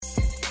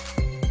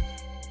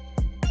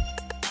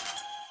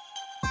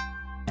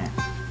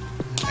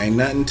Ain't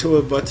nothing to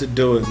it but to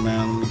do it,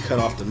 man. Let me cut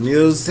off the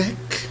music.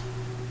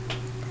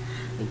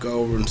 We'll go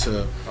over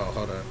into... Oh,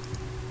 hold on.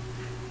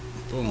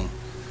 Boom.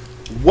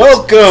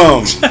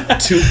 Welcome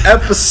to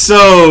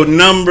episode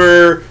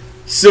number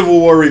Civil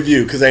War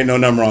Review, because ain't no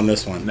number on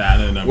this one. Nah,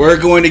 no number. We're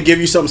going to give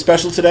you something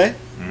special today.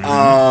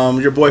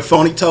 Your boy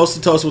Phony Toast,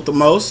 the Toast with the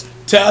most.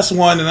 Test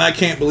one, and I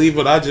can't believe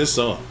what I just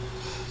saw.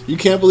 You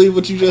can't believe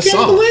what you just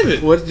saw. Can't believe it.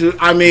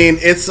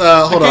 It's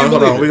hold on.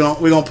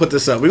 We're gonna put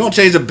this up. We're gonna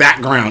change the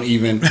background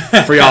even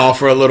for y'all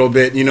for a little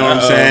bit. You know what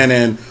I'm saying?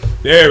 And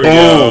there we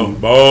go.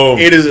 Boom.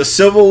 It is a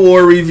Civil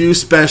War review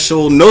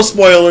special. No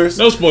spoilers.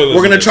 No spoilers.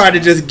 We're gonna try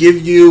to just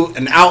give you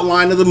an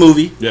outline of the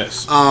movie.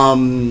 Yes.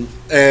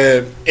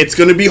 It's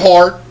gonna be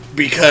hard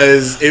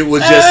because it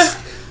was just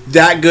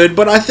that good.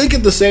 But I think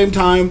at the same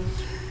time,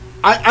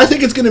 I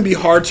think it's gonna be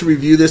hard to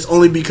review this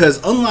only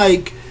because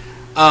unlike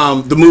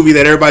the movie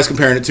that everybody's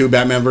comparing it to,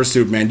 Batman vs.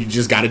 Superman, you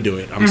just got to do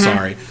it. I'm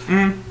sorry.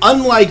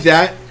 Unlike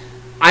that,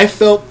 I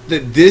felt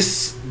that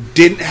this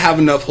didn't have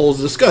enough holes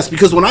to discuss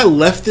because when I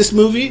left this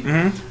movie,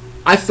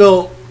 I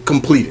felt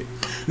completed.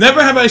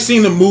 Never have I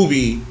seen a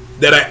movie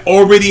that I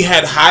already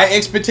had high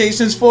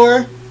expectations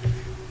for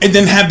and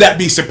then have that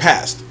be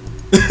surpassed.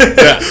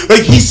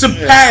 Like, he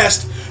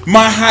surpassed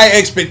my high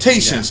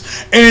expectations.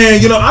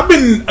 And, I've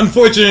been,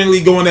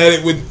 unfortunately, going at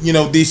it with,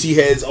 DC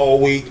heads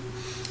all week.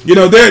 The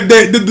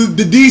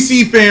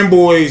DC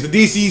fanboys, the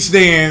DC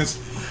stans,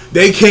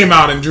 they came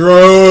out in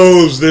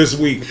droves this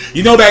week.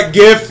 You know that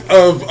gif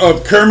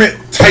of Kermit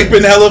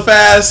typing hella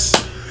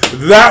fast?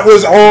 That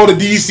was all the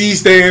DC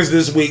stans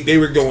this week. They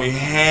were going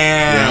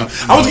ham. Yeah.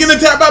 I was getting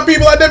attacked by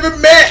people I never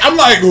met. I'm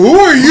like, who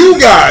are you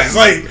guys?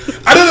 Like,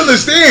 I don't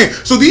understand.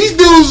 So these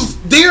dudes,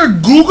 they're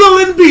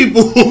Googling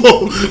people.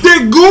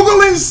 They're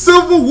Googling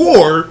Civil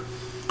War.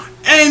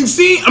 And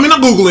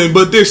not Googling,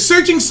 but they're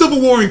searching Civil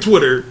War on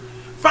Twitter.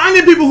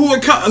 Finding people who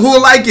are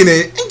liking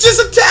it and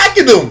just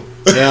attacking them.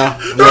 Yeah.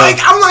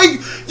 I'm like,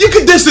 you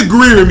can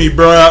disagree with me,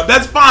 bro.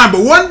 That's fine.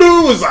 But one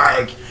dude was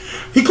like,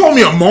 he called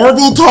me a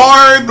Marvel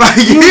tard. Like,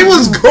 he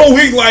was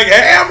going like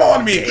ham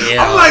on me.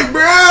 Yeah. I'm like,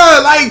 bro,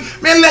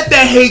 man, let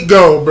that hate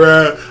go,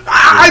 bro.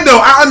 I know,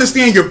 I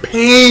understand your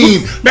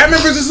pain. Batman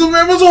vs.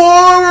 Superman was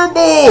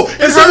horrible.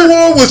 And Civil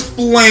War was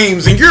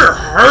flames, and you're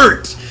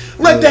hurt.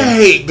 Let the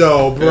hate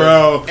go,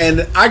 bro.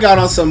 And I got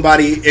on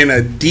somebody in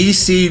a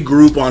DC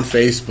group on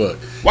Facebook.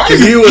 Why are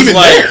you even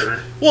there?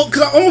 Well,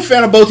 because I'm a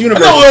fan of both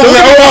universes.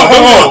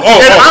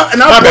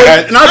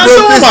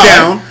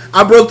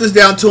 I broke this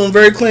down to him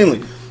very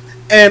cleanly.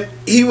 And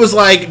he was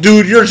like,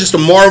 dude, you're just a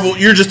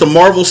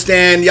Marvel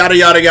stan, yada,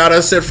 yada, yada. I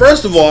said,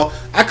 first of all,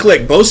 I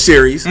collect both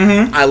series.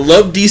 I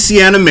love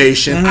DC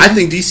animation. I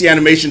think DC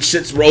animation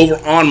shits over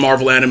on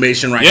Marvel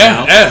animation right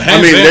now.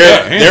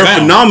 They're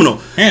phenomenal.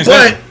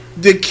 But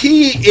the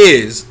key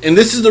is, and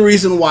this is the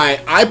reason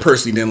why I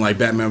personally didn't like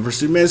Batman vs.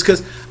 Superman, is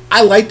because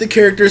I liked the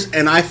characters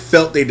and I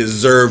felt they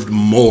deserved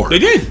more. They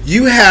did.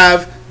 You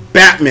have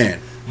Batman,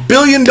 $1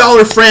 billion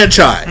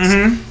franchise.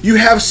 You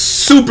have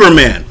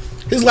Superman.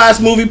 His last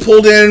movie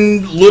pulled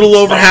in a little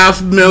over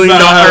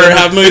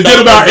 $500,000. It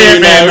did about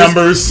Ant-Man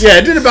numbers. Yeah,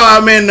 it did about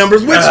Ant-Man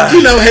numbers, which,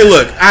 hey,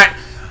 look,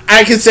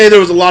 I can say there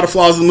was a lot of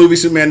flaws in the movie.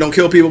 Superman don't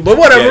kill people, but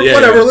whatever.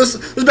 Let's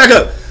back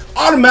up.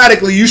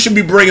 Automatically, you should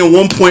be bringing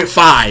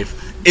 1.5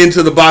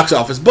 into the box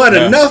office, but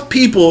enough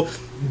people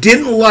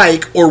didn't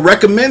like or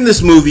recommend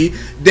this movie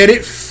that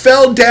it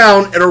fell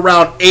down at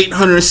around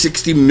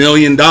 $860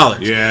 million.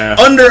 Yeah,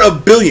 under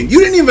 $1 billion.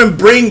 You didn't even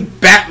bring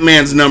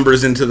Batman's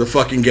numbers into the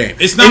fucking game.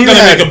 It's not going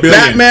to make $1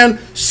 billion. Batman,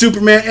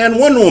 Superman, and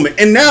Wonder Woman,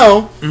 and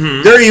now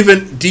they're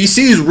even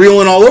DC's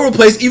reeling all over the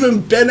place.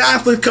 Even Ben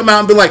Affleck come out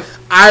and be like,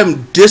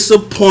 I'm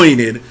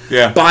disappointed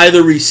by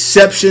the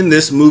reception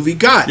this movie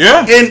got.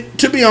 Yeah, and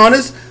to be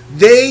honest,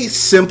 they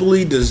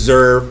simply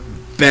deserve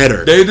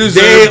better. They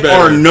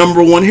are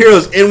number one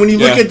heroes. And when you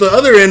look at the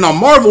other end on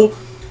Marvel,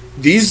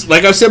 these,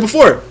 like I said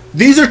before,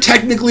 these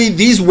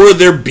were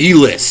their B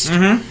list.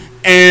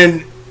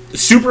 And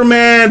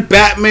Superman,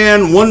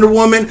 Batman, Wonder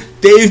Woman,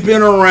 they've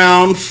been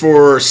around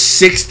for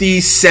 60,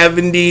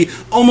 70,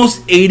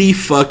 almost 80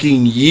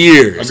 fucking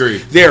years.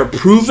 Agreed. They're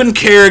proven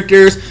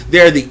characters.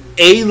 They're the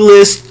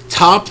A-list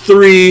top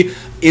 3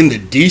 in the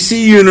DC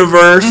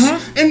universe.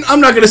 And I'm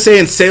not going to say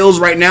in sales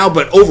right now,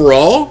 but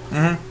overall,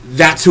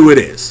 that's who it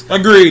is.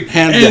 Agreed.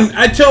 Hands down.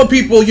 I tell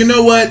people, you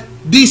know what?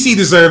 DC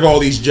deserve all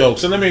these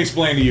jokes, and let me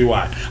explain to you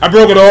why. I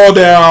broke it all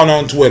down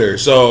on Twitter,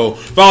 so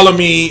follow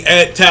me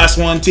at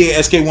TAS1,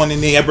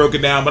 TASK1NE. I broke it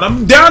down, but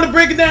I'm down to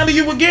break it down to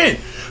you again.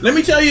 Let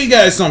me tell you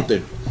guys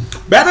something.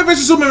 Batman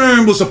vs.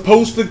 Superman was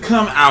supposed to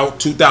come out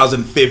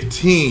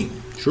 2015.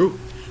 True.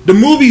 The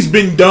movie's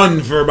been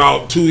done for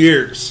about 2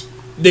 years.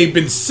 They've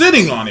been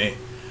sitting on it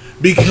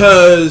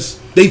because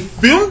they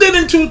filmed it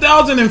in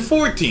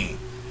 2014.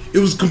 It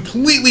was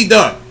completely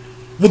done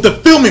with the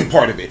filming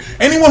part of it.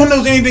 Anyone who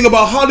knows anything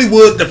about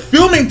Hollywood, the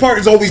filming part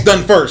is always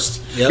done first.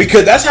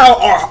 Because that's how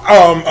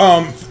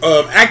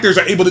our actors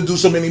are able to do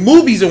so many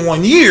movies in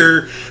 1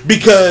 year,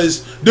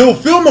 because they'll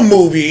film a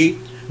movie,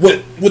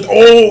 with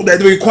all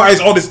that requires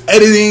all this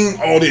editing,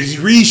 all these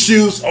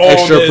reshoots, all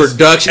extra this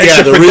production.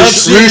 Extra the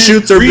production,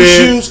 reshoots are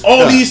reshoots, big.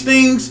 all these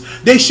things.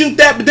 They shoot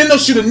that, but then they'll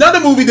shoot another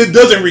movie that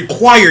doesn't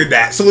require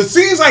that. So it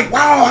seems like,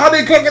 wow, how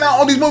they cranking out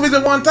all these movies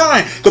at one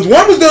time? Because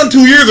one was done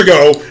 2 years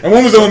ago, and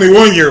one was only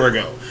 1 year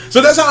ago.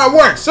 So that's how it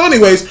works. So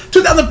anyways,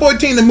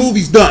 2014, the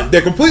movie's done.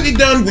 They're completely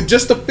done with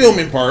just the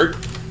filming part.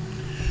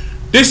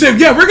 They said,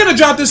 yeah, we're going to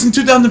drop this in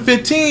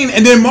 2015.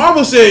 And then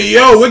Marvel said,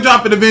 yo, we're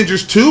dropping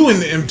Avengers 2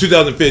 in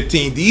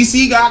 2015.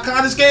 DC got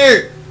kind of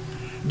scared.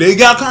 They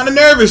got kind of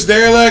nervous.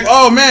 They're like,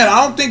 oh, man,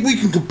 I don't think we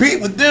can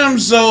compete with them.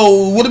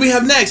 So what do we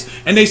have next?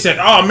 And they said,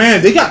 oh,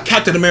 man, they got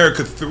Captain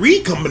America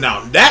 3 coming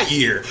out that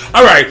year.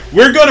 All right,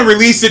 we're going to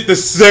release it the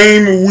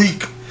same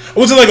week.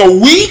 Was it like a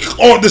week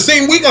or the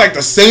same week? Like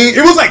the same?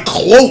 It was like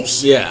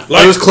close. Yeah,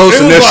 like, it was close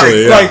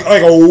initially. Like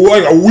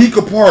a week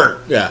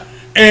apart. Yeah,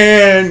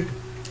 and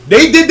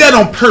they did that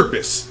on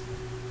purpose.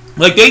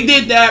 Like they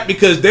did that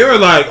because they were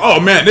like,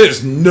 oh man,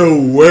 there's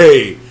no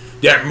way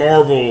that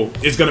Marvel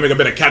is gonna make a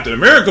better Captain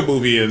America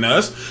movie than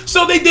us.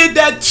 So they did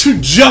that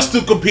just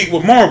to compete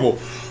with Marvel.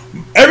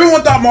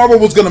 Everyone thought Marvel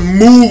was gonna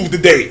move the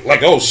date.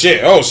 Like, oh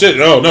shit, oh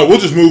no, we'll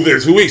just move there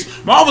 2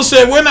 weeks. Marvel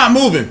said we're not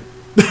moving.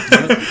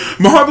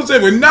 Marvel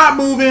said we're not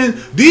moving.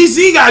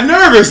 DC got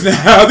nervous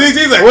now.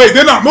 DC's like, wait,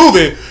 they're not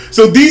moving.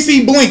 So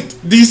DC blinked.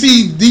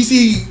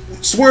 DC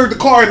swerved the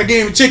car in the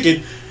game of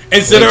chicken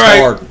and said,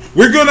 all right,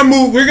 we're gonna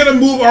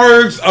move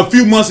ours a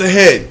few months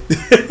ahead.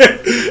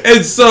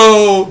 And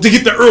so to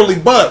get the early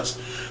buzz.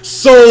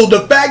 So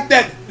the fact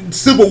that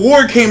Civil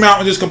War came out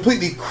and just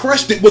completely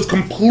crushed it was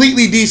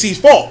completely DC's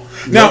fault.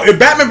 Now, if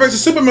Batman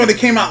vs Superman that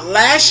came out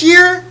last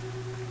year,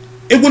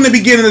 it wouldn't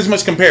be getting as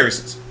much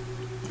comparisons.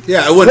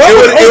 Yeah, it would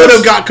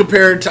have got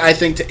compared to, I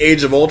think, to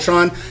Age of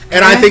Ultron,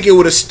 and I think it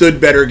would have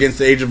stood better against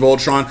the Age of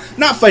Ultron.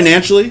 Not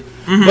financially,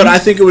 but I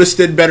think it would have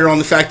stood better on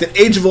the fact that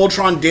Age of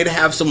Ultron did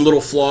have some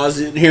little flaws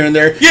in here and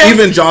there. Yeah.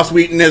 Even Joss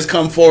Whedon has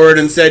come forward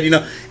and said,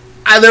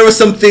 there were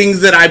some things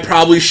that I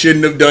probably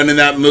shouldn't have done in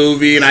that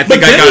movie, and I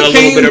think I got a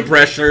little bit of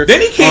pressure. Then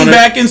he came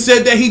back and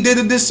said that he did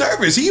a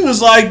disservice. He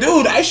was like,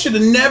 dude, I should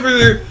have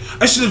never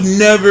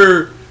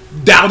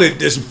doubted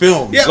this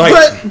film. Yeah,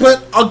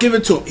 but I'll give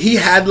it to him. He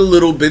had the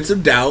little bits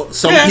of doubt.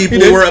 Some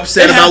people were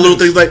upset about little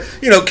things like,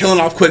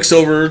 killing off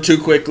Quicksilver too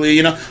quickly.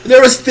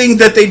 There was things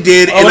that they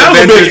did in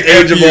Avengers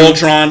Age of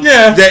Ultron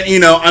that,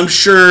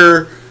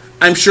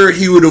 I'm sure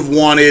he would have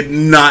wanted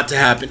not to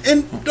happen.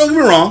 And don't get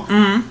me wrong,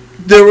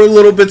 there were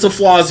little bits of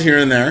flaws here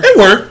and there. They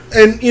were.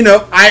 And,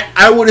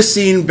 I would have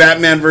seen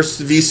Batman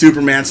versus v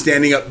Superman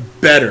standing up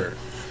better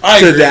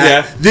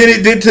than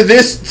it did to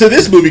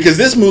this movie, because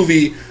this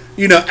movie,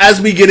 as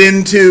we get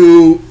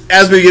into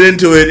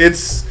it,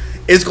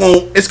 it's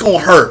gonna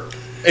hurt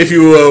if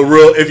you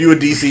a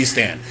DC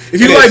stan.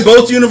 If you like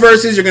both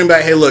universes, you're gonna be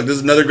like, hey, look, this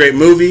is another great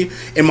movie.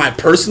 In my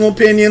personal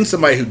opinion,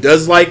 somebody who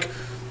does like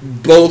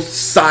both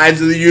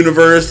sides of the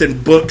universe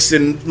and books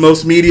and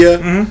most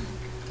media,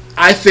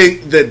 I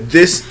think that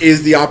this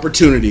is the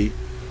opportunity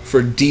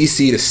for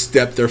DC to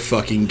step their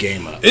fucking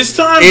game up. It's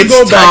time. It's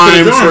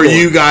time for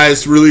you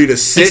guys really to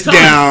sit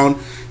down,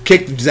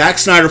 kick Zack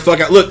Snyder fuck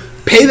out. Look.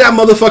 Pay that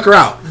motherfucker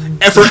out.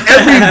 And for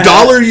every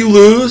dollar you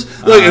lose,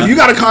 look, if you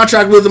got a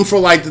contract with him for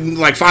like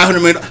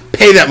 $500 million,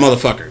 pay that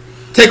motherfucker.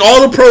 Take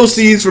all the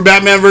proceeds for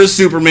Batman vs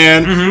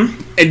Superman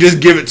and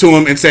just give it to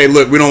him and say,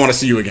 look, we don't want to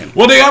see you again.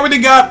 Well, they already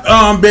got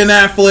Ben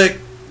Affleck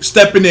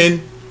stepping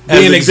in,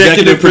 being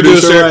executive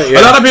producer. Right? Yeah.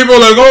 A lot of people are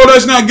like, oh,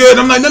 that's not good.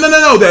 I'm like,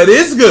 no, that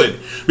is good.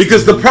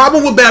 Because the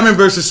problem with Batman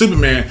vs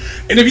Superman,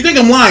 and if you think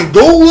I'm lying,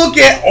 go look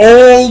at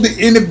all the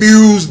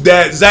interviews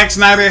that Zack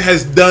Snyder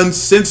has done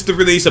since the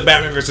release of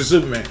Batman vs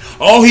Superman.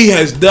 All he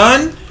has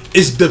done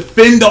is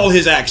defend all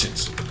his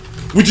actions,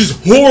 which is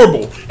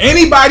horrible.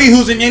 Anybody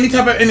who's in any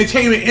type of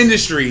entertainment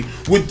industry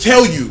would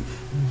tell you,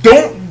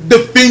 don't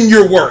defend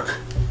your work.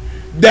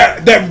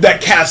 That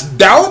casts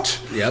doubt,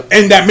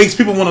 and that makes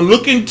people want to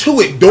look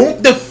into it.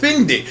 Don't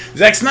defend it.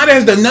 Zack Snyder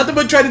has done nothing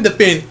but try to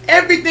defend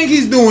everything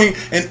he's doing,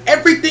 and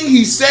everything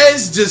he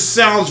says just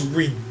sounds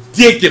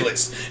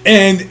ridiculous.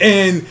 And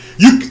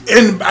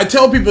I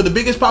tell people the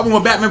biggest problem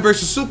with Batman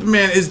vs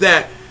Superman is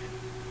that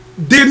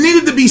there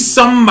needed to be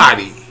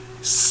somebody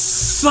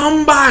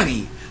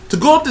to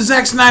go up to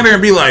Zack Snyder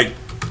and be like,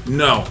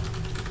 no,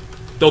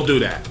 don't do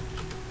that.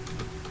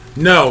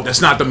 No, that's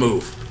not the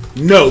move.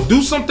 No,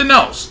 do something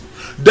else.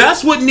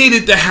 That's what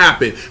needed to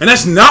happen, and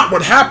that's not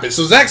what happened.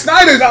 So Zack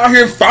Snyder's out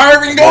here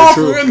firing off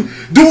and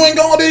doing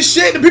all this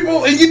shit, and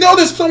people, and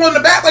there's someone in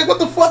the back like, what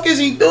the fuck is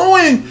he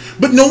doing?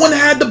 But no one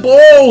had the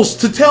balls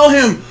to tell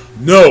him,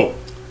 no,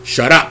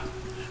 shut up.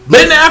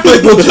 Ben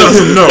Affleck will tell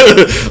him no.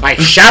 Like,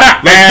 shut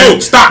up, man.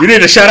 Dude, stop. You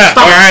need to shut up.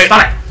 Stop. All right.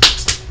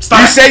 Stop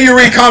it. You say you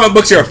read comic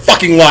books, you're a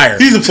fucking liar.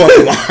 He's a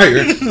fucking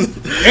liar.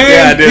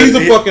 He's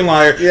a fucking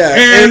liar.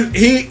 Yeah, and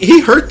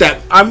he hurt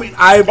that. I mean,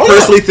 I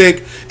personally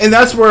think, and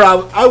that's where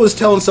I was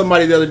telling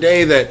somebody the other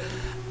day that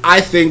I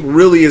think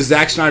really is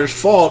Zack Snyder's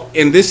fault,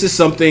 and this is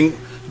something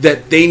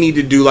that they need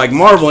to do like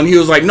Marvel. And he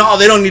was like, no,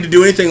 they don't need to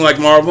do anything like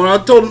Marvel. And I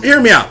told him,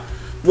 hear me out.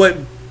 What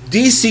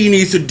DC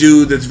needs to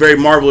do that's very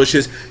Marvel-ish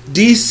is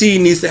DC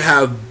needs to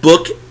have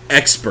book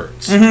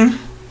experts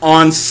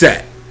on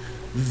set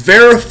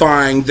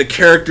verifying the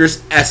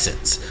character's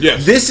essence.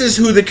 Yes. This is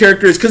who the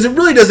character is, because it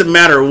really doesn't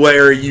matter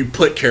where you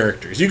put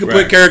characters. You can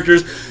put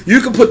characters,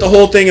 you can put the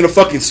whole thing in a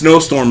fucking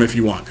snowstorm if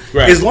you want.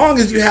 Right. As long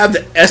as you have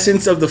the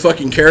essence of the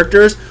fucking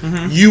characters,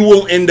 you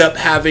will end up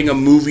having a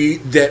movie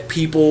that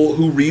people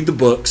who read the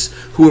books,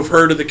 who have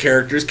heard of the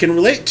characters, can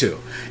relate to.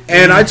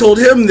 And I told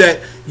him that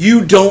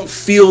you don't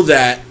feel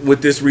that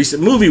with this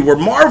recent movie, where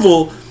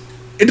Marvel,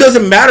 it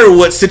doesn't matter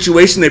what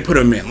situation they put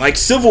them in. Like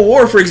Civil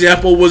War, for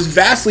example, was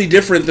vastly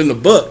different than the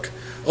book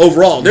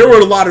overall. There were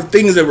a lot of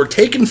things that were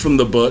taken from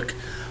the book,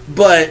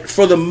 but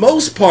for the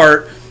most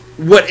part,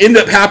 what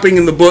ended up happening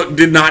in the book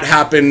did not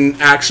happen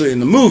actually in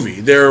the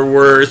movie. There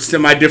were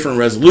semi-different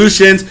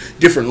resolutions,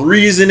 different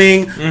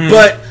reasoning,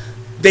 but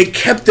they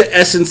kept the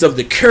essence of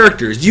the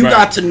characters. You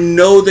got to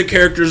know the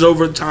characters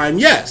over time,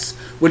 yes,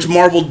 which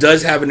Marvel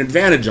does have an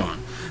advantage on.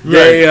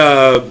 They,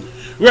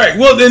 right.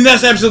 Well, then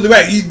that's absolutely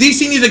right.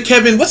 DC needs a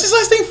Kevin. What's his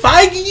last name?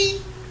 Feige.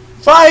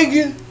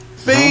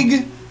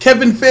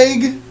 Kevin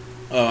Feige.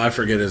 Oh, I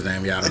forget his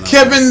name. Yeah, I don't know.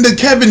 The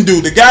Kevin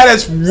dude, the guy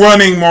that's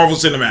running Marvel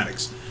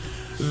Cinematics.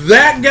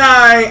 That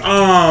guy.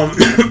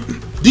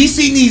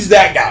 DC needs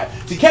that guy.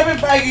 See, Kevin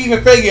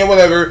Feige or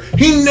whatever.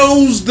 He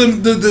knows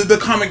the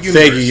comic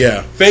universe. Feige,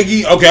 yeah.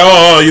 Feige. Okay.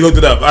 Oh, you looked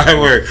it up. All right,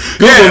 word.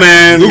 Google,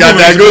 man. Google, got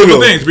that Google.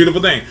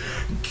 Beautiful thing.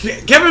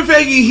 Kevin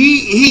Feige,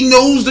 he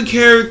knows the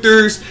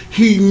characters,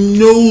 he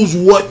knows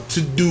what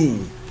to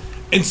do,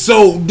 and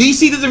so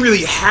DC doesn't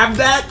really have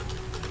that.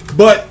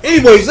 But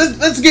anyways,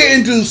 let's get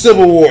into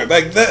Civil War.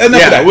 Like we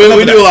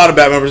do a lot of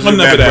Batman versus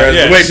Superman.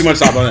 Yes. Way too much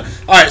talk on it.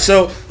 All right,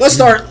 so let's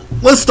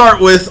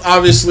start with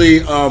obviously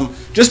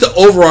just the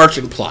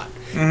overarching plot.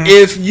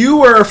 If you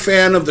were a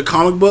fan of the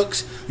comic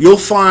books, you'll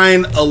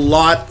find a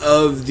lot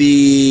of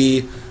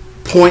the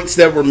points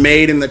that were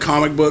made in the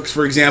comic books.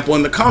 For example,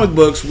 in the comic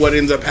books, what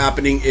ends up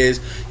happening is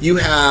you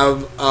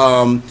have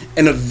an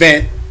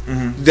event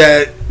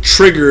that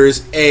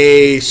triggers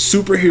a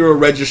superhero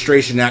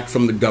registration act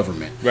from the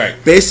government. Right.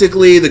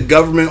 Basically, the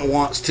government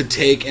wants to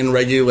take and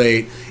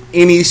regulate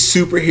any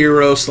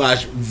superhero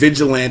 /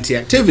 vigilante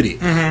activity.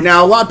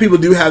 Now, a lot of people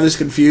do have this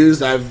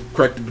confused. I've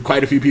corrected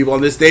quite a few people on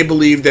this. They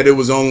believe that it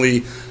was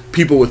only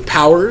people with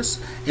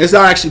powers. It's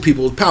not actually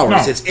people with powers.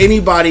 No. It's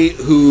anybody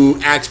who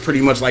acts pretty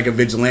much like a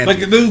vigilante.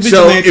 Like a vigilante.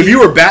 So if you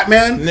were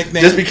Batman,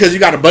 just because you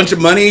got a bunch of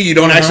money, you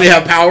don't actually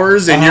have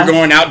powers, and you're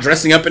going out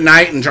dressing up at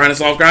night and trying to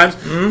solve crimes,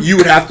 you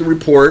would have to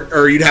report,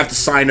 or you'd have to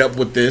sign up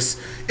with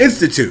this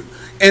institute.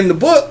 In the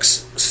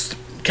books,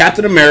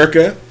 Captain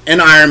America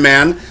and Iron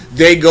Man,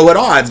 they go at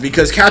odds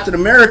because Captain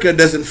America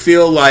doesn't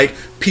feel like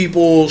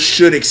people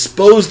should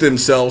expose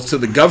themselves to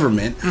the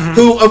government,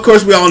 who, of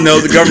course, we all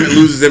know the government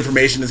loses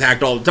information, is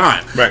hacked all the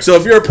time. Right. So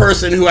if you're a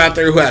person who out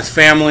there who has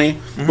family,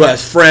 who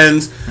has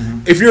friends,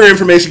 if your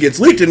information gets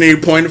leaked at any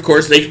point, of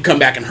course, they can come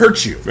back and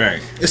hurt you.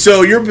 Right.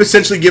 So you're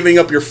essentially giving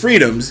up your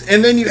freedoms.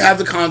 And then you have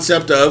the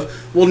concept of,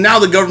 well, now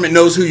the government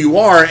knows who you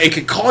are and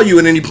can call you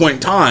at any point in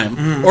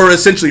time, or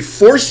essentially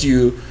force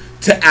you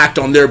to act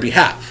on their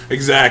behalf.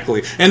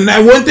 Exactly. And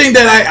that one thing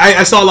that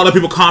I saw a lot of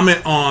people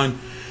comment on,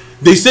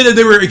 they said that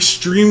they were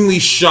extremely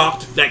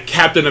shocked that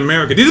Captain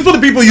America, these are for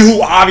the people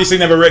who obviously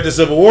never read the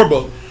Civil War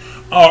book,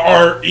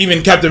 or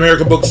even Captain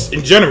America books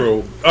in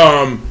general.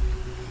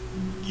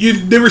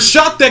 They were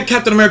shocked that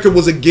Captain America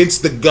was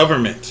against the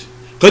government.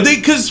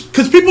 Because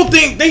people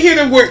think, they hear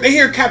the word, they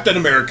hear Captain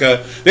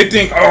America, they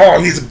think,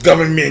 oh, he's a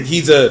government,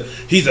 he's a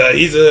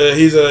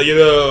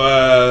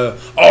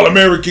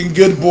all-American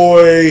good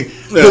boy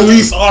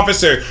police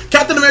officer.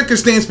 Captain America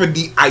stands for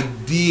the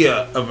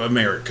idea of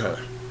America.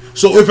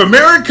 So if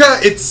America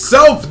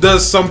itself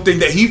does something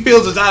that he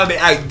feels is out of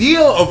the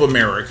ideal of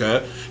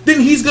America, then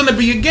he's going to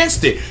be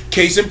against it.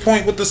 Case in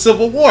point with the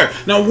Civil War.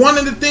 Now, one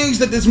of the things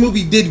that this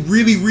movie did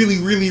really, really,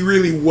 really,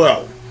 really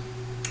well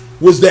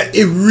was that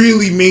it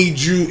really made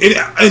you,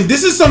 and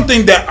this is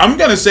something that I'm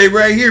going to say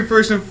right here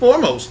first and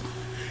foremost,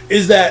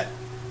 is that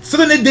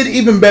something that did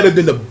even better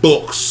than the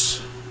books.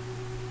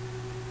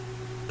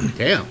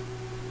 Damn.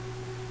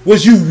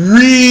 Was you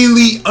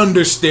really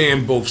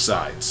understand both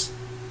sides.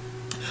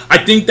 I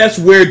think that's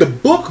where the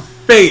book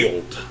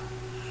failed,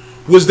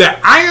 was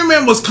that Iron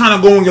Man was kind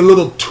of going a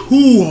little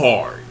too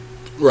hard.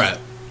 Right.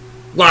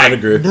 Like,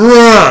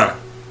 bruh,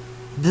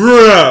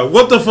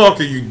 what the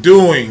fuck are you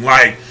doing?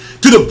 Like,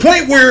 to the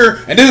point where,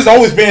 and this has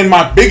always been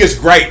my biggest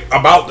gripe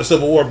about the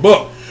Civil War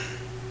book,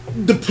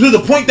 to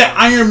the point that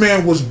Iron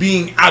Man was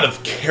being out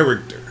of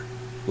character.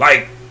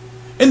 Like,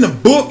 in the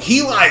book,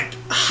 he, like,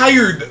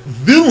 hired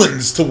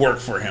villains to work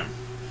for him.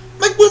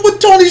 Like, when would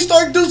Tony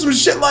Stark do some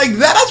shit like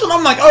that? That's when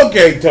I'm like,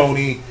 okay,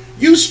 Tony,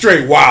 you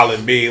straight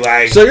wildin', be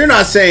like. So you're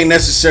not saying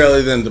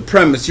necessarily then the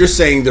premise, you're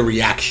saying the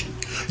reaction.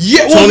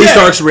 Yeah, well, Tony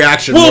Stark's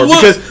reaction more.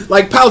 Because,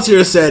 like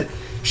Paltier said,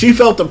 she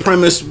felt the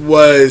premise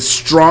was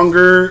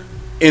stronger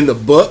in the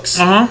books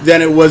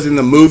than it was in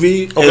the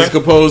movie, as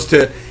opposed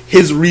to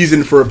his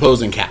reason for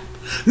opposing Cap.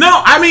 No,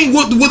 I mean,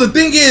 what the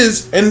thing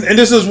is, and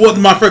this is what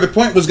my further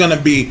point was going to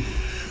be,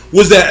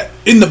 was that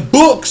in the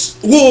books,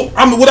 well,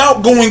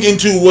 without going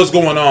into what's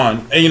going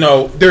on,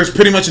 and there's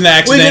pretty much an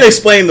accident. We can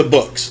explain the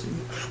books.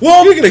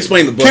 Well, you can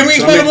explain the books. Can we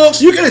explain the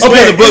books? You can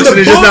explain the books, and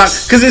it's just not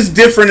because it's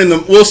different in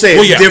the. We'll say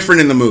it's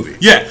different in the movie.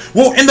 Yeah.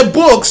 Well, in the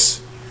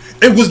books,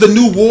 it was the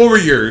New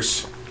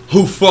Warriors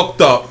who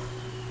fucked up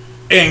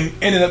and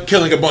ended up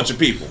killing a bunch of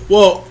people.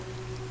 Well,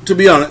 to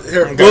be honest,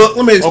 well,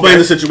 let me explain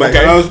the situation.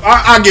 Okay.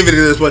 I'll give it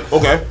this way.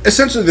 Okay.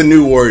 Essentially, the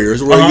New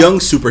Warriors were a young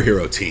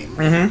superhero team.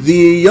 Mm-hmm. The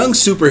young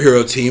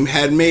superhero team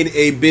had made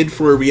a bid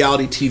for a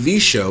reality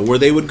TV show where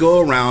they would go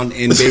around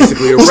and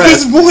basically arrest.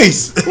 What's this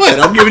voice? What?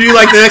 I'm giving you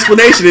like the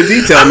explanation in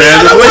detail,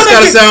 man. The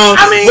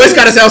voice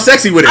gotta sound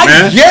sexy with it,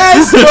 man.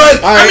 Yes, but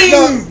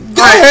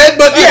go ahead,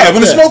 but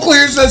when the smoke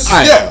clears,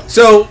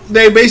 So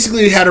they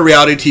basically had a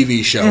reality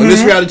TV show, and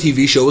this reality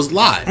TV show was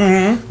live.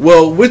 Mm-hmm.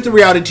 Well, with the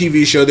reality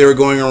TV show, they were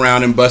going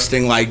around and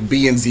busting like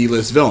B and Z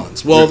list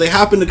villains. Well, they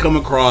happened to come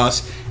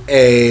across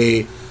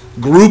a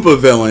group of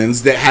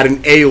villains that had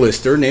an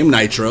A-lister named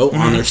Nitro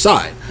on their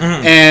side.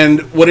 Mm-hmm.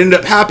 And what ended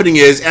up happening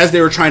is, as they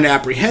were trying to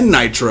apprehend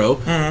Nitro,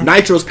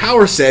 Nitro's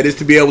power set is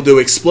to be able to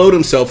explode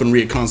himself and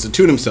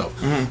reconstitute himself.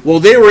 Mm-hmm. Well,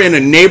 they were in a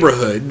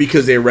neighborhood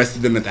because they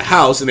arrested them at the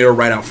house, and they were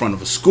right out front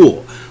of a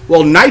school.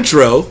 Well,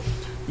 Nitro,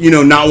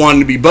 not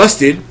wanting to be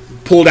busted,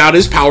 pulled out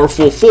his power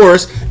full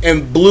force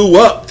and blew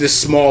up this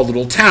small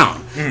little town.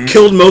 Mm-hmm.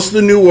 Killed most of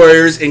the New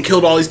Warriors and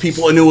killed all these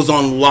people, and it was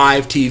on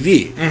live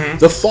TV. Mm-hmm.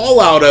 The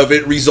fallout of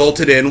it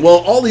resulted in,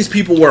 all these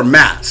people wear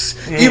masks.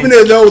 Mm-hmm. Even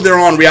though they're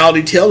on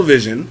reality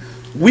television,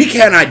 we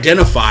can't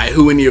identify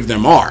who any of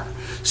them are.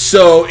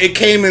 So it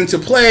came into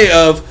play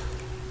of,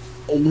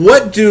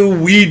 what do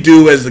we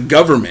do as the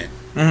government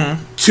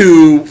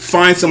to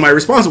find somebody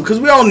responsible? Because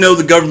we all know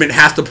the government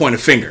has to point a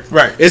finger.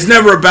 Right. It's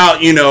never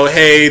about,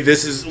 hey,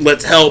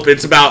 let's help.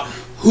 It's about,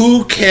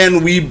 who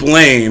can we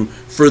blame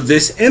for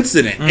this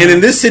incident? Mm-hmm. And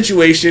in this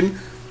situation,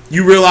 they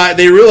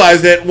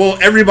realize that,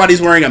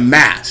 everybody's wearing a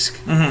mask.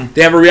 Mm-hmm.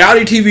 They have a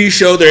reality TV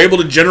show. They're able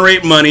to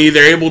generate money.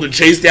 They're able to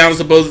chase down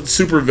supposed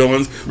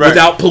supervillains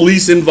without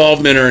police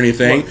involvement or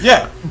anything.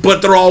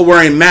 But they're all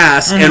wearing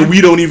masks, and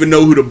we don't even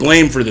know who to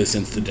blame for this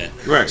incident.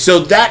 Right. So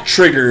that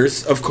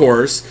triggers, of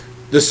course,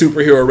 the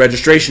Superhero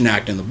Registration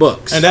Act in the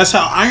books. And that's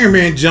how Iron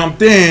Man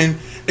jumped in,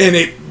 and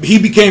he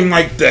became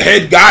like the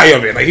head guy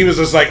of it. Like, he was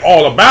just like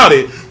all about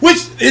it, which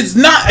is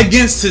not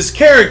against his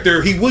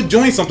character. He would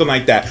join something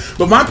like that.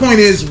 But my point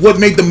is, what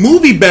made the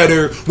movie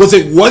better was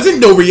it wasn't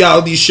no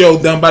reality show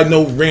done by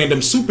no random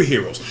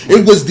superheroes.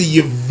 It was the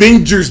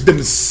Avengers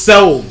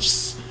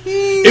themselves.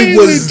 It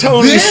was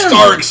Tony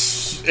Stark's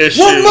issues.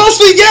 Well,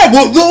 mostly,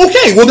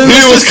 okay. Well, then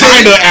he was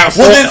kind of at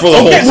fault for the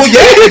whole thing.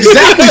 Well,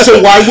 exactly.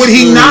 So why would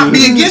he not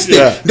be against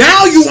it?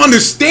 Now you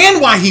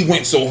understand why he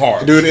went so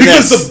hard. Dude,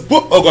 because the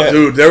book. Oh, go ahead.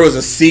 Dude, there was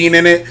a scene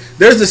in it.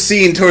 There's a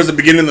scene towards the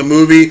beginning of the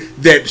movie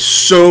that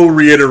so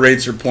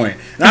reiterates your point.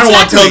 And I don't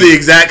want to tell the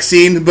exact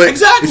scene, but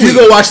if you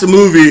go watch the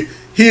movie,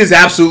 he is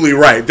absolutely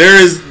right.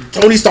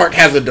 Tony Stark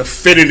has a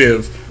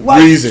definitive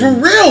reason. For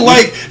real,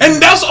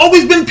 and that's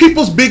always been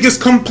people's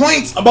biggest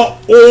complaints about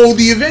all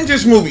the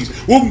Avengers movies.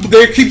 Well,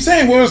 they keep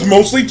saying, it's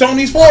mostly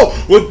Tony's fault.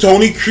 Well,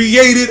 Tony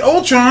created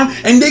Ultron,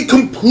 and they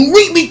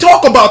completely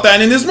talk about that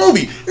in this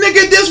movie.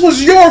 Nigga, this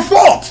was your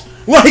fault.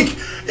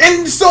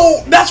 And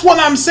so that's what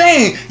I'm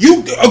saying.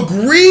 You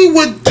agree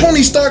with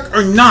Tony Stark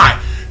or not?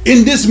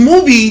 In this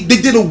movie,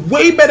 they did a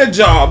way better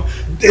job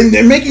and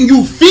making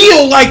you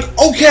feel like,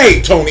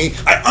 okay, Tony,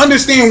 I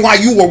understand why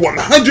you were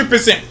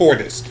 100% for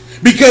this.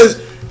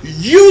 Because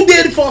you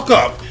did fuck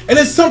up. And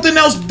then something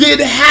else did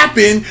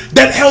happen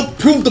that helped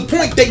prove the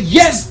point that,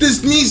 yes,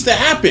 this needs to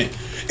happen.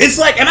 It's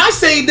like, and I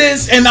say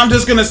this, and I'm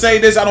just going to say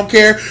this, I don't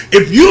care.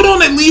 If you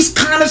don't at least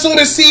kind of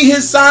sort of see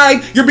his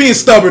side, you're being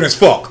stubborn as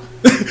fuck.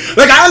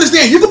 I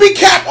understand. You can be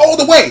Cap all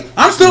the way.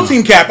 I'm still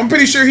Team Cap. I'm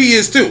pretty sure he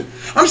is too.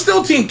 I'm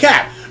still Team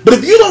Cap. But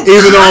if you don't,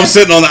 even though I'm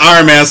sitting on the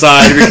Iron Man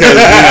side, because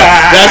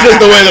that's just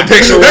the way the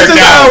picture works out.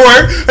 How it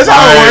works. That's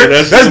how it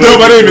works. That's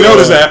dope. I didn't even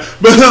notice that.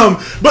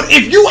 But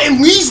if you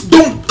at least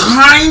don't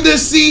kind of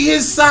see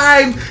his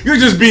side, you're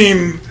just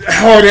being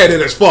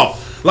hard-headed as fuck.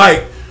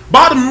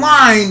 Bottom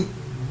line,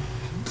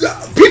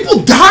 people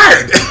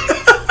died.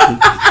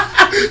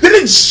 They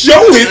didn't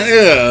show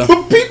it,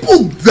 but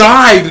people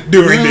died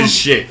during this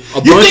shit.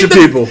 A bunch of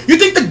people. You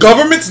think the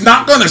government's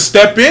not gonna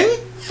step in?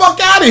 Fuck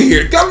out of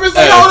here. Government's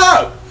like, hold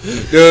up.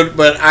 Dude,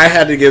 but I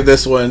had to give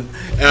this one,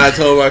 and I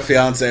told my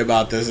fiance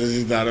about this.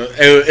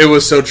 It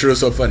was so true,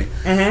 so funny.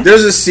 Mm-hmm.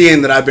 There's a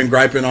scene that I've been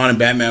griping on in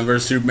Batman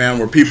vs Superman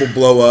where people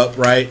blow up,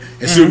 right?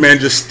 And Superman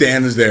just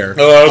stands there,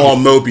 all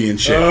mopey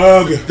and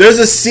shit. There's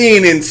a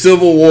scene in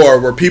Civil War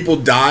where people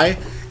die,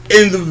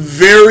 and the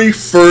very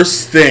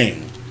first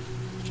thing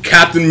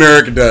Captain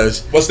America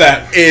does, what's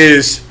that?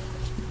 Is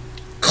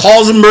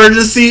calls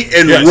emergency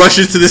and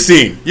rushes to the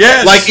scene.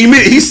 Yes.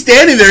 He's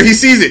standing there, he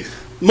sees it.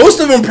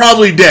 Most of them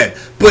probably dead.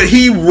 but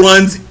he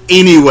runs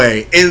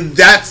anyway, and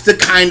that's the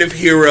kind of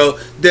hero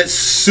that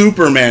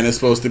Superman is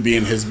supposed to be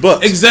in his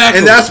book. Exactly.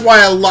 And that's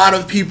why a lot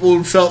of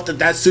people felt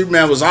that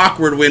Superman was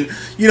awkward when,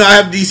 I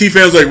have DC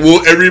fans like,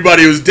 well,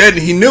 everybody was dead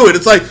and he knew it.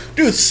 It's like,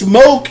 dude,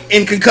 smoke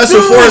and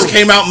concussive force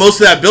came out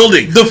most of that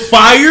building. The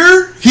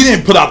fire, he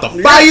didn't put out the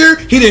fire.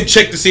 He didn't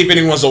check to see if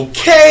anyone's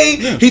okay.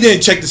 Yeah. He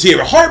didn't check to see if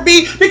a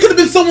heartbeat. There could have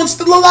been someone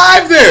still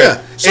alive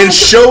there. Yeah. And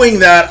showing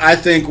that, I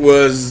think,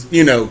 was,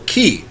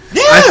 key.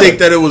 Yeah. I think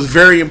that it was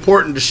very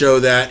important to show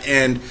that,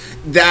 and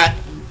that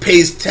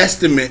pays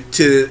testament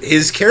to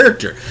his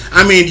character.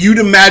 I mean, you'd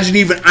imagine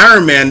even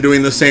Iron Man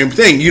doing the same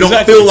thing. You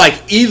don't feel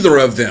like either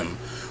of them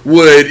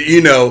would,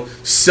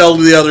 sell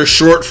the other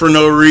short for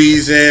no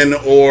reason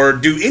or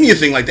do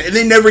anything like that. And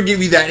they never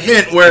give you that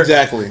hint where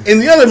in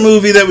the other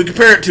movie that we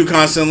compare it to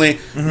constantly,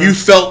 you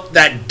felt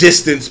that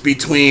distance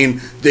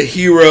between the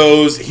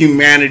heroes,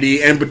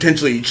 humanity, and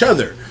potentially each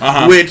other,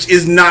 which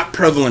is not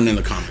prevalent in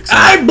the comics.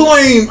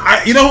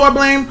 You know who I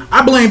blame?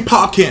 I blame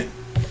Pa Kent.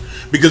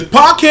 Because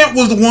Pa Kent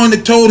was the one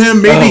that told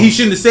him maybe he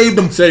shouldn't have saved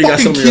them. Say you got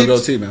some of your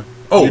goatee, man.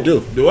 Oh, you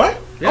do? Do I?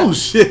 Yeah. Oh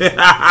shit!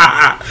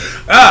 I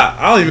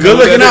don't even. Good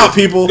looking out,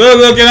 people. Good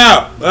looking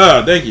out.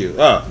 Thank you.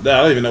 I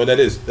don't even know what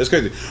that is. That's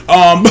crazy. Good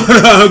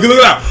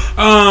looking out.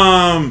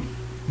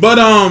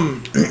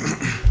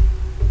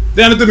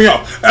 Damn, it threw me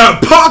off.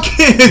 Pa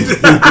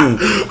Kent.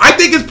 I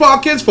think it's Pa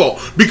Kent's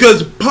fault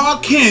because Pa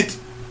Kent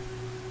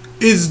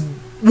was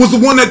the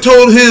one that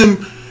told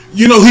him.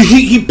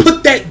 He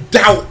put that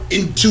doubt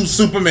into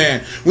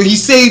Superman when he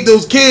saved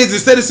those kids.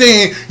 Instead of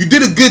saying, you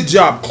did a good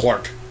job,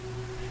 Clark,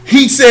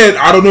 he said,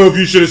 I don't know if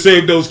you should have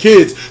saved those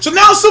kids. So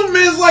now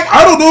Superman's like,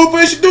 I don't know if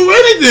I should do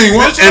anything.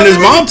 And his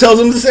mom tells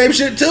him the same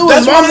shit too.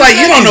 His mom's like,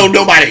 you don't know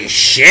nobody's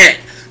shit.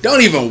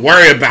 Don't even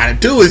worry about it.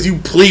 Do as you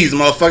please,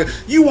 motherfucker.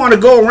 You want to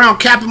go around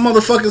capping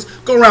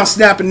motherfuckers? Go around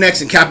snapping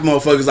necks and capping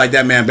motherfuckers like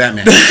that man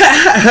Batman.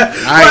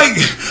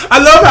 I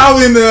love how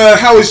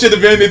how it should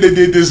have ended they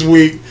did this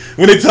week.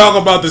 When they talk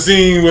about the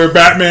scene where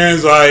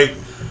Batman's like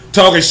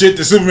talking shit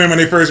to Superman when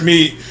they first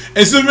meet,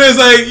 and Superman's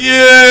like,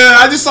 "Yeah,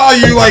 I just saw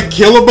you like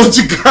kill a bunch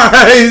of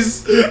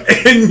guys,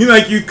 and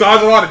you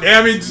caused a lot of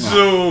damage,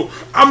 so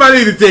I might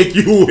need to take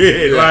you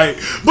in." Yeah.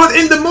 But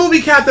in the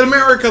movie Captain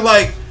America,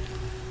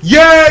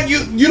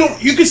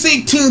 you can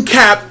say Team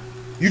Cap,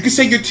 you can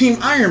say you're Team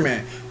Iron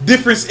Man.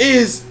 Difference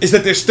is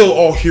that they're still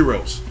all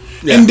heroes.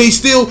 Yeah. And they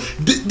still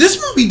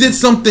this movie did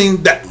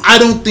something that I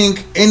don't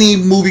think any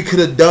movie could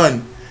have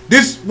done.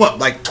 There's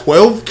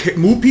 12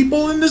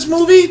 people in this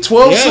movie?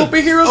 12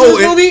 superheroes in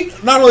this movie?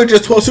 Not only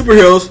just 12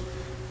 superheroes,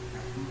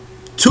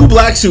 2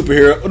 black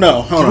superheroes.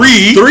 No, hold on.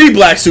 3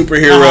 black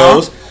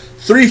superheroes,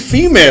 3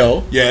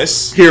 female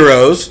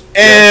heroes,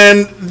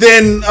 and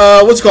then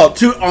what's it called?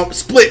 2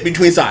 split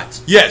between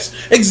sides. Yes,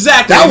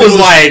 exactly. That was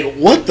like,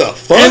 what the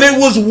fuck? And it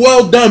was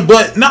well done.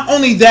 But not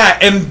only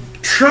that, and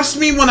trust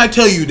me when I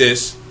tell you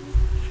this,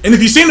 and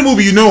if you've seen the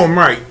movie, you know I'm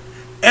right.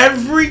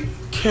 Every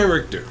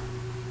character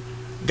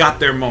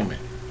got their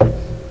moment.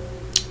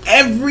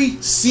 Every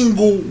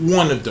single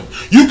one of them.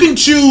 You can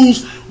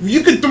choose.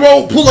 You can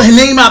pull a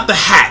name out the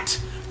hat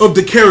of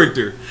the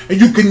character, and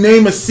you can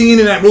name a scene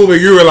in that movie.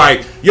 You were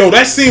like, "Yo,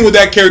 that scene with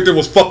that character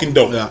was fucking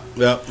dope."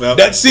 Yeah.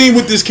 That scene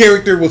with this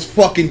character was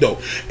fucking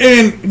dope.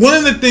 And one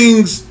of the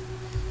things,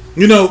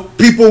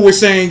 people were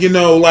saying,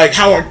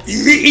 how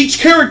each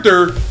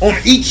character on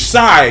each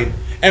side,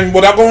 and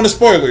without going to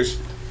spoilers,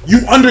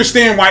 you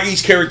understand why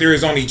each character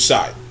is on each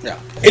side. Yeah.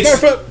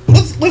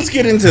 Let's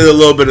get into a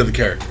little bit of the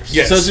characters.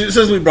 Yes.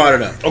 Since we brought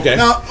it up. Okay.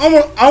 Now,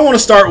 I want to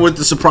start with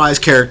the surprise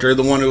character,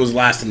 the one who was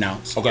last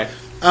announced. Okay.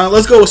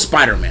 Let's go with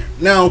Spider-Man.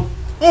 Now,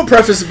 I want to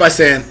preface it by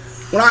saying,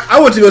 when I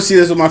went to go see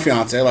this with my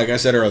fiance, like I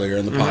said earlier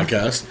in the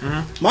podcast,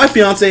 my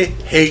fiance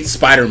hates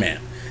Spider-Man.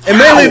 And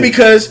mainly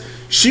because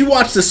she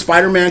watched the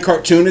Spider-Man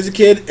cartoon as a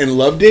kid and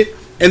loved it.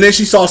 And then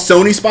she saw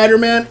Sony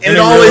Spider-Man, and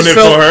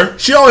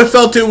she always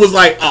felt it was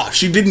like,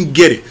 she didn't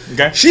get it.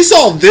 Okay. She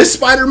saw this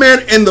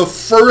Spider-Man, and the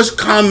first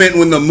comment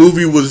when the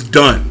movie was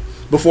done,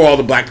 before all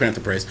the Black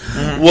Panther praise,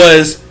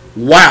 was,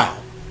 "Wow,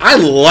 I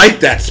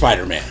like that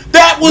Spider-Man."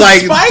 That was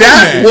Spider-Man.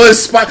 That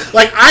was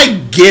I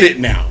get it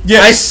now.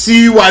 Yes. I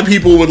see why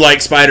people would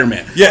like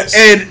Spider-Man. Yes.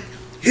 And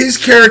his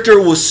character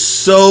was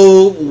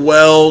so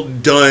well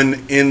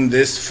done in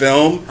this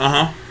film.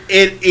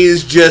 It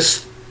is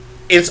just...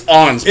 It's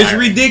awe-inspiring. It's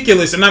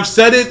ridiculous, and I've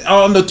said it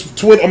on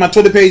my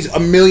Twitter page a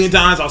million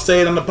times. I'll say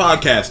it on the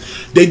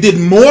podcast. They did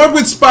more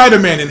with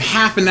Spider-Man in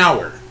half an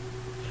hour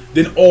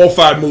than all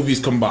 5 movies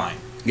combined.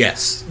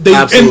 Yes,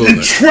 absolutely.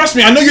 And trust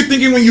me, I know you're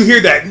thinking when you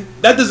hear that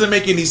doesn't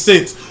make any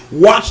sense.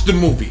 Watch the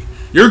movie.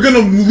 You're gonna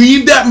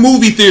leave that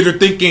movie theater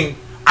thinking,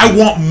 I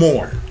want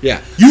more. Yeah,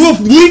 you will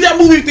leave that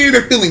movie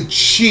theater feeling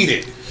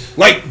cheated.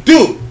 Like,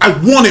 dude, I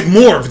wanted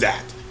more of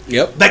that.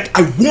 Yep.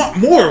 I want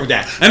more of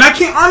that. And I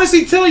can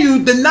honestly tell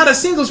you that not a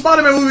single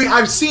Spider-Man movie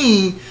I've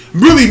seen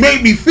really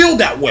made me feel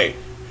that way.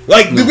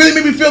 It really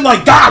made me feel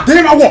like, God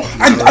damn, I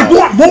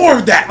want more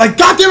of that. Like,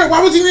 God damn it,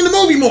 why was he in the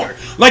movie more?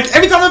 Like,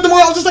 every time I left the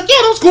movie, I was just like, yeah,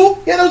 that was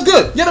cool. Yeah, that was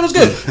good. Yeah, that was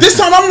good. This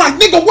time, I'm like,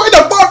 nigga, where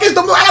the fuck is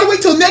the... I gotta wait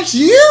till next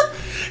year?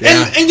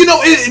 And you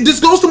know, this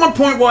goes to my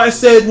point where I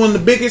said one of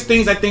the biggest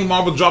things I think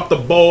Marvel dropped the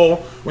ball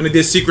when they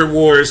did Secret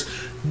Wars,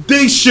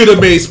 they should have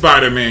made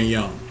Spider-Man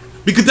young.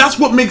 Because that's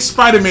what makes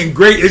Spider-Man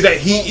great, is that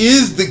he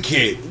is the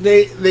kid.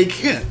 They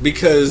can't,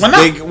 because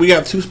we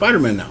have 2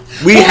 Spider-Men now.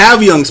 We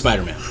have young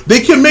Spider-Man.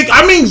 They can make,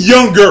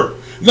 younger.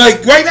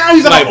 Like, right now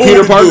he's like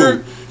Peter Parker?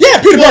 Dude.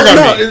 Yeah, Peter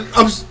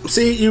Parker.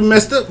 See, you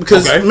messed up,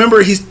 because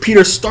remember, he's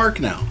Peter Stark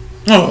now.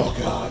 Oh,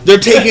 God. They're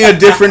taking a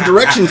different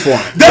direction for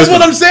him. That's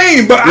what I'm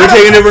saying, but they're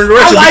taking a different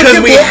direction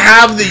because we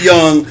have the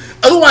young.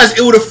 Otherwise,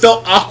 it would have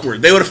felt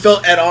awkward. They would have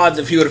felt at odds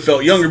if he would have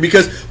felt younger,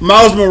 because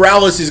Miles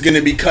Morales is going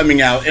to be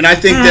coming out, and I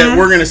think that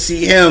we're going to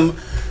see him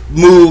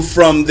move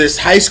from this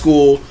high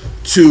school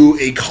to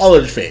a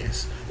college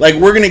phase. Like,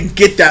 we're going to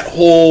get that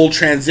whole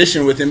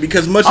transition with him,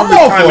 because much of the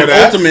time in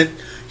Ultimate,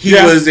 he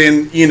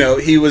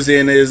was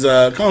in his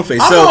comic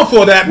phase. I'm all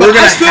for that, but we're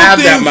going to have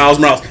that Miles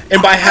Morales.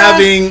 And by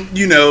having,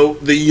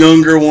 the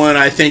younger one,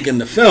 I think, in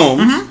the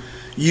films,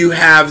 you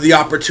have the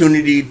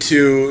opportunity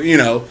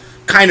to,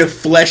 kind of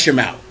flesh him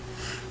out.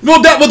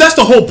 That's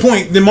the whole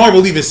point. Then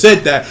Marvel even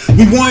said that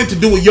we wanted to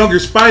do a younger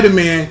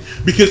Spider-Man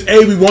because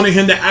we wanted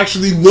him to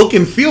actually look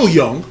and feel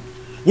young,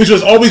 which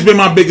has always been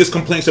my biggest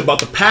complaints about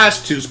the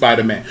past 2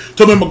 Spider-Man.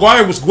 Tobey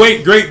Maguire was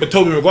great, but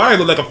Tobey Maguire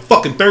looked like a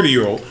fucking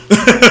 30-year-old.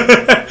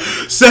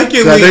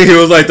 Secondly, I think he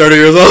was like 30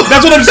 years old.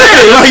 That's what I'm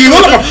saying. Like, he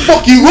looked like a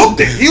fuck. He looked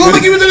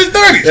like he was in his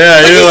 30s.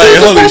 Yeah, he was like,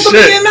 holy shit.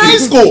 Supposed to be in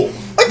high school.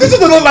 Like, this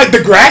doesn't look like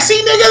Degrassi,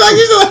 nigga. Like,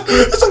 these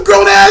are some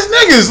grown ass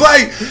niggas.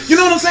 Like, you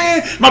know what I'm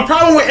saying? My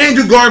problem with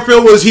Andrew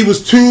Garfield was he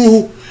was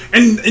too,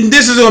 and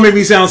this is gonna make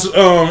me sound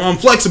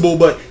unflexible,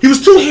 but he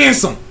was too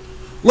handsome.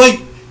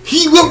 Like,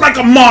 he looked like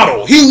a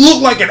model. He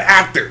looked like an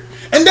actor.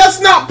 And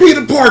that's not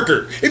Peter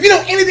Parker. If you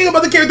know anything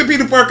about the character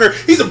Peter Parker,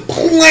 he's a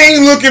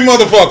plain looking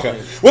motherfucker.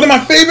 One of my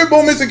favorite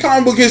moments in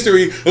comic book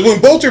history is when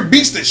Vulture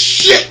beats the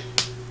shit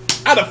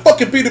out of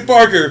fucking Peter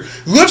Parker,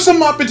 lifts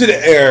him up into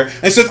the air,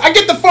 and says, I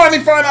get to finally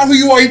find out who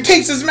you are. He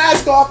takes his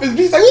mask off, and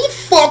he's like, who the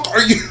fuck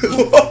are you?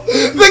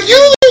 Like,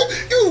 you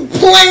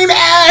plain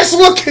ass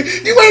looking,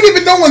 you ain't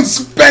even no one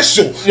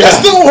special. Yeah.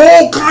 That's the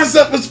whole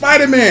concept of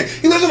Spider-Man.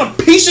 He lives in a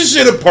piece of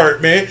shit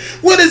apartment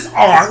with his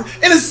arm,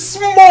 and it's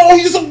small,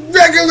 he's a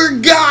regular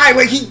guy.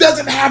 Like, he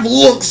doesn't have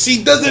looks,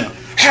 he doesn't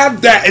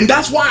have that, and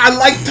that's why I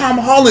like Tom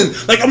Holland.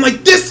 Like, I'm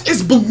like, this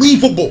is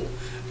believable.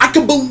 I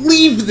can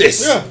believe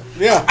this.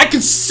 Yeah. I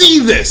can see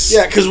this.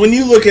 Yeah, because when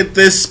you look at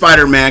this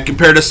Spider-Man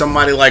compared to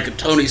somebody like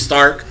Tony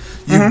Stark,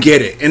 you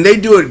get it. And they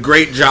do a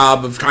great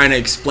job of trying to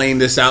explain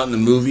this out in the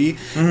movie.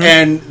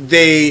 And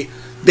they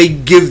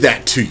give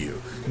that to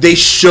you. They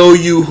show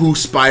you who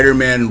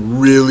Spider-Man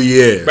really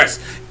is. Right.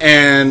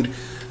 And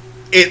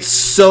it's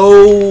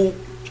so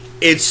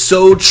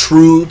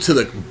true to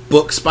the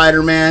book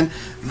Spider-Man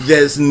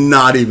that's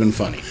not even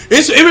funny.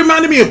 It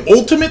reminded me of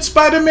Ultimate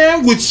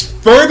Spider-Man, which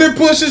further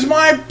pushes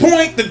my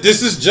point that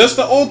this is just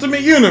the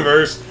Ultimate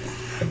Universe.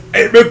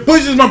 It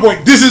pushes my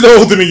point. This is the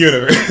Ultimate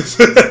Universe.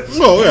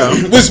 Oh,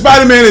 yeah. When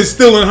Spider-Man is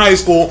still in high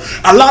school,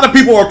 a lot of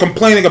people are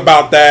complaining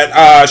about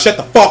that. Shut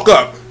the fuck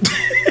up.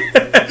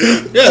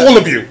 All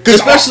of you.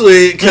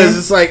 Especially because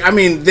it's like,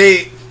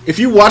 if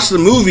you watch the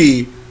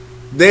movie,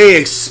 they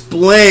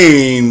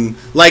explain,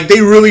 like,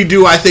 they really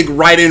do, I think,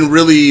 write in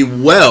really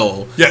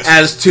well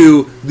as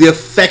to the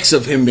effects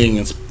of him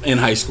being in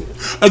high school.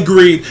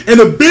 Agreed. And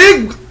a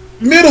big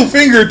middle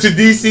finger to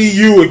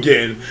DCU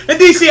again. And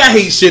DC, I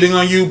hate shitting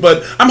on you,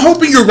 but I'm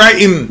hoping you're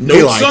writing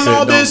notes on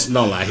all this.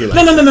 Don't lie. He likes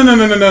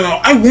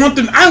No. I want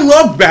them. I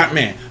love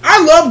Batman.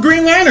 I love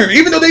Green Lantern,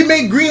 even though they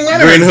made Green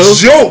Lantern a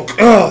joke.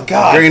 Oh,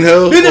 God. Green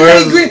Hill?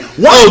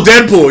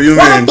 Deadpool, you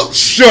mean.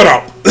 Shut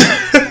up.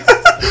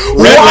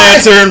 Red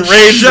Lantern,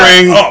 Rage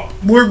Ring. Up.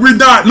 We're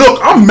not. Look,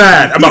 I'm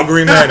mad about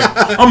Green Lantern.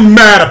 I'm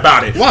mad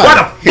about it. Why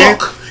the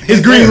fuck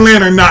is Green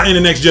Lantern not in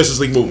the next Justice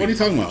League movie? What are you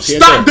talking about?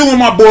 Stop doing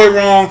my boy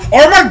wrong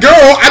or my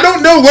girl. I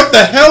don't know what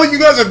the hell you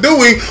guys are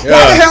doing. Yeah.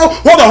 Why the hell?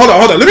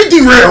 Hold on. Let me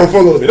derail for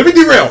a little bit.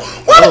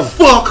 Why the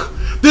fuck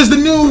does the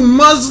new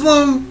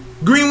Muslim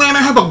Green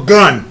Lantern have a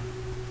gun?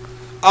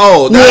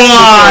 Oh,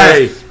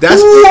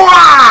 that's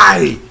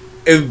why.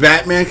 If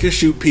Batman can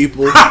shoot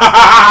people,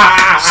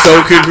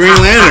 so could Green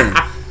Lantern.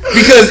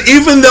 Because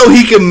even though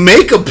he can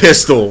make a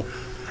pistol,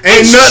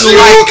 ain't nothing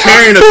like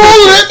carrying a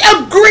pistol.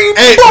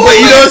 But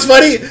you know what's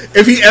funny?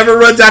 If he ever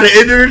runs out of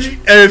energy,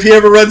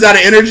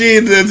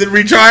 and doesn't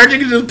recharge, he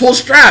can just pull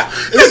strap.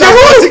 It's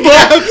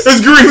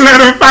Green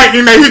Lantern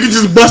fighting that he can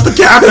just bust the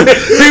cabinet.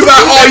 He's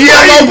like, oh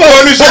yeah, I'm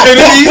gonna punish your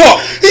enemy.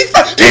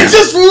 It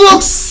just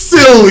looks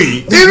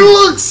silly. It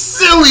looks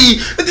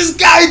silly that this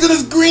guy's in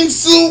this green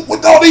suit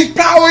with all these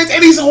powers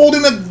and he's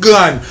holding a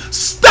gun.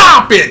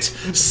 Stop it!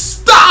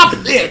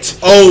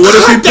 Oh, what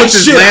if he puts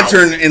his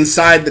lantern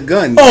inside the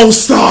gun? Oh,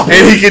 stop it!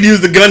 And he can use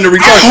the gun to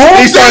recharge.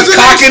 He starts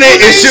cocking it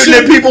and shooting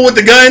at people with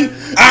the gun.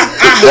 I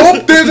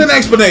hope there's an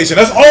explanation.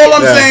 That's all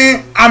I'm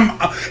saying.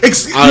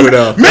 I would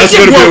know. Make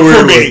it work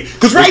for me.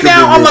 Because right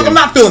now I'm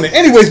not feeling it.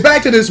 Anyways,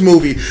 back to this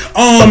movie.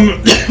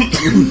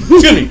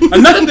 Excuse me.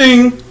 Another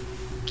thing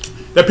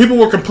that people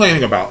were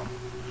complaining about.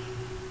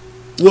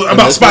 Well,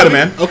 about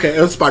Spider-Man. Okay,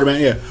 it was Spider-Man.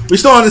 Yeah, we're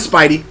still on the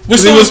Spidey. We're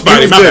still on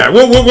Spidey. My bad.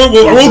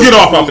 We'll get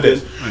off of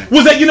this. Right.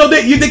 Was that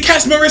they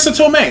cast Marissa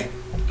Tomei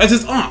as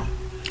his aunt?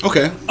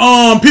 Okay.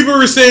 People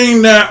were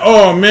saying that,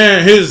 oh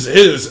man,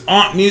 his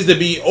aunt needs to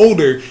be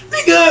older.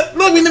 Nigga,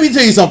 let me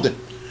tell you something.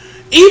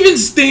 Even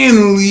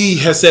Stan Lee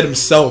has said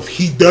himself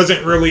he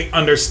doesn't really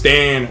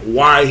understand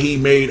why he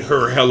made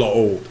her hella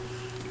old.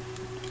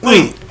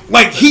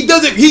 Like he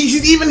doesn't.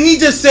 He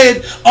just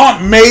said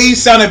Aunt May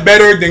sounded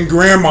better than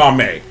Grandma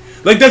May.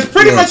 Like that's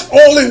pretty much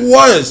all it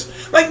was.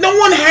 Like no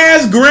one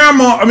has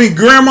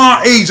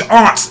grandma age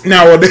aunts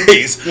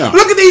nowadays. Yeah.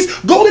 Look at these.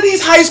 Go to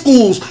these high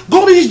schools.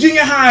 Go to these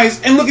junior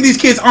highs and look at these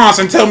kids' aunts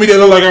and tell me they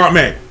look like Aunt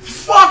May.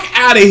 Fuck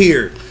out of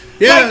here.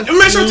 Yeah. Like,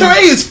 Marissa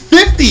Tomei is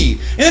 50.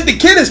 And if the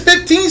kid is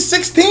 15,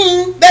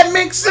 16, that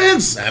makes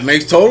sense. That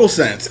makes total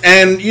sense.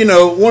 And,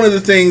 one of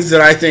the things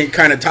that I think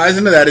kind of ties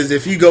into that is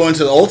if you go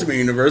into the Ultimate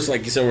Universe,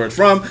 like you said where it's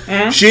from,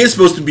 she is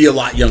supposed to be a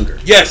lot younger.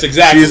 Yes,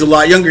 exactly. She is a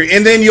lot younger.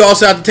 And then you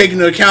also have to take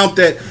into account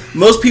that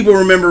most people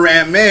remember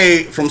Aunt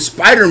May from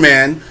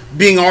Spider-Man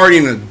being already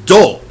an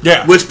adult.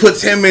 Yeah. Which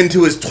puts him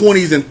into his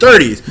 20s and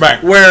 30s.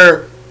 Right.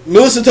 Where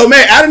Marissa Tomei,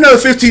 add another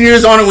 15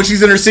 years on it when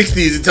she's in her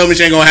 60s and tell me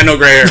she ain't gonna have no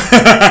gray hair.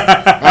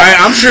 Alright,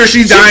 I'm sure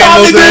she's dying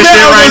most of that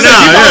shit right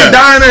now. She's probably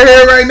dyeing her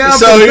hair right now.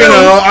 So, don't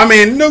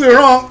get me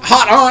wrong,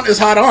 hot aunt is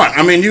hot aunt.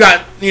 I mean, you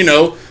got,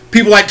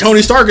 people like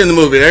Tony Stark in the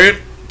movie.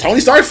 Tony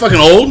Stark's fucking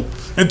old.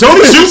 And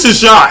Tony shoots his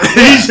shot.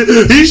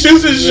 He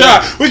shoots his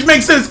shot, which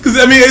makes sense because,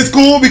 it's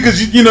cool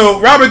because,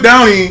 Robert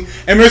Downey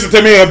and Marissa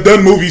Tomei have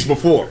done movies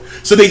before.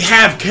 So they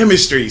have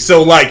chemistry.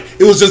 So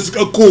it was just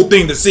a cool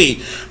thing to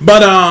see.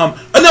 But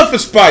enough for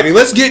Spidey.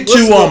 Let's get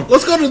to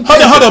let's go to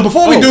hold on.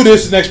 Before we do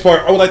this next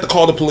part, I would like to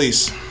call the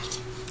police.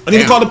 I need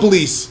to call the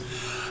police.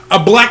 A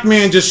black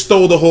man just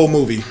stole the whole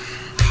movie.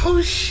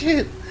 Oh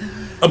shit!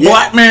 A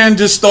black man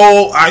just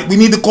stole. We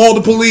need to call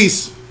the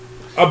police.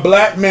 A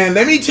black man.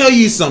 Let me tell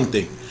you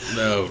something.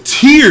 No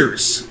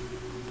tears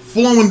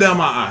flowing down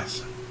my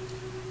eyes.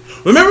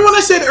 Remember when I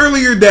said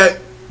earlier that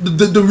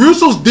the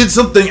Russos did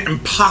something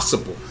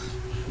impossible?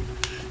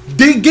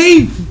 They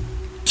gave,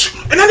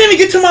 and I didn't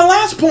get to my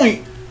last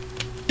point.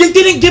 They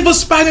didn't give us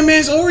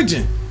Spider-Man's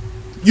origin.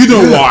 You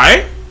know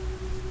why?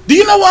 Do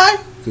you know why?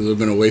 Because it's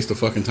been a waste of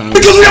fucking time.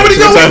 Because we already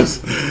know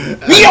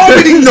it. We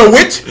already know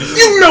it.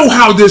 You know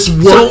how this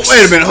works. So,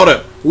 wait a minute, hold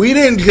up. We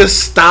didn't just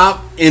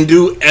stop and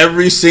do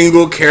every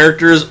single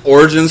character's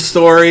origin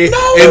story in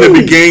the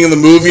beginning of the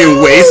movie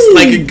and waste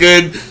like a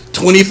good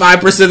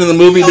 25% of the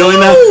movie doing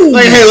that.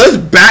 Like, hey, let's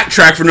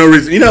backtrack for no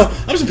reason.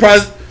 I'm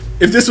surprised.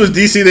 If this was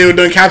DC, they would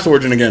have done Cap's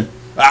origin again.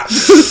 That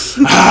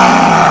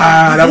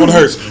one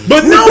hurts.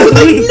 But no,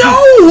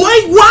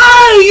 why?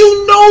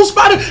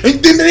 Spider.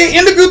 And then they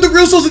interviewed the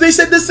Russos and they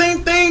said the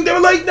same thing. They were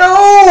like,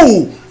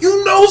 no,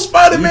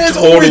 Spider-Man's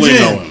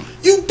origin.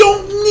 You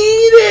don't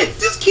need it.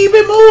 Just keep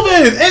it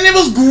moving. And it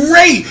was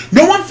great.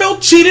 No one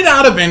felt cheated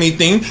out of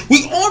anything.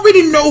 We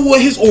already know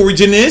what his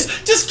origin is.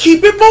 Just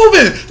keep it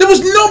moving. There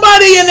was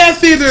nobody in that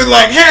theater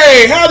like,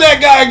 hey, how'd that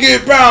guy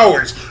get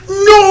powers?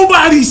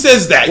 Nobody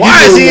says that.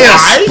 Why is he a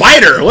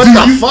spider? What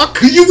the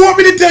fuck? You want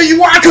me to tell you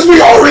why? Because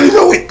we already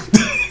know it.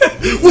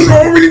 We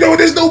already know it.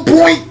 There's no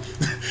point.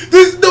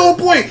 There's no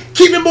point.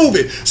 Keep it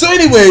moving. So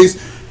anyways,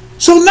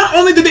 not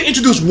only did they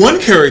introduce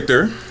one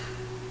character,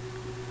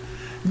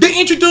 they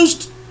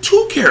introduced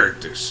two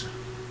characters.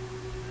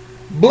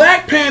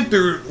 Black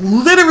Panther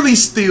literally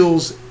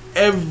steals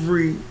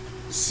every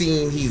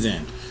scene he's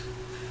in.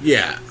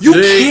 Yeah. You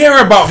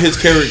care about his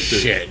character.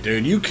 Shit,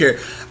 dude. You care.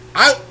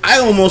 I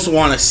almost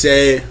want to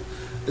say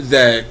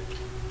that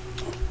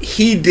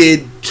he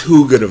did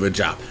too good of a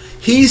job.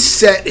 He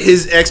set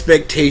his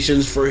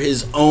expectations for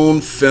his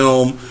own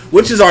film,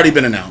 which has already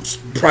been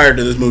announced prior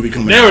to this movie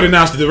coming out. They would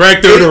announce the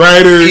director, the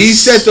writers. He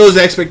set those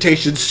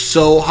expectations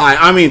so high.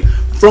 I mean,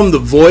 from the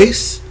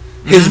voice,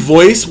 his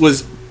voice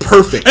was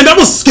perfect. And I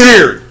was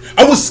scared.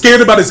 I was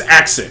scared about his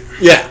accent.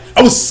 Yeah.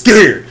 I was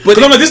scared.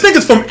 But I'm like, this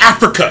nigga's from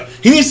Africa.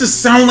 He needs to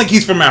sound like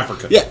he's from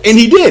Africa. Yeah, and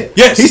he did.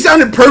 Yes. He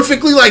sounded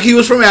perfectly like he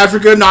was from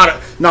Africa, not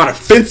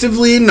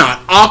offensively,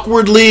 not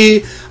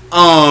awkwardly.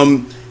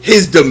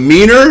 His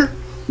demeanor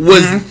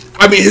was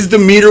his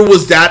demeanor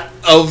was that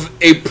of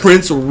a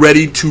prince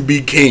ready to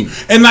be king.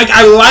 And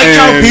I liked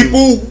how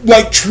people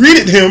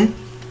treated him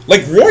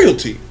like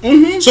royalty.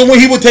 So when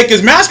he would take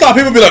his mask off,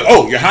 people would be like,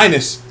 "Oh, your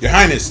highness, your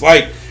highness."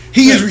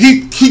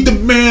 He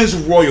demands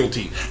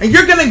royalty, and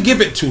you're gonna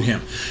give it to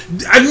him.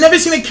 I've never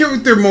seen a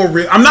character more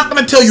real. I'm not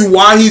gonna tell you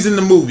why he's in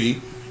the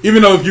movie,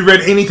 even though if you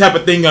read any type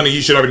of thing on it,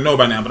 you should already know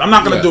by now. But I'm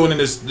not gonna do it in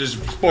this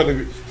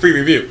spoiler-free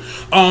review.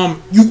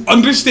 You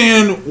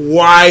understand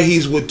why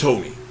he's with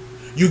Tony.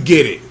 You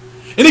get it,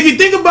 and if you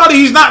think about it,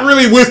 he's not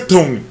really with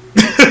Tony.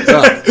 He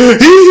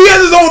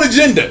has his own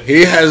agenda.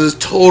 He has his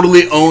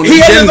totally own agenda. He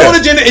has his own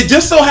agenda. It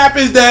just so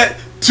happens that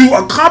to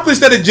accomplish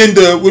that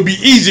agenda would be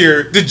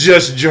easier to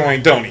just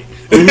join Tony.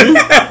 But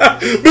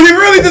he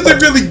really doesn't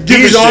really give a shit.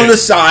 He's on the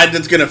side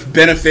that's going to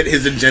benefit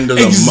his agenda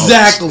the most.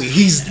 Exactly.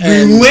 He's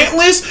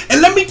relentless. And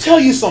let me tell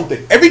you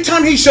something. Every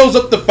time he shows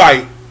up to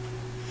fight,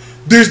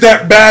 there's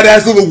that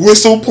badass little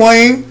whistle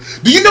playing.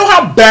 Do you know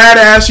how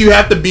badass you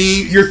have to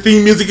be? Your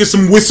theme music is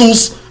some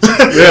whistles,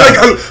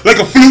 like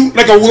a flute,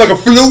 like a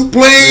flute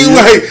playing,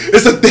 like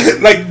it's a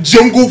like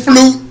jungle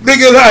flute,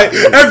 nigga. Like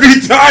every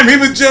time he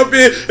would jump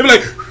in, he'd be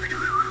like,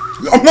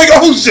 I'm like,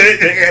 oh shit,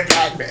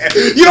 Black man.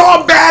 You know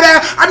I'm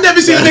badass. I've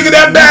never seen a nigga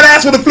that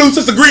badass with a flute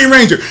since the Green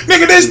Ranger.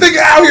 Nigga, this nigga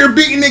out here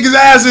beating niggas'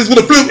 asses with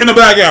a flute in the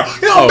background.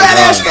 You know how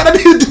badass you gotta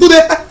be to do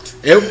that.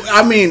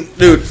 I mean,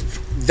 dude,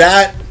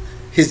 that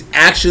his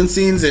action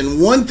scenes, and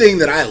one thing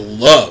that I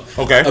love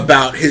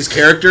about his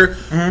character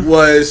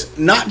was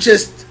not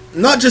just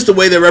the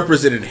way they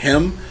represented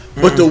him,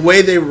 but the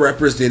way they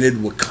represented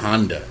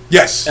Wakanda.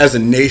 Yes, as a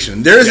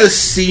nation. There's a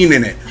scene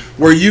in it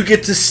where you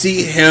get to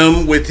see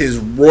him with his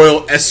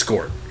royal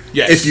escort.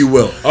 Yes. If you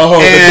will.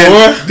 Oh, and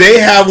the Dora? They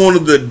have one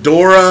of the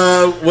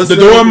Dora. What's the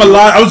Dora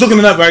Milaje? I was looking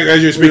it up right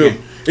as you're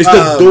speaking. It's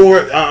the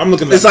Dora. I'm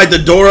looking it up. It's like the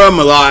Dora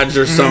Milaje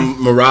or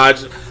some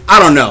Mirage. I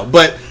don't know,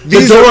 but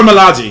the Dora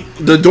Milaje.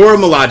 The Dora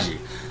Milaje.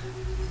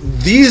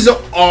 These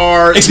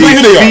are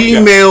the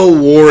female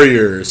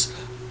warriors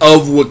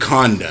of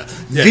Wakanda.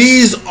 Yes.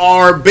 These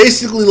are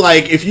basically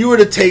like if you were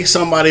to take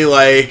somebody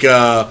like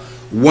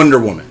Wonder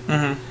Woman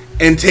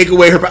and take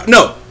away her power.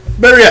 No,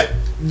 better yet,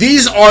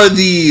 these are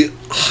the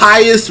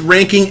highest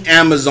ranking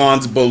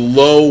Amazons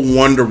below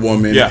Wonder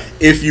Woman. Yeah.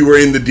 If you were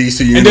in the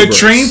DC universe, and they're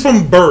trained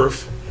from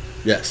birth.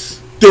 Yes,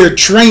 they're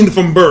trained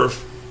from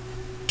birth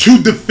to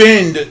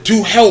defend,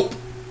 to help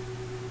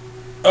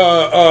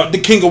the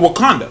King of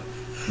Wakanda.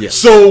 Yes.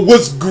 So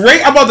what's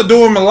great about the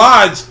Dora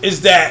Milaje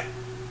is that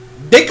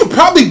they could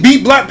probably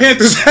beat Black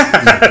Panther's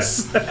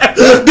ass.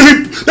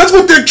 That's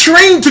what they're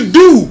trained to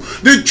do.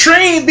 They're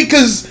trained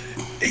because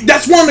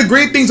that's one of the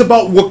great things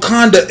about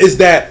Wakanda is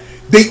that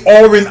they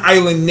are an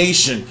island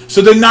nation.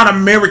 So they're not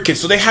Americans.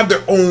 So they have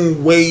their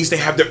own ways. They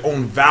have their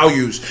own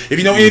values. If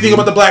you know anything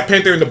about the Black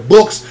Panther in the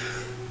books,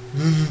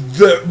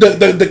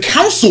 the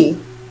council,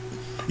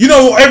 you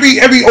know,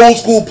 every old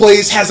school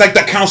place has like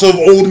the council of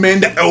old men,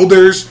 the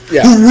elders, who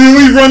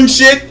really run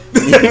shit.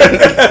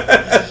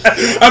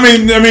 I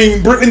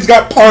mean, Britain's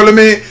got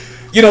parliament,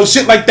 you know,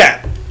 shit like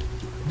that.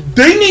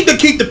 They need to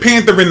keep the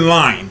Panther in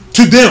line.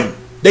 To them,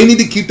 they need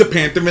to keep the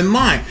Panther in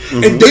line,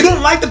 and they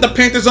don't like that the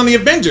Panther's on the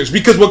Avengers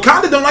because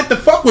Wakanda don't like to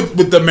fuck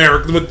with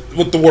America,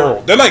 with the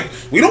world. They're like,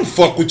 we don't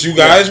fuck with you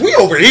guys. We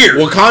over here.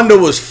 Wakanda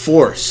was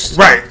forced,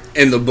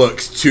 in the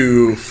books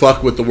to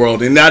fuck with the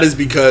world, and that is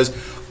because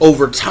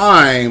over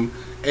time,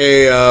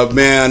 a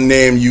man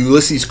named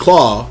Ulysses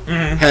Claw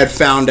had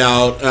found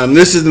out.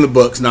 This is in the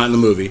books, not in the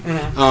movie.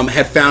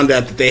 Had found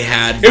out that they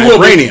had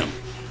vibranium.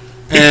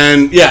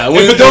 And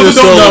if those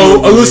who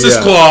don't know, Ulysses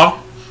Claw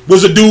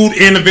was a dude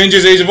in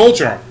Avengers: Age of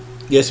Ultron.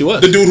 Yes, he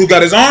was the dude who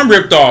got his arm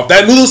ripped off.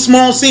 That little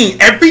small scene,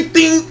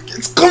 everything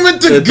is coming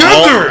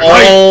together.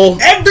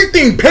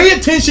 Everything. Pay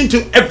attention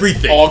to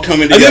everything. All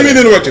coming together. I didn't mean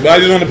to interrupt you, but I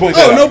just want to point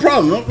that out. No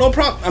problem. No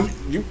problem. I mean,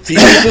 you feed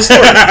into the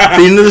story.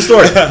 Feed into the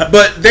story.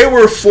 But they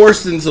were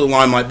forced into the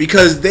limelight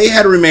because they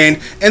had remained,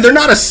 and they're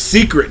not a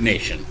secret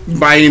nation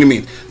by any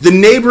means. The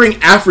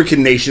neighboring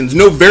African nations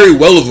know very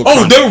well of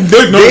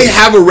Wakanda. They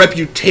have a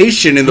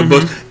reputation in the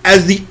book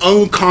as the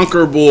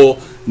unconquerable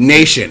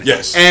nation.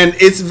 Yes. And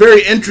it's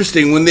very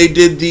interesting when they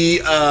did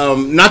the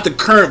not the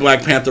current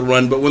Black Panther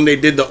run, but when they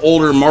did the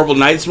older Marvel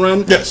Knights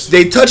run,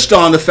 they touched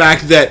on the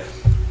fact that,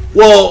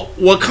 well,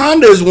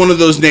 Wakanda is one of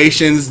those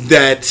nations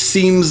that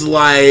seems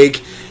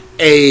like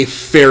a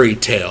fairy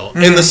tale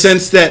in the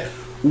sense that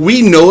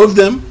we know of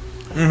them.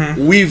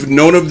 We've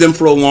known of them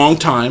for a long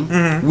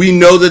time. We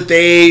know that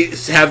they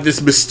have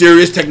this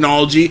mysterious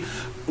technology.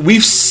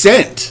 We've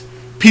sent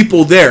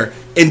people there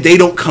and they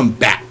don't come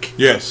back.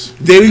 Yes.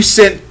 They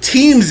sent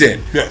teams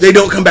in. Yes. They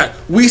don't come back.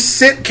 We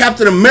sent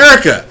Captain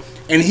America,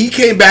 and he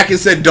came back and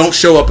said, "Don't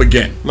show up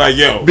again." Like,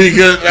 yo,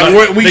 because we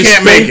can't make it. They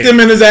spanked him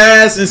in his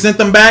ass and sent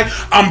them back.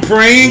 I'm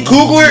praying,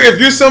 Coogler, if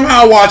you're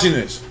somehow watching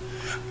this,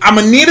 I'm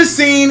gonna need a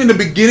scene in the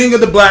beginning of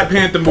the Black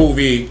Panther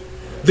movie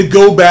to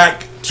go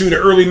back to the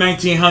early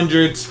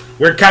 1900s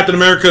where Captain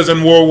America's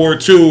in World War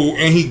II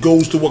and he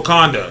goes to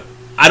Wakanda.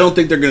 I don't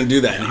think they're going to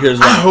do that. And here's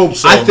why. I hope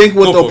so. I think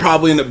what they'll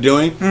probably end up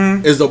doing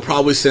is they'll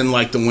probably send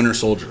like the Winter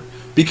Soldier,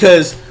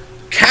 because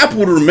Cap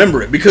would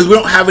remember it, because we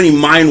don't have any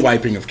mind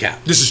wiping of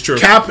Cap. This is true.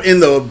 Cap in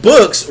the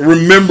books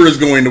remembers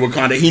going to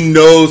Wakanda. He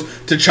knows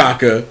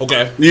T'Chaka.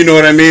 Okay. You know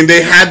what I mean?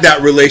 They had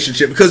that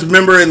relationship because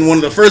remember in one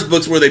of the first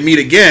books where they meet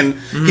again,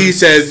 he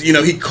says, you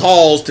know, he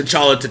calls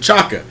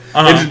T'Chaka.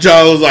 And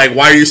T'Challa was like,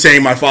 "Why are you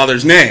saying my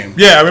father's name?"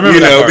 Yeah, I remember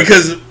that part.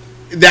 Because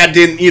that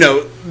didn't, you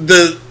know,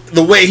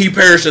 the way he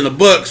perished in the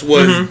books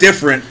was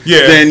different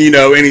than, you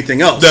know,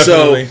 anything else.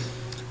 Definitely. So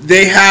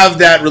they have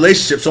that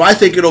relationship. So I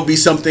think it'll be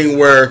something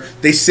where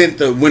they sent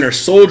the Winter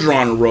Soldier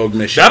on a rogue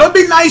mission. That'll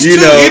be nice too.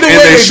 Either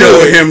way, they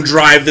show him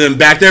drive them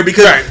back there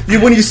because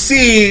when you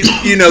see,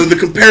 you know, the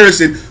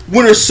comparison,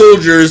 Winter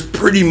Soldier is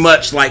pretty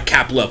much like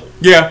Cap level.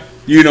 Yeah,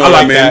 you know, I like what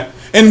I mean? that.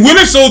 And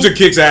Winter Soldier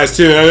kicks ass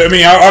too. I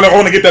mean, I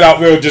want to get that out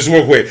real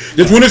quick.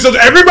 Just Winter Soldier,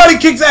 everybody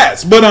kicks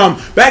ass. But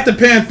back to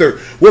Panther.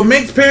 What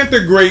makes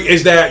Panther great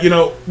is that, you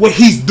know, what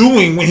he's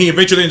doing when he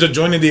eventually ends up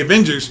joining the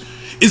Avengers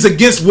is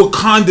against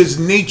Wakanda's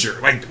nature.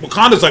 Like,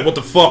 Wakanda's like, what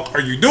the fuck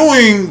are you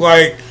doing?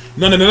 Like,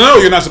 no,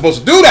 you're not supposed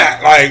to do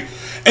that. Like,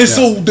 and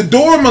so the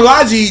Dora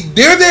Milaje,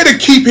 they're there to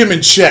keep him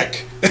in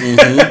check.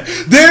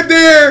 Mm-hmm. They're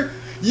there.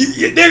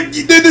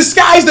 They're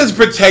disguised as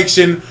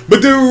protection,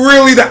 but they're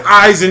really the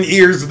eyes and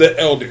ears of the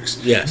elders.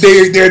 Yes,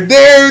 they're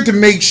there to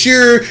make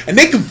sure, and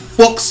they can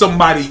fuck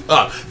somebody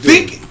up.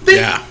 Think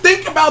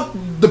about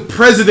the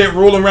president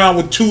rolling around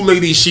with 2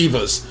 Lady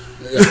Shivas.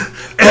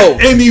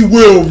 And he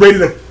will, ready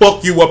to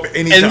fuck you up at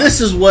any time. And this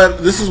is one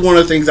of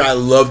the things I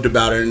loved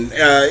about it.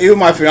 And even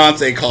my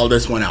fiance called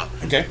this one out.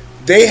 Okay,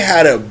 they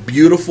had a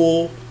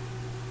beautiful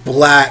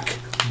black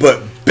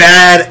but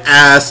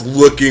badass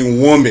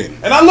looking woman,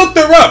 and I looked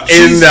her up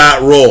in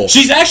that role.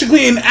 She's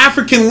actually an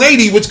African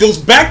lady, which goes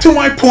back to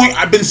my point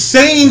I've been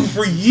saying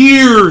for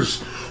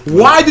years.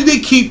 Why do they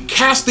keep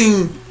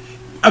casting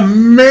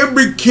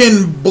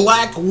American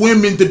black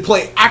women to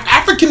play?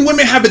 African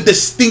women have a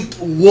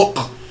distinct look.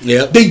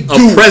 Yeah, they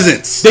do. A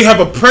presence. They have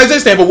a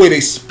presence. They have a way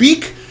they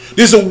speak.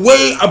 There's a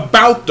way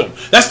about them.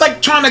 That's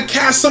like trying to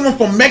cast someone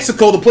from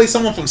Mexico to play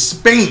someone from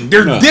Spain.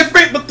 They're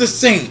different but the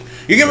same.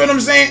 You get what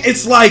I'm saying?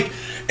 It's like,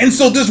 and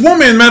so this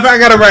woman, matter of fact, I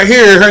got it right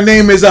here. Her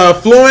name is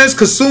Florence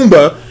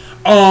Kasumba.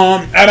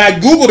 And I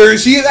googled her.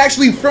 She is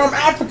actually from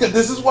Africa.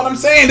 This is what I'm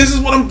saying. This is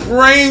what I'm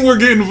praying we're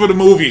getting for the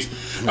movies.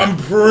 I'm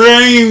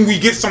praying we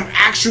get some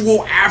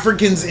actual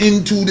Africans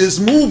into this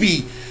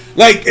movie.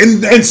 Like,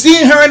 and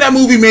seeing her in that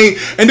movie made,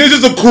 and there's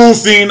just a cool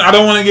scene. I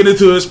don't want to get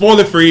into it,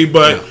 spoiler free,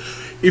 but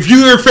if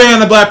you're a fan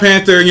of Black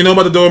Panther, you know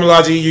about the Dora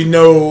Milaje, you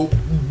know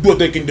what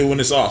they can do, and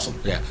it's awesome.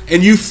 Yeah,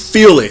 and you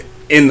feel it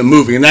in the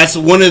movie, and that's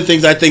one of the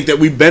things I think that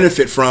we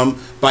benefit from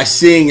by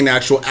seeing an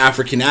actual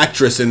African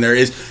actress in there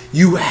is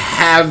you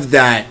have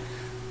that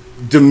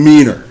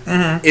demeanor.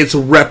 Mm-hmm. It's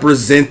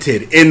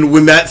represented, and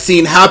when that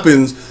scene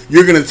happens,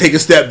 you're gonna take a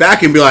step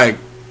back and be like,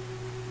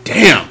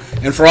 damn.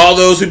 And for all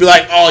those who be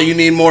like, oh, you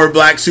need more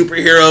black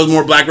superheroes,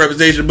 more black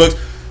representation books,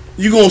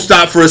 you gonna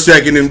stop for a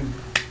second and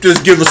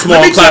just give a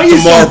small clap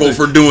to Marvel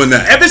for doing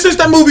that. Ever since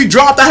that movie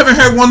dropped, I haven't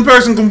heard one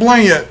person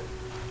complain yet.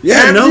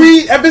 Yeah,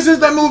 ever since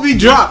that movie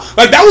dropped,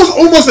 like, that was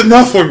almost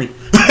enough for me.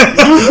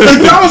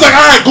 I was like,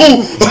 all right,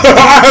 cool. All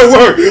right,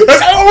 work.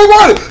 That's all we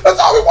wanted. That's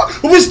all we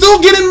wanted. But we're still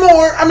getting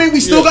more. I mean, we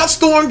still got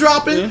Storm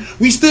dropping. Yeah.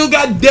 We still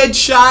got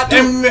Deadshot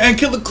and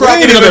Killer Croc.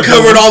 We ain't even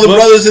covered all the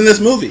brothers in this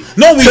movie.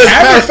 No, we haven't.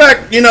 Matter of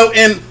fact, you know,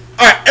 and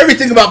all right,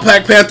 everything about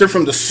Black Panther,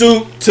 from the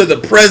suit to the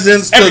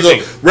presence to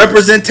the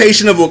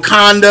representation of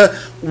Wakanda,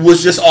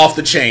 was just off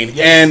the chain.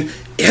 Yeah. And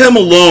him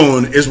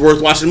alone is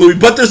worth watching the movie.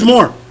 But there's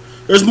more.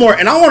 There's more.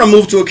 And I want to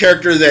move to a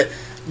character that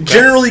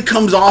generally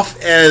comes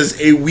off as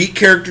a weak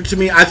character to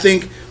me. I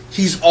think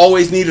he's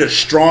always needed a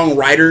strong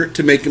writer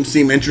to make him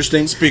seem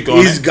interesting.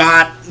 He's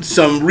got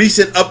some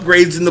recent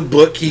upgrades in the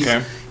book.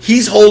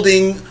 He's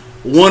holding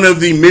one of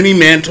the many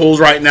mantles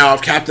right now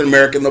of Captain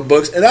America in the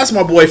books, and that's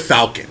my boy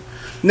Falcon.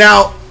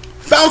 Now,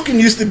 Falcon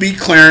used to be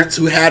Clarence,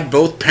 who had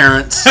both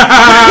parents. The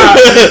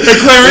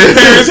Clarence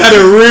parents had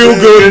a real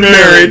good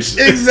marriage.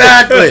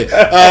 Exactly.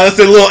 That's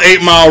a little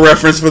 8 Mile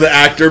reference for the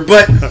actor,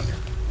 but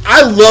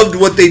I loved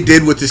what they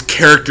did with this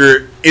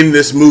character in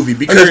this movie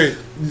because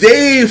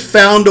they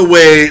found a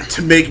way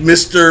to make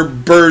Mr.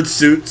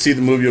 Birdsuit, see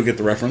the movie, you'll get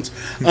the reference.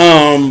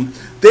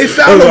 They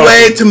found a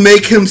way to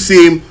make him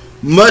seem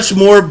much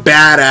more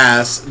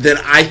badass than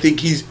I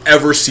think he's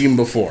ever seen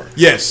before.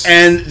 Yes.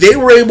 And they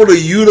were able to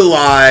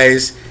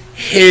utilize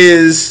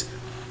his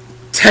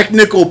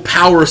technical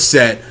power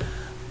set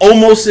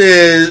almost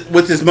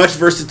with as much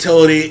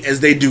versatility as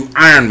they do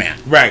Iron Man.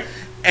 Right.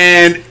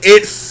 And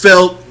it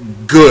felt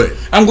good.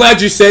 I'm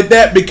glad you said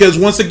that because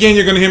once again,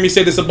 you're going to hear me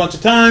say this a bunch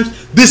of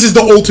times. This is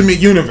the Ultimate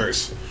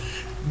Universe.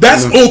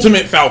 That's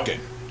Ultimate Falcon.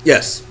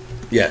 Yes.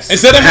 Yes.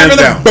 Instead of having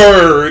a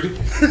bird,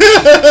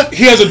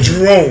 he has a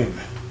drone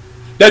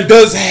that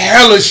does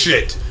hella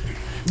shit.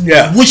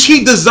 Yeah. Which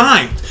he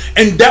designed.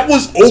 And that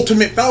was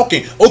Ultimate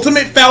Falcon.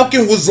 Ultimate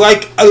Falcon was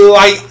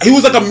he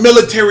was like a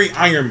military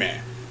Iron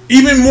Man.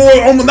 Even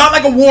more, not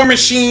like a war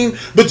machine,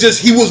 but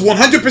just he was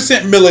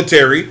 100%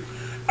 military.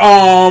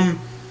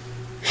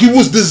 He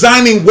was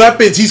designing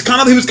weapons. He was kind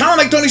of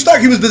like Tony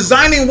Stark. He was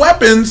designing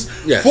weapons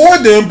for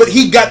them, but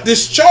he got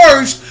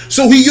discharged,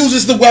 so he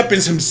uses the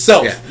weapons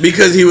himself. Yeah,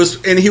 because he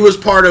was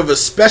part of a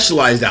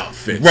specialized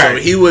outfit. Right.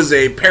 So he was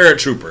a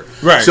paratrooper.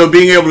 Right. So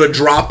being able to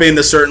drop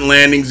into certain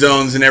landing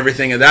zones and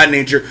everything of that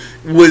nature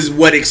was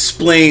what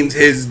explains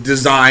his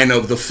design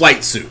of the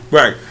flight suit.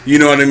 Right. You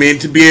know what I mean?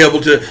 To be able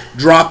to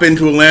drop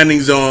into a landing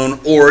zone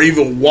or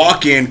even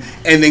walk in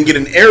and then get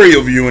an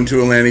aerial view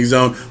into a landing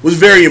zone was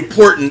very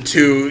important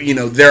to,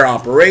 their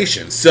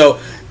operations. So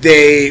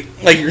they,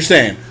 like you're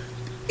saying,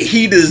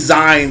 he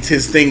designs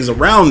his things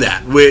around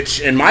that, which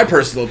in my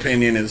personal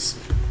opinion is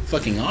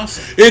fucking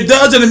awesome. It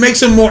does, and it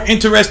makes him more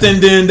interesting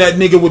than that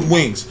nigga with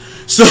wings.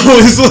 So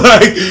it's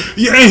like,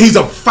 yeah, and he's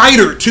a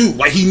fighter too.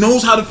 Like, he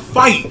knows how to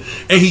fight,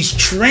 and he's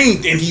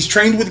trained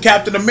with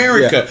Captain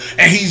America,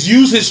 and he's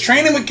used his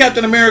training with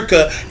Captain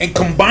America and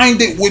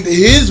combined it with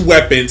his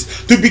weapons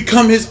to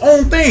become his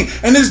own thing.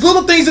 And there's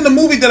little things in the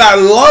movie that I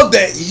love,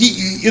 that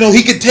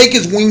he could take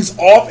his wings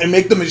off and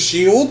make them a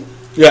shield.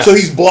 Yeah. So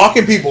he's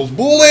blocking people's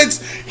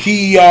bullets.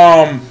 He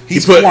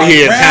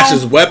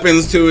attaches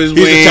weapons to his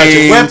wings. He's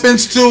attaching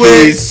weapons to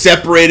it. He's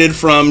separated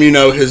from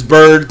his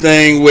bird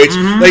thing, which,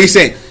 like you're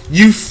saying,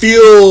 you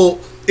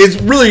feel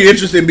it's really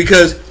interesting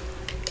because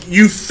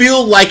you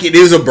feel like it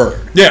is a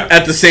bird. Yeah.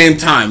 At the same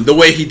time, the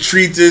way he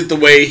treats it, the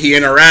way he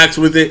interacts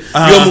with it,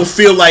 you almost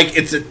feel like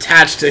it's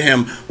attached to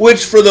him.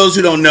 Which, for those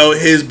who don't know,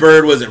 his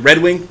bird was it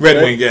Redwing?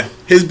 Redwing, yeah.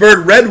 His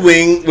bird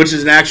Redwing, which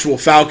is an actual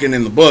falcon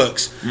in the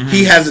books,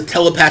 he has a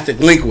telepathic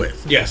link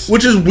with. Yes.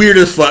 Which is weird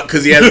as fuck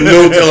because he has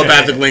no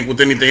telepathic link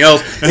with anything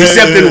else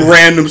except in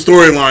random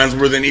storylines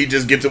where then he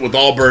just gets it with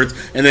all birds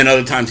and then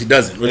other times he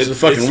doesn't, which is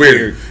fucking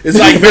weird. It's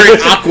like very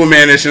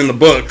Aquaman-ish in the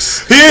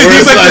books.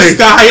 He's like the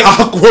sky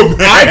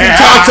Aquaman. I can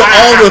talk to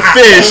all the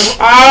fish.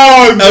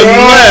 Oh, no.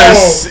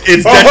 Unless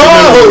it's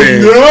detrimental to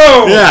me.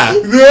 No. Yeah.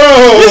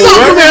 No. It's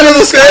Aquaman in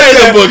the sky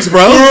in the books,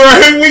 bro.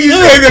 Right when you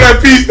say that, I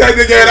pieced that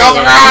together. I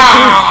was like,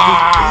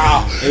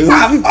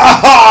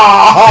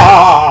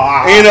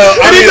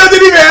 and he doesn't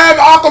even have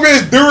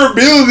Aquaman's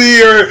durability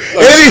or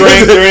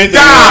strength or anything.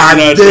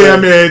 God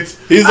damn it.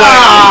 He's like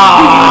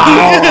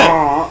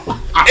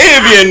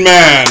Avian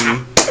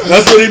Man.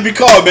 That's what he'd be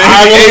called, man.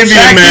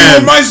 Avian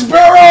Man. With my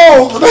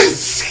sparrow.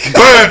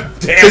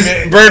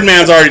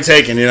 Birdman's already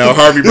taken,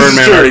 Harvey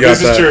Birdman already got that.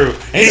 This is true.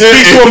 And he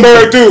speaks to a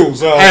bird too.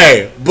 So.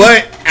 Hey,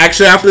 but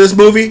actually after this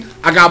movie,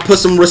 I gotta put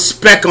some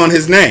respect on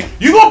his name.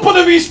 You gonna put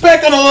a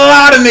respect on a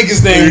lot of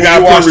niggas' names. You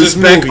gotta put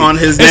respect on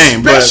his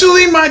name,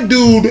 especially my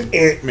dude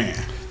Ant-Man.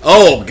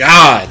 Oh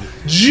God,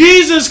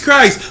 Jesus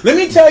Christ! Let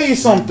me tell you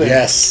something.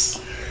 Yes.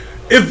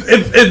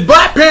 If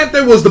Black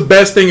Panther was the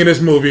best thing in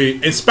this movie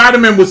and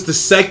Spider-Man was the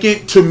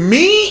second, to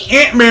me,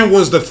 Ant-Man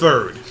was the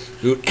third.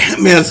 Dude,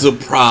 Ant-Man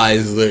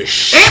surprised the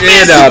shit out of me.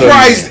 Ant-Man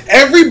surprised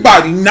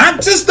everybody,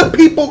 not just the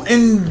people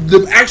in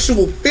the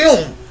actual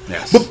film,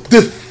 but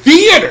the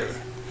theater.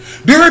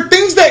 There are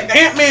things that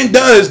Ant-Man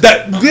does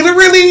that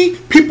literally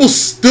people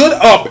stood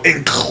up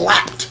and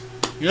clapped.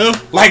 Yeah.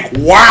 Like,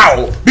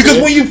 wow.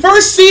 Because when you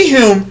first see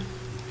him,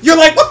 you're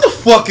like, what the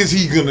fuck is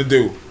he gonna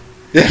do?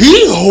 Yeah.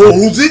 He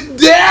holds it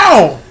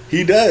down.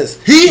 He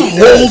does. He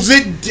holds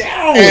it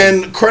down.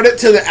 And credit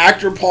to the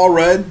actor Paul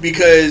Rudd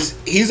because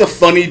he's a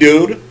funny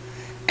dude.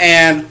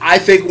 And I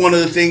think one of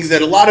the things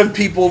that a lot of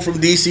people from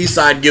DC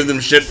side give them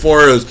shit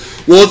for is,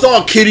 well, it's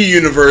all kiddie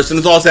universe and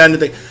it's all sad and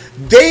thing.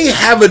 They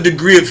have a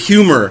degree of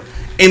humor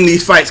in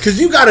these fights. Because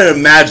you got to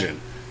imagine,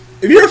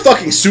 if you're a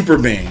fucking super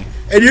being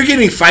and you're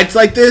getting fights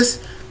like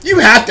this, you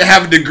have to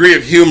have a degree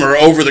of humor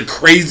over the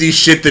crazy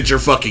shit that you're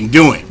fucking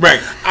doing.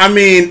 Right. I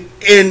mean,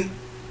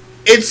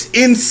 it's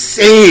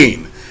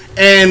insane.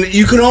 And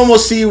you can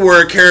almost see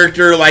where a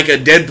character like a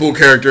Deadpool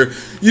character,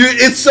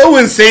 it's so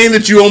insane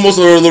that you almost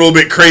are a little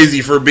bit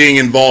crazy for being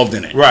involved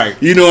in it. Right.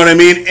 You know what I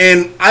mean?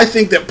 And I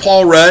think that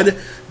Paul Rudd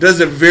does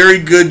a very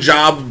good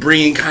job of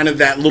bringing kind of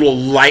that little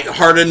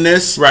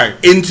lightheartedness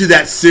into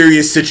that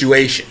serious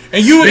situation.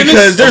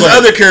 Because there's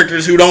other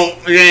characters who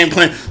ain't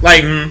playing.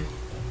 Like,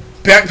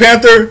 Black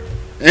Panther,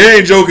 it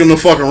ain't joking the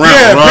fuck around.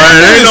 Yeah, right?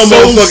 There ain't no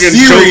motherfucking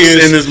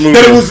jokes in this movie.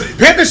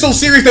 Panther's so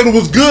serious that it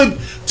was good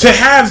to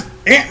have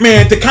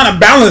Ant-Man to kind of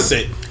balance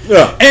it.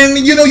 Yeah. And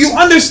you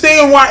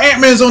understand why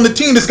Ant-Man's on the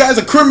team. This guy's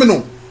a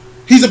criminal.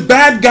 He's a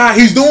bad guy.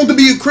 He's known to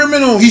be a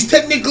criminal. He's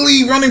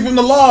technically running from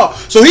the law.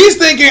 So he's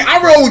thinking,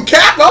 I roll with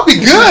Cap, I'll be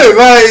good.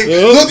 Like,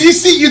 look,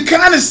 you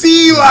kind of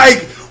see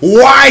like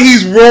why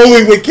he's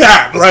rolling with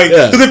Cap. Like,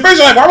 because at first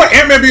you're like, why would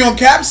Ant-Man be on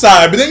Cap's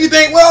side? But then you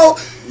think, well,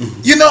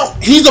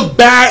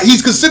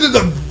 he's considered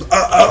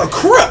a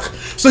crook.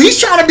 So he's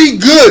trying to be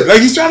good. Like,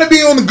 he's trying to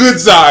be on the good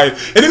side.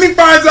 And then he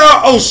finds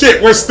out, oh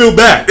shit, we're still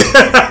bad.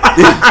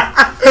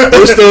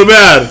 We're still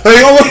bad.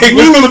 Like,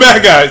 we're still the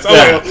bad guys.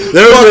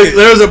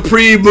 There's a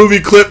pre-movie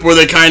clip where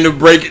they kind of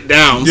break it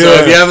down. So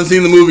if you haven't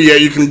seen the movie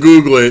yet, you can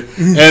Google it.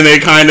 And they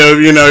kind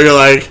of, you're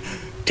like,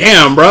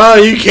 damn, bro,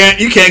 you can't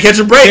catch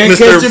a break,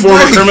 Mr.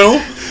 Former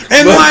Criminal.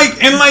 And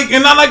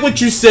I like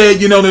what you said,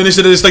 then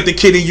it's like the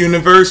kiddie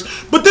universe.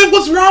 But then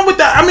what's wrong with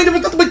that? I mean, there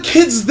was nothing but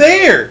kids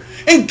there.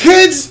 And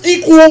kids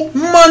equal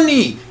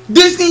money.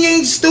 Disney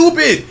ain't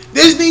stupid.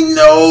 Disney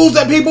knows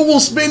that people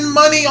will spend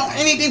money on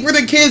anything for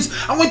their kids.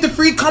 I went to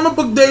Free Comic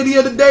Book Day the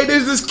other day.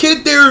 There's this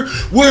kid there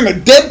wearing a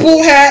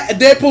Deadpool hat, a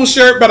Deadpool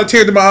shirt, about to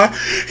tear them eye.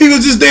 He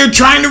was just there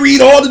trying to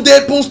read all the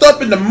Deadpool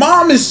stuff, and the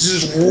mom is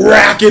just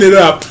racking it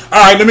up.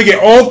 All right, let me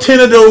get all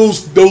 10 of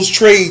those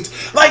trades.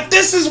 Like,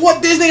 this is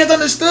what Disney has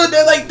understood.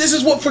 They're like, this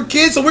is what for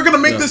kids, so we're going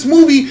to make this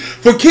movie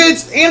for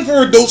kids and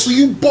for adults so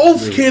you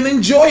both can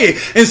enjoy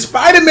it. And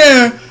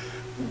Spider-Man,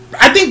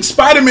 I think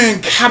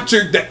Spider-Man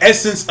captured the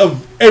essence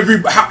of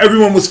how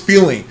everyone was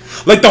feeling.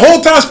 Like the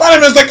whole time,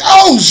 Spider-Man's like,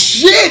 "Oh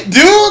shit,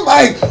 dude!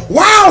 Like,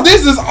 wow,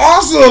 this is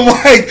awesome!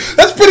 Like,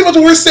 that's pretty much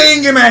what we're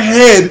saying in our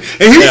head,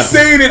 and he's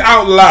saying it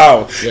out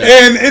loud,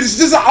 and it's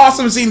just an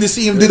awesome scene to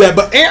see him do that."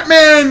 But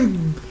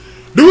Ant-Man,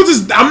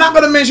 I'm not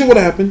gonna mention what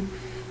happened.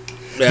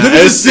 Yeah,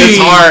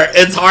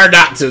 it's hard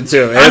not to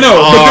too. I know,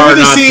 but there was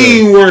a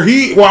scene where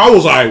I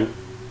was like,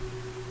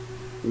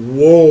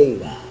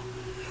 "Whoa."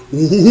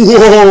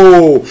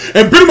 Whoa!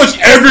 And pretty much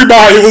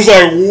everybody was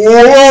like,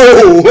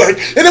 "Whoa!" Like,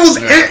 and it was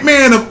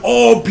Ant-Man of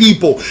all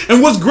people.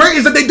 And what's great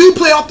is that they do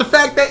play off the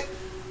fact that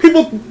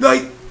people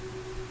like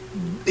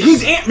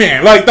he's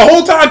Ant-Man. Like the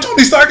whole time,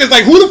 Tony Stark is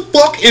like, "Who the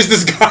fuck is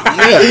this guy?"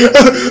 Yeah.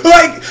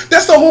 Like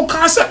that's the whole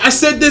concept. I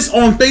said this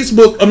on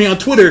Facebook. On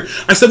Twitter.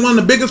 I said one of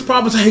the biggest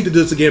problems. I hate to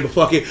do this again, but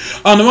fuck it.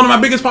 One of my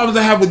biggest problems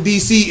I have with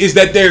DC is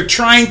that they're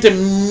trying to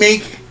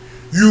make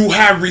you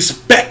have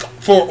respect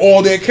for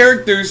all their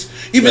characters,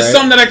 even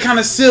some that are kind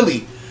of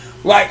silly.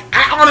 Like,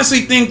 I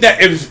honestly think that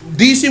if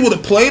DC would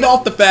have played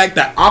off the fact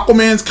that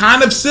Aquaman's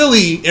kind of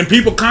silly and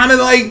people kind of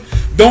like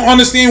don't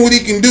understand what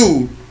he can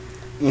do,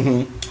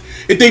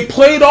 if they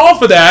played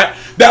off of that,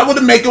 that would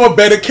have made him a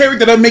better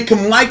character. That would make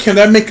him like him.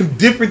 That would make him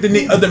different than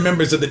the other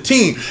members of the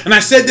team. And I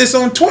said this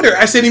on Twitter.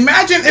 I said,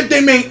 imagine if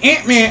they made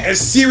Ant-Man as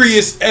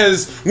serious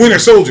as Winter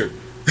Soldier.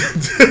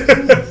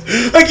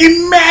 Like,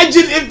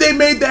 imagine if they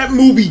made that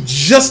movie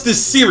just as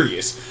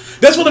serious.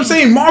 That's what I'm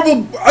saying.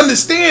 Marvel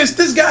understands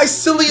this guy's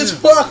silly as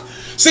fuck.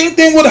 Same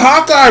thing with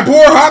Hawkeye.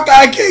 Poor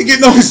Hawkeye can't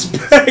get no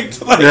respect.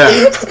 Like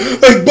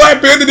Black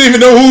Panther didn't even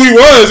know who he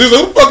was. He was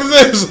like, "Who the fuck is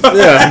this?"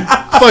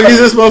 Fuck,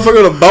 he's this motherfucker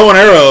with a bow and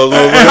arrow.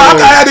 And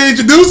Hawkeye had to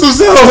introduce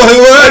himself. Like,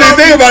 what do you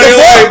think about it?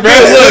 Like,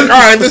 man, look,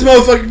 alright, this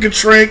motherfucker can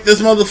shrink. This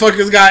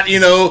motherfucker's got,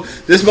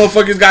 this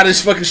motherfucker's got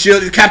his fucking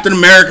shield. He's Captain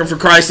America, for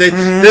Christ's sake.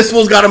 This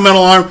fool's got a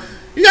metal arm.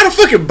 You got a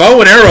fucking bow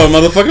and arrow,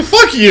 motherfucker.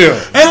 Fuck you.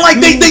 And like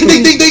they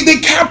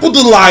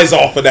capitalize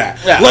off of that.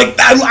 Yeah. Like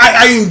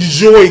I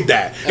enjoyed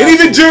that. Absolutely. And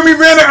even Jeremy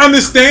Renner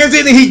understands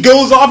it, and he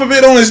goes off of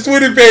it on his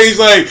Twitter page.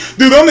 Like,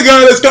 dude, I'm the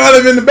guy that's got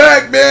him in the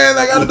back, man.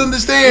 I gotta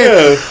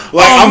understand. Yeah.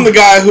 Like I'm the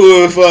guy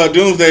who, if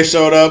Doomsday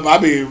showed up,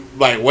 I'd be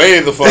like, way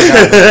the fuck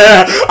out.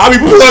 I'd be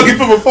plugging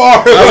from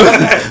afar.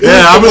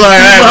 I'd be like,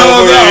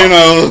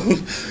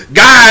 hey,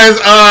 guys,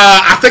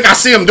 I think I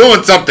see him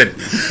doing something.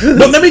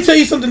 But let me tell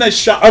you something that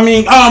shocked.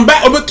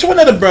 But to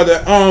another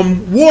brother,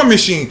 War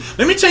Machine.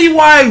 Let me tell you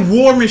why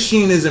War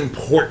Machine is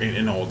important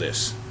in all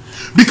this.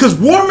 Because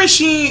War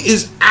Machine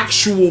is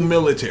actual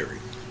military.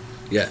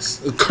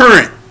 Yes,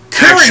 current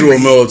actual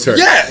military.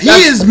 Yeah, he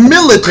is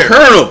military.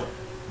 Colonel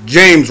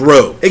James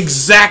Rhodes.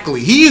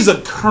 Exactly, he is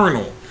a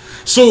colonel.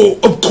 So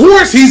of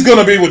course he's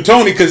gonna be with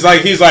Tony because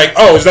he's like,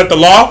 "Oh, is that the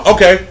law?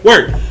 Okay,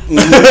 word."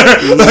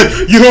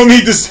 Like, you don't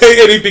need to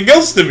say anything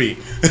else to me.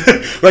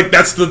 Like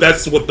that's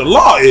what the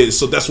law is.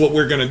 So that's what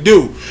we're gonna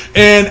do.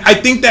 And I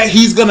think that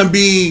he's gonna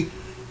be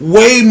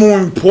way more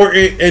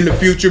important in the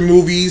future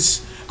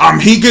movies.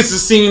 He gets a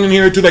scene in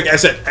here too. Like I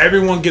said,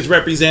 everyone gets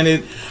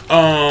represented.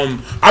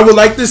 I would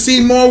like to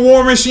see more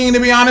War Machine. To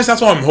be honest,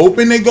 that's why I'm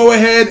hoping they go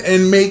ahead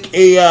and make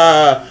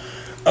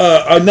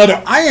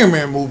another Iron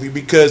Man movie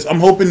because I'm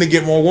hoping to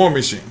get more War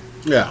Machine.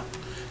 Yeah.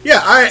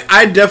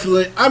 I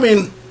definitely. I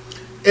mean,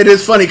 it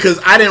is funny because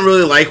I didn't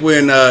really like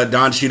when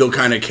Don Cheadle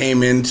kind of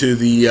came into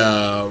the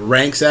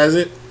ranks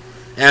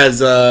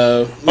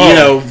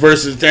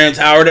versus Terrence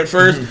Howard at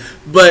first.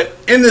 But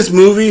in this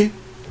movie,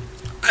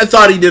 I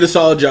thought he did a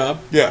solid job.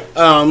 Yeah.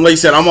 Like you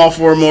said, I'm all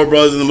for more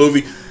brothers in the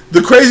movie.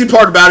 The crazy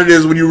part about it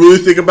is when you really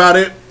think about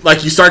it,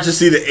 like you start to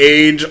see the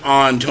age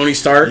on Tony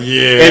Stark, and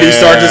you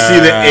start to see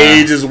the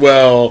age as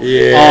well on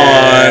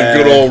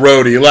good old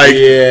Rhodey. Like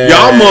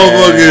y'all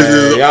motherfuckers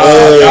is old.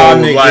 Y'all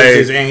niggas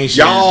is ancient.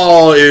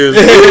 Y'all is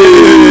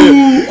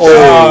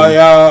old.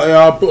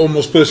 Y'all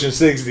almost pushing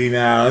 60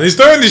 now, and it's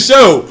starting to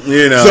show.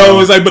 So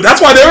it's like, but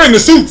that's why they're in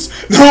the suits.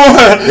 No one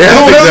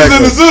else is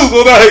in the suits.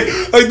 So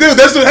like, dude,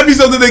 that'd be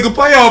something they could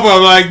play off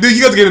of. Like, dude,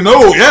 you guys getting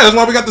old. Yeah, that's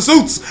why we got the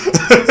suits.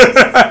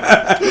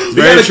 We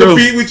gotta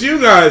compete with you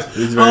guys.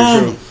 It's very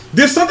true.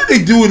 There's something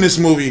they do in this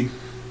movie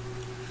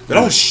that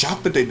I was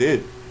shocked that they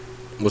did.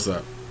 What's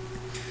that?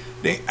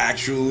 They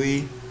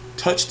actually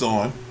touched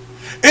on.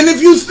 And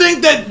if you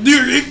think that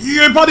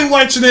you're probably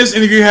watching this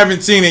and if you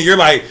haven't seen it, you're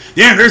like,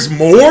 yeah, there's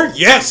more?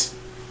 Yes.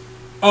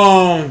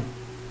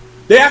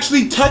 They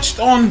actually touched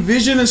on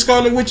Vision and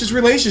Scarlet Witch's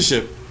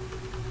relationship.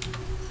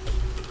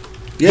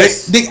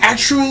 Yes. They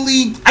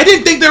actually, I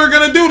didn't think they were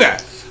going to do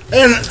that.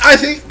 And I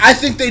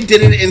think they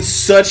did it in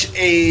such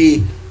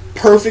a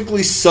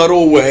perfectly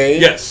subtle way.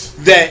 Yes.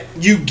 That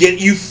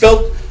you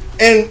felt,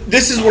 and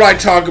this is what I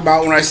talk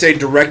about when I say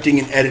directing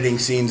and editing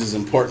scenes is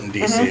important,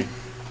 DC.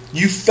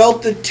 You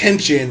felt the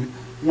tension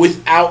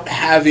without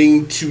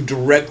having to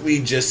directly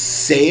just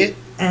say it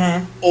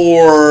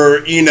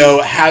or,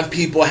 have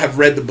people have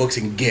read the books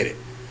and get it.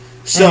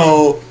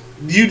 So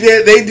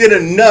they did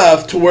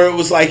enough to where it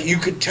was like you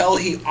could tell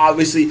he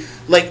obviously,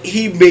 like,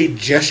 he made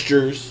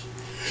gestures.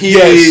 He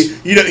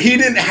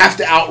didn't have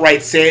to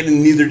outright say it,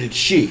 and neither did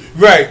she.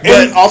 Right.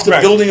 But off the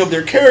building of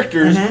their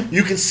characters,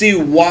 you can see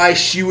why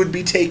she would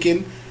be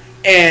taken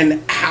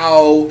and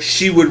how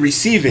she would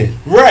receive it.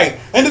 Right.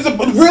 And it's a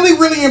really,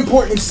 really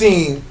important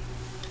scene.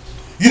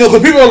 You know,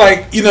 because people are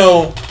like, you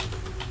know,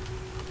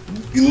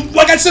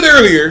 like I said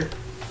earlier,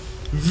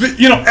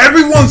 you know,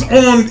 everyone's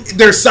on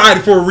their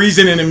side for a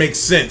reason and it makes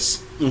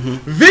sense.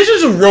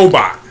 Vision's a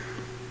robot.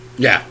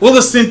 Yeah. Well, a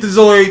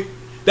synthezoid,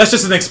 that's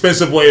just an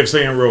expensive way of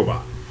saying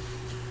robot.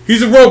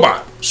 He's a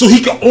robot. So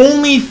he can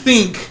only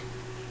think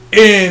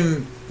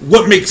in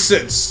what makes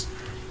sense.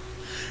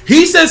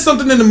 He says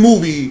something in the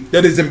movie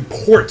that is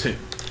important,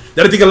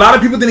 that I think a lot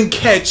of people didn't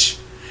catch,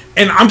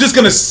 and I'm just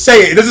going to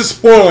say it. It doesn't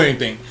spoil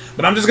anything,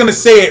 but I'm just going to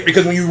say it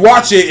because when you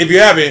watch it, if you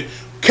haven't,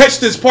 catch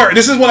this part.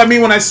 This is what I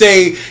mean when I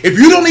say, if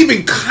you don't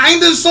even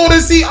kind of sort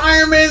of see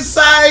Iron Man's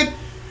side,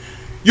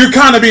 you're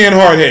kind of being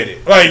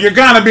hard-headed. Like, you're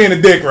kind of being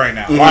a dick right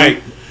now.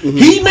 Like,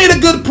 he made a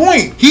good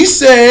point. He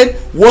said,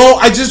 well,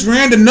 I just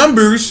ran the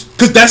numbers,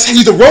 because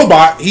he's a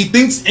robot. He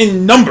thinks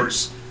in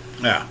numbers.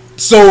 Yeah.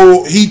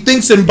 So he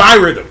thinks in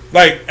birhythm.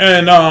 Like,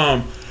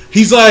 and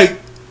he's like,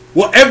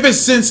 well, ever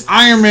since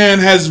Iron Man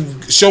has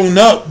shown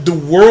up, the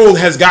world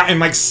has gotten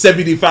like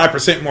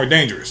 75% more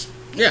dangerous.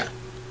 Yeah.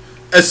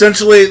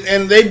 Essentially,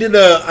 and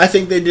I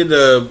think they did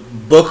a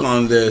book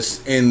on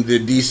this in the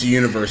DC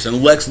universe,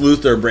 and Lex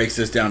Luthor breaks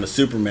this down to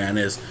Superman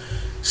is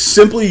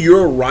simply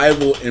your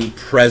arrival in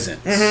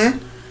presence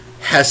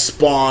has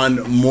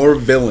spawned more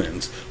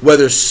villains,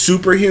 whether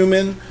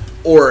superhuman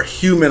or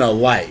human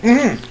alike,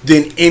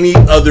 than any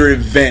other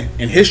event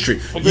in history.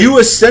 Okay. You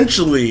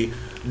essentially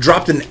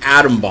dropped an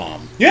atom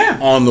bomb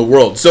on the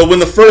world. So when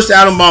the first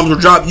atom bombs were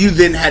dropped, you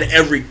then had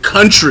every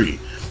country,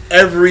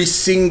 every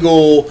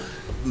single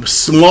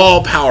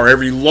small power,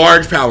 every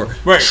large power,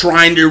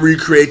 trying to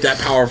recreate that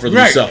power for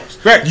themselves.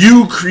 Right.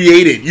 You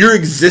created your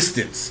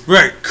existence.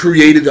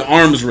 Created the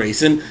arms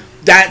race, and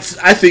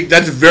I think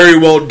that's very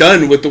well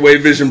done with the way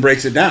Vision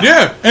breaks it down.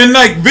 Yeah, and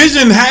like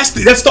Vision has to.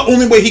 That's the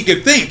only way he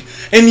could think.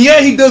 And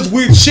yeah, he does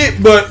weird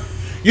shit, but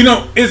you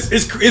know,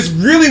 it's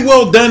really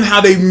well done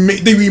how they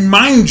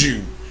remind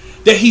you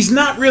that he's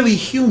not really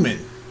human.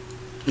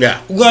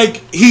 Yeah,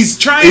 like he's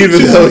trying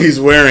even though he's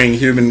wearing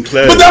human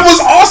clothes. But that was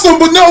awesome.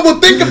 But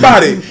think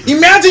about it.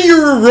 Imagine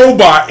you're a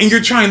robot and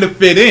you're trying to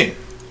fit in,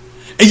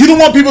 and you don't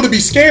want people to be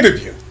scared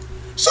of you.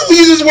 So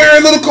he's just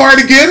wearing a little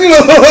cardigan,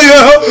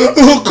 a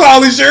little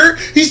collar shirt.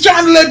 He's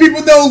trying to let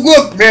people know,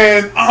 look,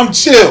 man, I'm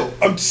chill.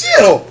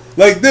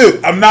 Like,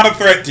 dude, I'm not a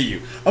threat to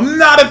you. I'm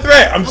not a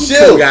threat. I'm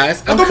chill, cool,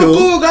 guys. I'm cool. A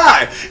cool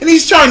guy. And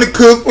he's trying to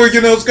cook for,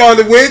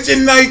 Scarlet Witch,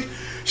 and like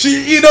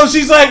she,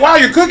 she's like, wow,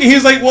 you're cooking.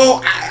 He's like,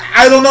 well,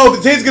 I don't know if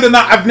it tastes good or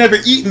not. I've never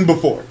eaten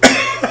before.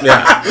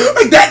 Yeah.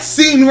 Like that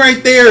scene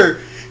right there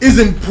is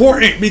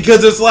important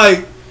because it's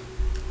like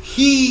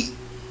he's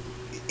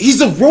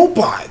a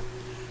robot.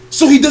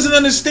 So he doesn't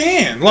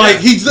understand. Like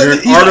he's an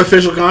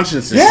artificial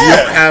consciousness.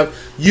 Yeah.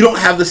 You don't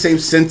have the same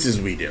senses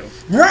we do.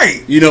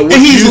 Right. And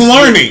he's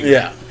learning.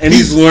 Yeah. And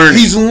he's learning.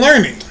 He's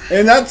learning.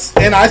 And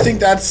I think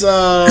that's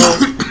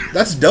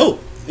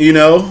dope.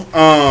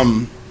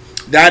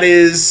 That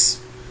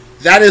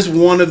is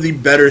one of the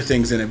better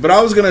things in it. But I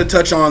was gonna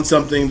touch on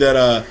something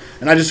that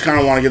and I just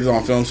kinda wanna get this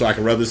on film so I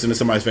can rub this into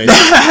somebody's face.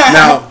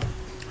 Now,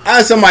 I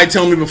had somebody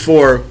tell me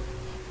before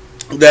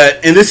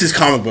that, and this is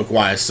comic book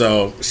wise,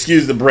 so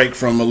excuse the break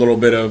from a little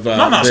bit of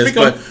this,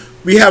 but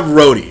we have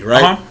Rhodey,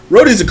 right?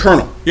 Rhodey's a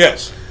colonel.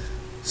 Yes.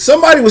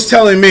 Somebody was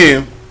telling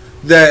me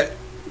that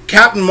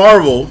Captain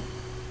Marvel,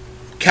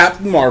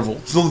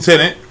 it's a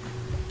lieutenant.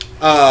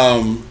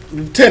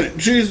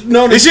 Lieutenant. She's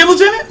known as. Is she a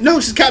lieutenant?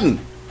 No, she's captain.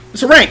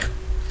 It's a rank.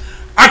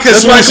 I could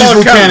swear she's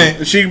lieutenant.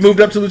 Captain. She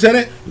moved up to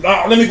lieutenant.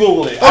 Let me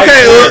Google it.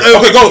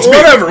 Okay, go.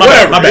 Whatever. My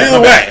bad.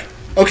 Either way.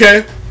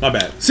 Okay. My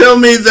bad. Tell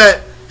me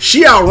that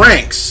she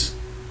outranks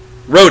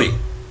Rhodey.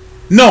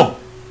 No,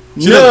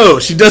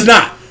 she does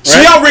not. Right?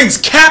 She outranks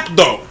Cap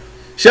though.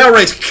 She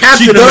outranks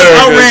Captain America.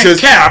 Outrank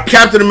Cap.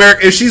 Captain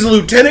America. If she's a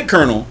lieutenant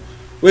colonel,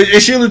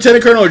 is she a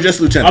lieutenant colonel or just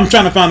lieutenant? I'm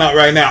trying to find out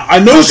right now. I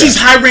know she's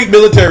high rank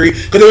military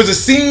because there was a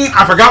scene.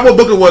 I forgot what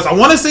book it was. I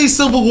want to say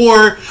Civil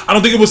War. I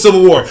don't think it was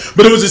Civil War,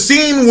 but it was a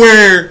scene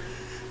where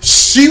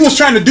she was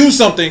trying to do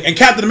something, and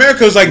Captain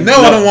America was like, "No,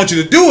 I don't want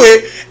you to do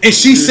it." And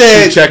she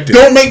said,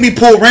 "Don't make me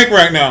pull rank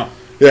right now."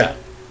 Yeah.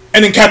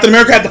 And then Captain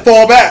America had to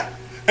fall back,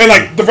 and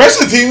like the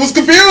rest of the team was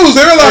confused.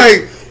 They were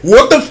like,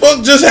 "What the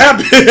fuck just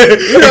happened?"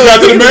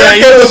 Captain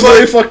America was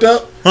really fucked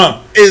up.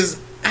 Is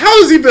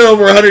how has he been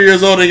over 100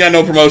 years old and he got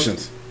no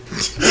promotions?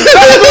 He's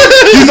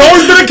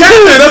always been a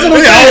captain. That's what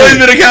I'm saying. Always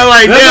been a captain.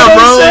 Like, damn,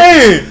 bro.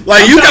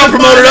 Like, you got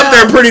promoted up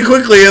there pretty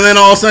quickly, and then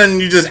all of a sudden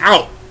you just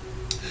out.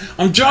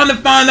 I'm trying to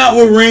find out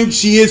what rank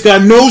she is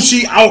because I know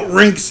she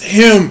outranks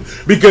him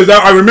because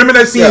I remember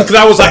that scene because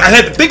I was like, I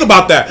had to think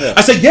about that. Yeah.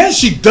 I said, yes,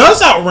 she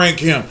does outrank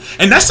him.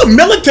 And that's some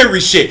military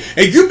shit.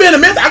 If you've been a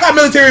military, I got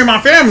military in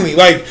my family.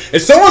 Like,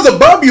 if someone's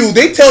above you,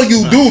 they tell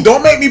you, dude,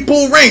 don't make me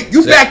pull rank.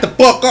 You back the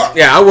fuck up.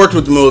 Yeah, I worked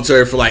with the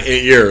military for like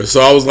 8 years.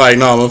 So I was like,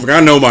 no,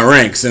 I know my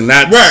ranks. And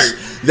that's,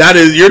 that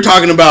is, you're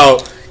talking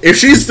about if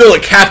she's still a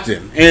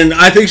captain, and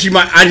I think she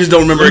might, I just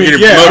don't remember her getting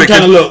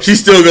promoted. She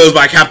still goes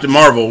by Captain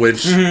Marvel,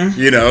 which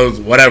you know,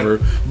 whatever.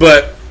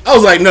 But I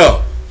was like,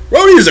 no,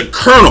 Rhodey is a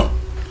colonel.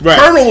 Right.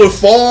 Colonel is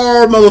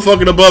far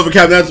motherfucking above a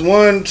captain. That's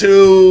 1,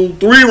 2,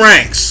 3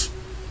 ranks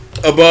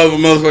above a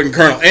motherfucking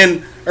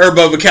colonel, or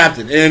above a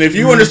captain. And if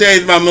you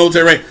understand my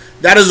military rank,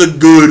 that is a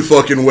good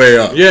fucking way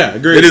up. Yeah,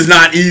 agreed. It is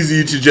not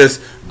easy to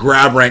just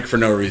grab rank for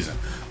no reason.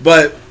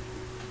 But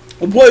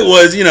the point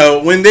was, you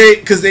know,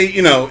 because they,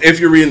 you know, if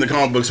you're reading the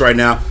comic books right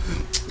now,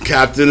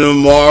 Captain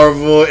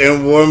Marvel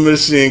and War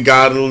Machine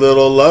got a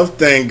little love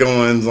thing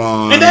going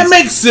on. And that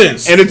makes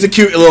sense. And it's a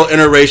cute little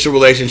interracial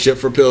relationship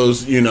for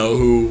pills, you know,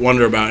 who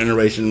wonder about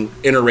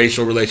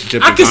interracial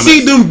relationships. I can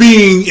see them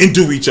being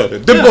into each other.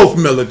 They're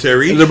both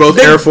military. They're both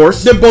Air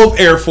Force. They're both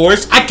Air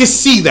Force. I can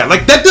see that.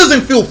 Like, that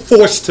doesn't feel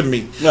forced to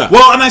me. Yeah.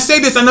 Well, and I say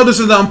this, I know this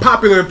is an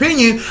unpopular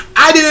opinion.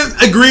 I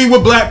didn't agree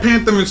with Black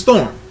Panther and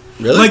Storm.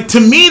 Really? Like, to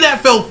me,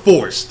 that felt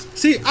forced.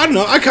 See, I don't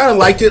know. I kind of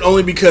liked it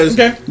only because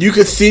you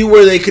could see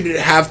where they could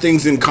have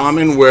things in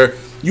common where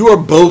you are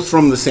both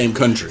from the same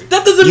country.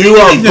 That doesn't mean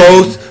anything.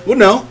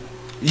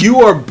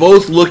 You are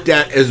both looked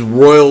at as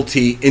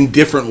royalty in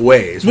different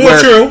ways. Well,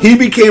 true. He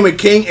became a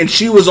king and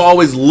she was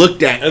always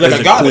looked at as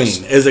a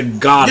queen, as a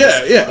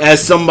goddess,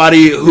 as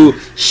somebody who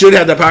should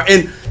have that power.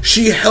 And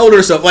she held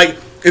herself. Like,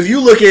 if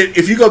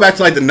you go back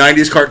to like the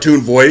 90s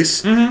cartoon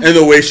voice and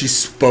the way she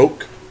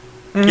spoke,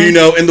 you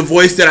know, and the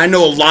voice that I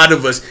know a lot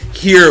of us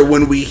hear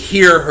when we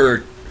hear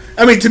her.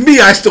 I mean, to me,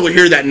 I still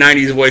hear that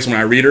 90s voice when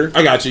I read her.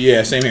 I got you.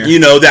 Yeah, same here. You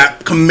know,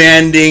 that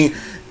commanding,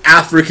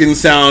 African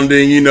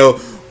sounding, you know,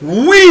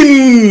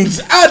 winds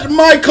at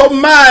my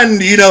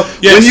command. You know,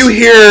 when you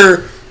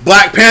hear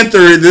Black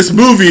Panther in this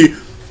movie,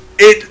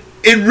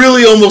 it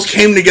really almost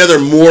came together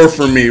more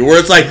for me, where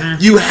it's like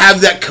you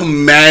have that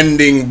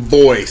commanding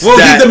voice. Well,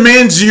 he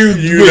demands you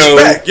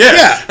respect.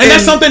 And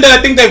that's something that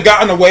I think they've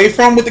gotten away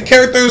from with the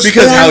characters.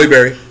 Because Halle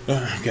Berry.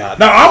 Oh, God.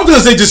 Now, I was going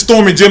to say just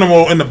Storm in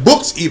general in the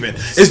books even,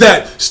 is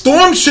that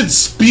Storm should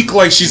speak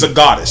like she's a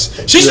goddess.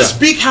 She should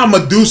speak how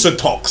Medusa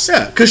talks.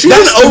 Yeah, because she's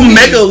an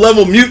Omega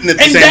level mutant at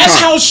the same time. And that's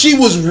how she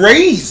was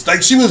raised.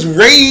 Like, she was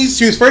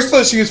first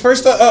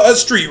a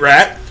street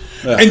rat,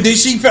 and then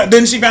she found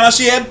out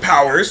she had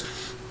powers.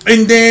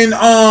 And then,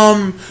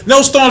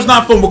 no, Storm's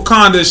not from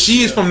Wakanda.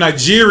 She is from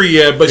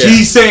Nigeria, but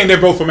he's saying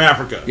they're both from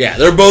Africa. Yeah,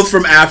 they're both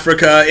from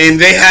Africa, and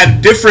they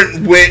had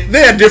different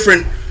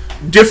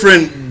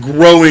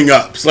growing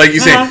ups. Like you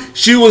said,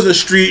 she was a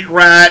street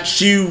rat.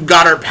 She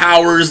got her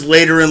powers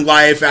later in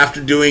life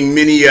after doing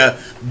many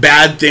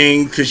bad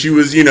thing because she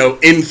was, you know,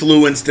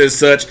 influenced as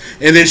such.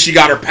 And then she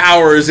got her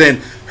powers, and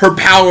her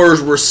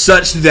powers were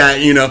such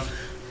that, you know,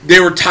 they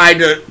were tied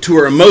to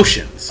her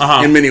emotions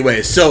in many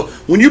ways. So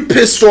when you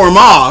piss Storm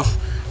off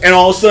and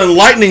all of a sudden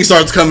lightning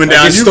starts coming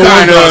down, you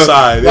kind of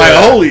like,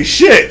 holy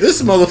shit,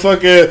 this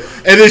motherfucker.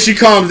 And then she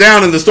calms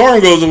down and the storm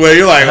goes away.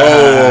 You're like,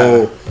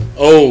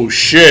 oh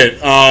shit.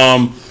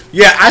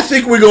 Yeah, I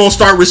think we're going to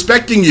start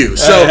respecting you.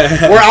 So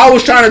where I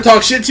was trying to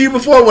talk shit to you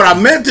before, what I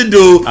meant to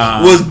do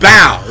was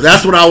bow.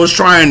 That's what I was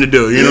trying to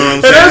do. You know what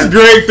I'm saying? That's a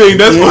great thing.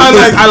 That's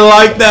why I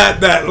like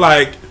that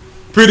like,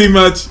 pretty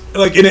much,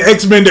 like in the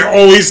X-Men, they're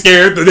always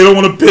scared that they don't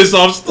want to piss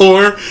off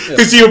Storm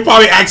because she'll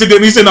probably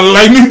accidentally send a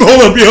lightning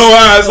bolt up your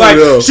eyes. Like,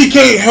 she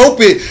can't help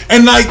it.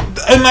 And like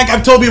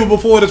I've told people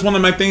before, that's one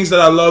of my things that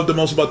I love the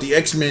most about the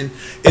X-Men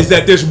is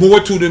that there's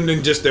more to them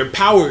than just their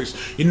powers.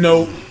 You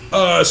know,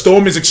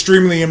 Storm is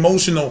extremely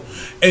emotional,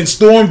 and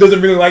Storm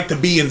doesn't really like to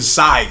be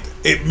inside.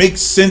 It makes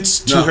sense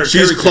to her.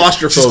 She's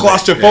claustrophobic. She's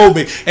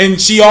claustrophobic,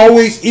 and she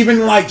always,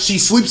 even like she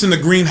sleeps in the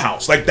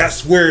greenhouse. Like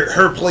that's where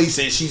her place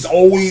is. She's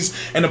always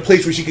in a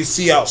place where she can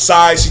see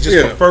outside. She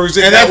just prefers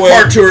it. And that's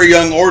part to her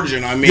young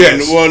origin. I mean,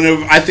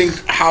 I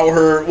think how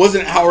her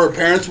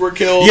parents were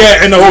killed.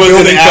 Yeah, and the whole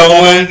building fell.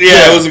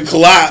 Yeah, it was a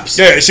collapse.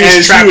 Yeah, she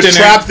was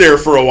trapped there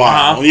for a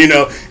while. You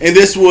know, and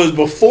this was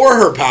before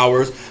her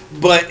powers.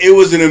 But it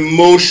was an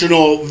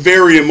emotional,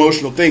 very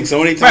emotional thing.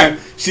 So anytime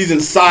she's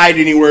inside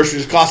anywhere,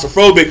 she's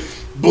claustrophobic,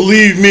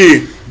 believe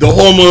me, the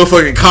whole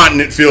motherfucking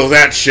continent feels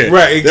that shit.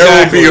 Right,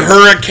 exactly. There will be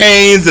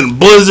hurricanes and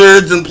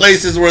blizzards and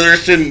places where there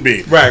shouldn't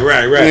be. Right.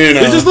 You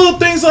know? There's just little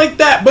things like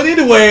that. But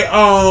anyway,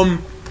 I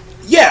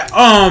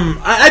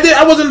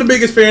wasn't the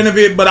biggest fan of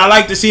it, but I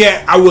like to see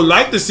it. I would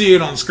like to see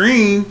it on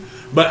screen,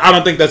 but I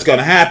don't think that's going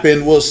to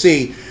happen. We'll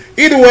see.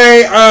 Either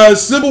way,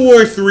 Civil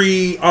War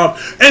 3.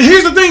 And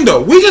here's the thing,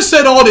 though. We just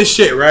said all this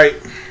shit, right?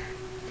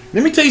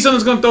 Let me tell you something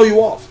that's going to throw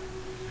you off.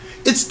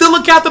 It's still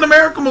a Captain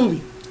America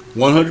movie.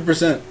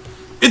 100%.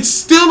 It's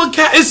still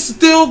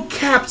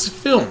Cap's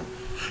film.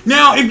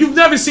 Now, if you've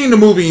never seen the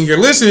movie and you're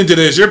listening to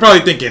this, you're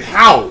probably thinking,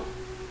 how?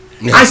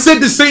 Yeah. I said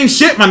the same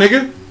shit, my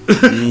nigga.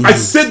 I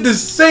said the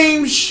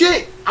same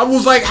shit. I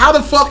was like, how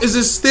the fuck is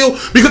this still?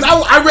 Because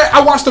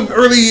I watched the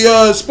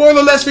early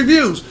spoiler-less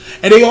reviews,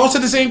 and they all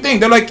said the same thing.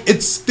 They're like,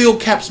 it's still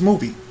Cap's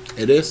movie.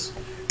 It is.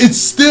 It's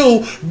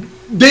still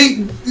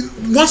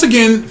once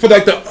again for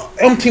like the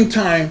umpteenth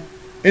time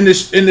in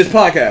this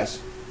podcast.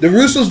 The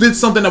Russos did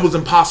something that was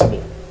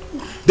impossible.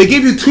 They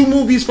gave you 2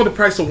 movies for the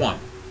price of 1.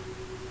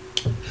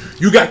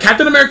 You got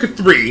Captain America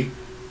 3,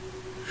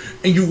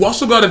 and you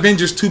also got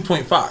Avengers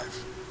 2.5.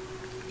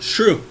 It's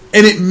true.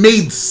 And it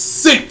made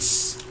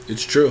sense.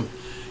 It's true.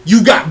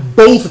 You got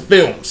both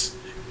films,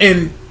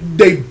 and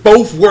they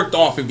both worked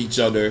off of each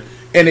other,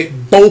 and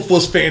it both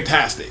was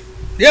fantastic.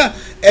 Yeah,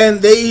 and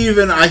they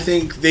even, I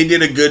think, they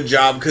did a good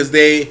job because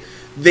they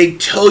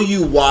tell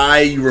you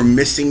why you were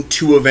missing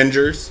 2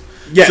 Avengers.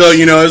 Yes. So,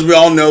 you know, as we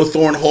all know,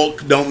 Thor and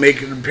Hulk don't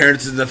make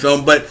appearances in the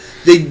film, but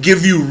they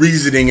give you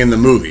reasoning in the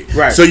movie.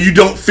 Right. So you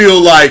don't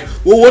feel like,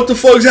 well, what the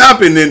fuck's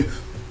happened? And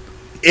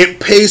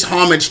it pays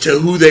homage to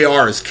who they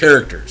are as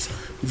characters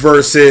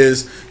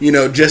versus, you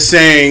know, just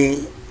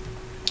saying,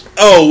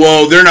 oh,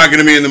 well, they're not going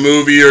to be in the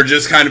movie, or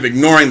just kind of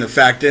ignoring the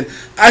fact. And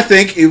I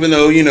think, even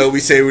though, you know, we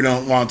say we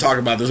don't want to talk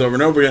about this over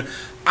and over again,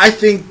 I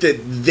think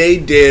that they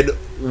did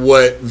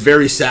what,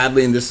 very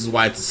sadly, and this is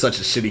why it's such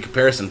a shitty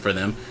comparison for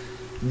them,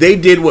 they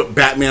did what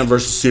Batman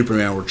versus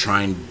Superman were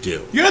trying to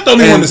do. You're not the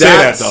only one to say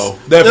that, though.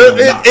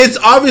 Definitely not. It's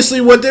obviously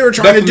what they were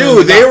trying to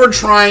do. They were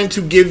trying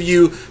to give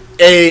you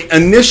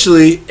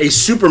initially a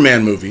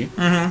Superman movie,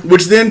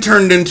 which then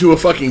turned into a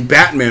fucking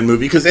Batman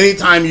movie. Because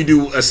anytime you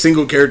do a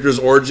single character's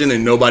origin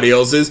and nobody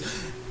else's,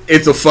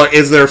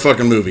 it's their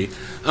fucking movie.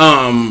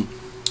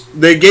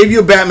 They gave you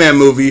a Batman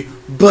movie,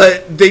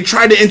 but they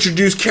tried to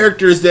introduce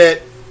characters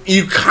that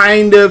you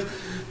kind of,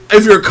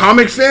 if you're a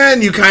comic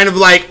fan, you kind of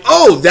like,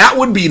 oh, that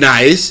would be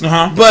nice,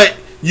 but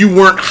you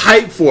weren't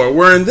hyped for it.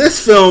 Where in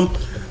this film,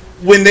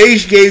 when they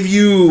gave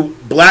you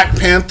Black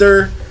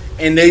Panther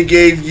and they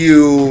gave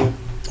you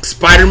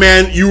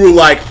Spider-Man, you were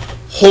like,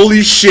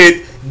 holy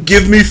shit,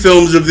 give me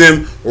films of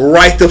them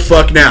right the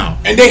fuck now.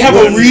 And they have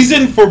a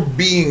reason for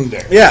being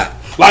there. Yeah.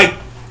 Like,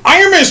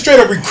 Iron Man straight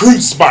up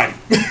recruits Spidey.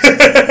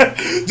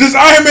 Just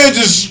Iron Man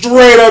just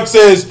straight up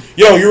says,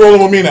 yo, you're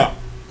rolling with me now.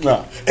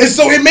 No. And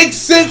so it makes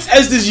sense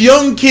as this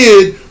young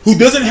kid who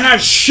doesn't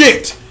have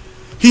shit.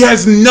 He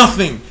has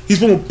nothing. He's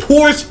from a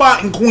poor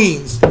spot in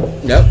Queens.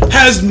 Yep.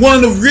 Has one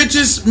of the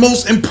richest,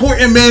 most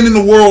important men in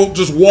the world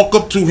just walk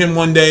up to him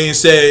one day and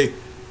say,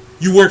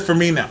 you work for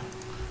me now.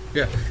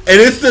 Yeah. And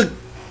it's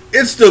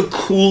the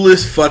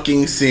coolest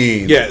fucking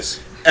scene. Yes.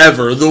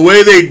 Ever. The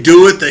way they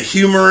do it, the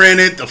humor in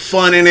it, the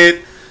fun in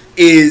it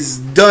is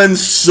done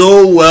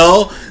so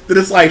well that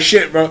it's like,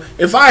 shit, bro.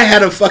 If I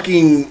had a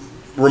fucking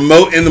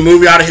remote in the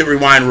movie, I'd have hit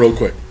rewind real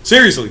quick.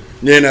 Seriously.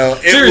 You know,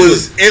 it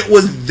was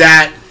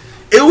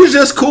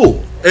just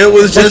cool. It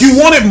was just, you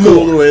wanted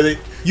cool more. The way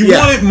you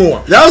wanted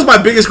more. That was my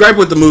biggest gripe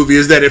with the movie,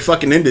 is that it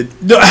fucking ended.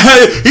 He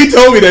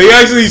told me that. He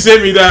actually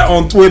sent me that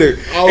on Twitter.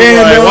 I was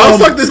like, why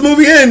the fuck this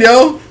movie end,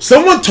 yo?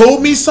 Someone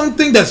told me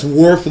something that's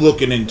worth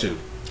looking into.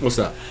 What's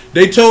that?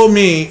 They told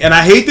me, and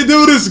I hate to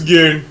do this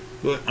again,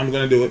 but I'm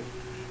going to do it.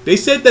 They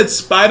said that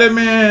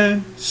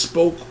Spider-Man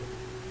spoke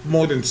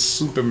more than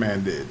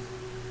Superman did.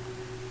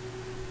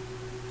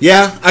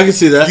 Yeah, I can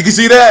see that. You can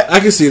see that? I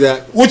can see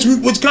that. Which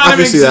kind of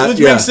makes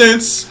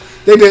sense.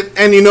 They did.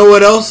 And you know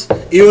what else?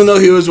 Even though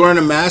he was wearing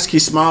a mask, he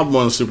smiled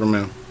more than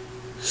Superman.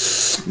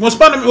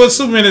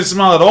 Superman didn't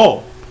smile at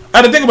all. I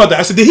had to think about that.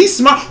 I said, did he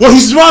smile? Well, he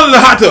smiled in the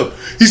hot tub.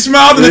 He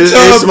smiled in the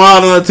tub. He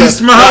smiled in the tub. He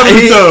smiled in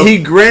the tub. He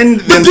grinned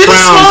but and did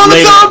frowned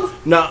he smile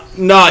in the tub?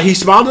 No, he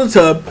smiled in the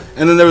tub.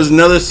 And then there was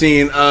another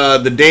scene,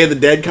 the Day of the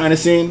Dead kind of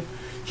scene.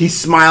 He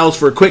smiles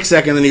for a quick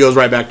second, then he goes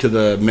right back to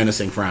the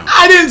menacing frown.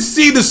 I didn't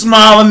see the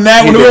smile in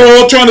that when they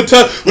were all trying to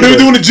touch. When they were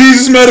doing the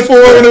Jesus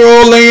metaphor, when they were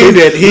all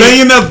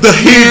laying up the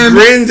hand. He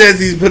grins as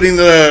he's putting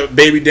the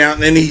baby down,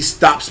 and then he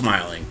stops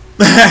smiling.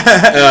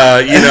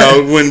 You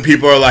know, when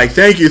people are like,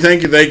 "Thank you,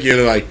 thank you, thank you," and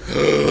they're like,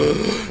 ugh.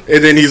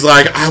 And then he's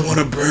like, "I want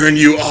to burn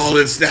you all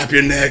and snap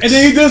your necks." And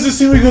then he does this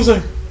thing where he goes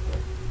like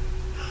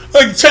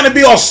trying to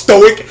be all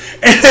stoic,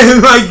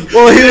 and like,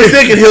 well, he was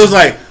thinking, he was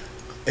like,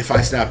 if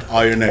I snapped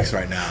all your necks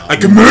right now, I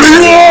can murder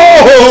you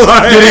all.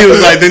 Then he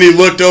was like, then he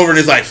looked over and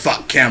he's like,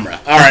 "Fuck camera."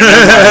 All right,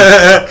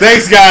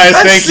 thanks guys,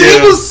 thank you. That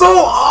scene was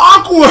so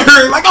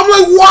awkward. Like, I'm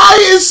like, why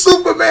is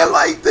Superman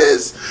like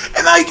this?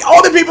 And like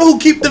all the people who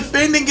keep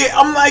defending it,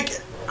 I'm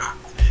like,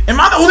 am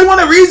I the only one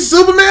that reads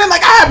Superman?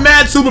 Like, I have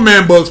mad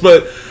Superman books,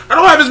 but I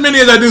don't have as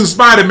many as I do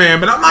Spider-Man.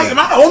 But I'm like, am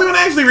I the only one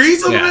that actually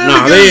reads Superman?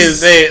 Yeah,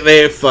 no,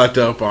 they fucked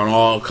up on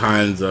all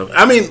kinds of.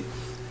 I mean,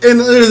 and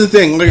here's the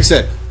thing. Like I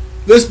said,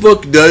 this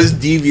book does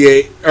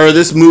deviate, or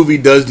this movie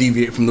does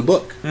deviate from the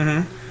book.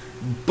 Mm-hmm.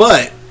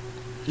 But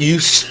you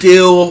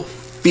still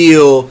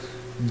feel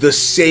the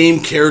same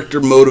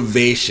character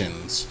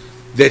motivations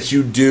that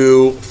you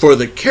do for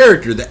the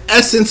character, the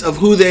essence of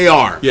who they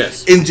are.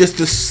 Yes. In just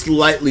a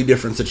slightly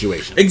different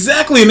situation.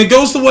 Exactly. And it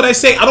goes to what I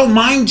say. I don't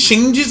mind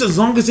changes as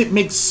long as it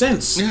makes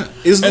sense. Yeah.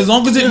 As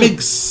long as it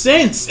makes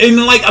sense.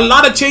 And like a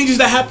lot of changes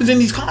that happens in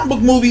these comic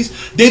book movies,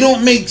 they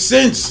don't make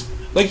sense.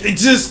 Like,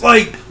 it's just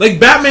like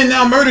Batman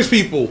now murders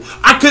people.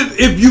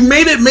 If you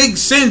made it make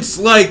sense,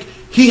 like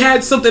he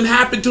had something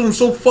happen to him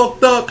so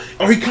fucked up,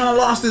 or he kind of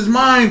lost his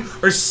mind,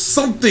 or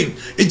something.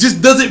 It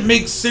just doesn't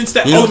make sense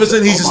that all of a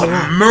sudden he's just a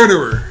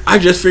murderer. I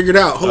just figured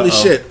out. Holy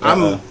shit!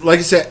 I'm like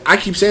I said. I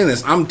keep saying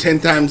this. I'm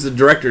 10 times the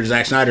director,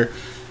 Zack Snyder.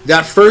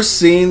 That first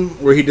scene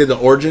where he did the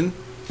origin,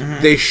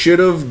 they should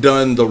have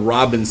done the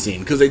Robin scene,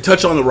 because they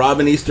touch on the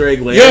Robin Easter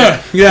egg later.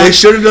 Yeah. They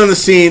should have done the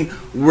scene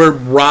where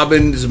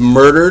Robin's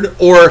murdered,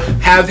 or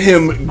have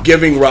him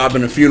giving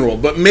Robin a funeral,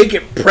 but make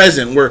it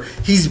present where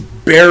he's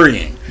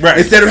burying. Right.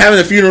 Instead of having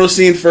the funeral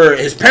scene for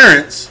his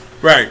parents,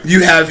 right,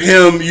 you have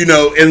him,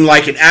 in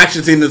like an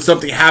action scene that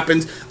something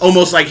happens,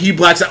 almost like he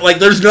blacks out. Like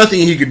there's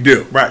nothing he could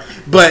do. Right.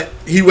 But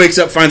he wakes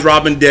up, finds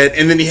Robin dead,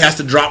 and then he has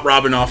to drop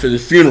Robin off at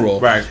his funeral.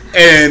 Right.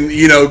 And,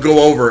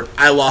 go over,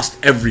 I lost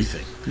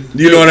everything.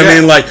 You know what I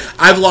mean? Like,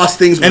 I've lost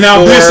things before. And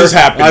now this is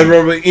happening.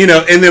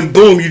 And then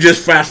boom, you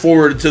just fast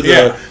forward to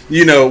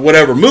the,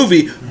 whatever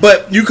movie.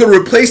 But you could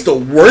replace the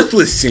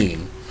worthless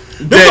scene.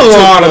 There's a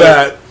lot of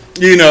that.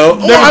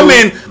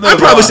 I'd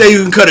probably say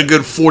you can cut a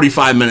good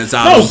 45 minutes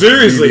out. No,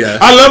 seriously. BBS.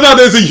 I love how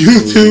there's a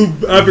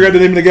YouTube, I forgot the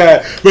name of the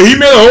guy, but he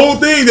made a whole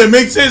thing that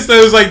makes sense.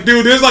 That was like,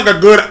 dude, there's like a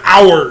good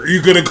hour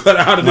you could have cut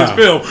out of this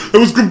film. It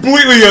was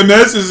completely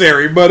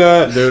unnecessary, but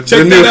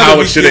the new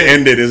How It Should Have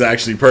Ended is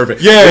actually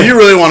perfect. Yeah. If you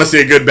really want to see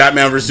a good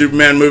Batman vs.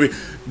 Superman movie,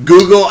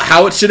 Google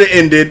How It Should Have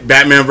Ended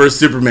Batman vs.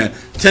 Superman.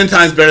 10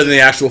 times better than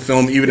the actual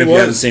film, even if you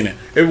haven't seen it.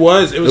 It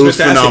was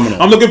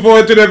phenomenal. I'm looking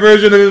forward to that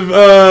version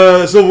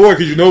of Civil War,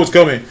 because it's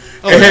coming.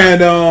 And they're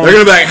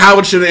gonna be like, how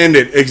it should have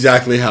ended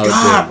exactly how it did.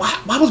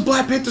 Why was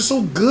Black Panther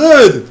so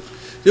good,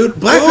 dude?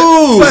 Black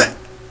Panther.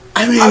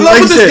 I love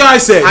what this guy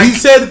said.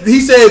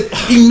 He said,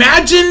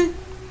 imagine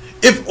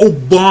if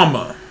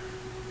Obama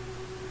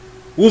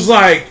was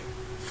like,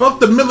 fuck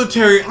the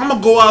military, I'm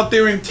gonna go out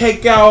there and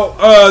take out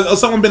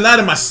Osama bin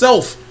Laden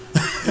myself.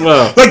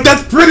 Like,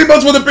 that's pretty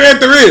much what the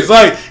Panther is.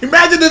 Like,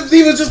 imagine if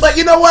he was just like,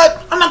 you know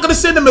what? I'm not gonna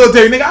send the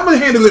military, nigga. I'm gonna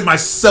handle it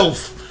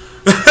myself.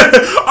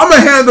 I'm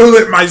gonna handle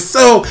it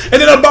myself.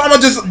 And then Obama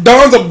just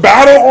dons a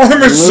battle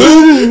armor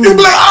suit. You'll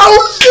be like,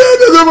 oh shit,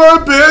 this is my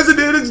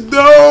president. It's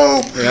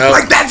dope. Yep.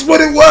 Like, that's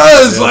what it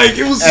was. Yep. Like,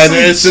 it was. And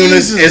as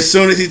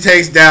soon as he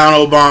takes down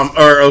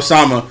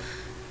Osama,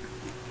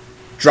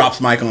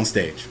 drops Mike on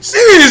stage.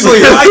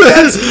 Seriously, like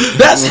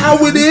that's how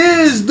it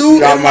is, dude.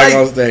 Drop Mike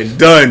on stage.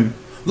 Done.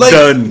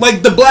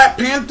 Like the Black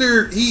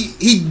Panther,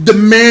 he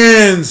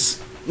demands.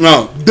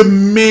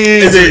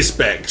 Demands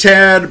respect.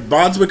 Chad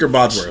Boswick or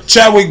Bosworth?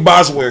 Chadwick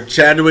Bosworth.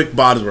 Chadwick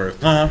Bosworth.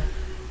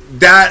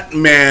 That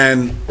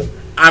man,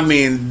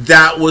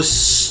 that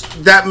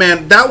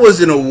was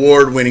an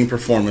award-winning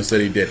performance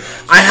that he did.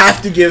 I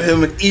have to give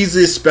him an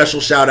easily special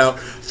shout-out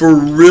for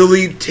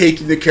really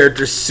taking the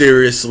character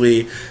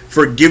seriously,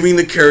 for giving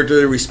the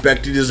character the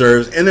respect he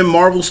deserves. And then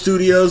Marvel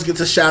Studios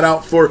gets a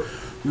shout-out for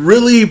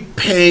really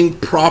paying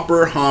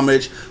proper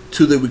homage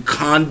to the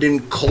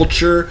Wakandan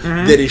culture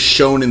that is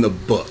shown in the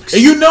books.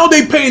 And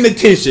they paying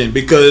attention,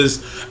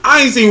 because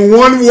I ain't seen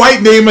one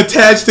white name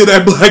attached to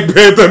that Black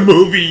Panther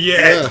movie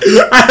yet.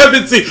 Yeah. I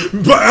haven't seen,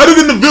 but other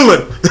than the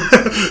villain,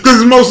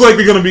 because it's most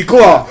likely going to be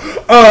Claw.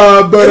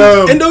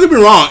 And don't get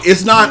me wrong,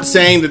 it's not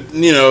saying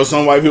that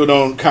some white people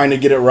don't kind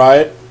of get it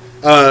right,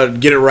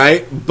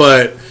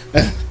 but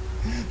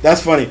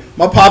that's funny.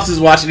 My pops is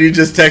watching. He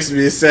just texted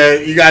me and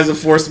said, "You guys have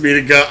forced me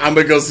to go. I'm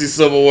gonna go see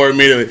Civil War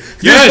immediately."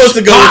 You're supposed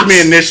to go with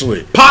me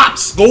initially.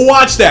 Pops, go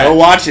watch that. Go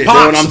watch it,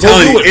 Pops, dude. I'm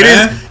telling you,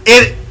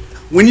 it.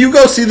 When you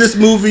go see this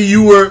movie,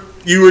 you were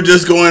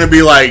just going to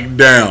be like,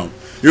 "Damn."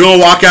 You're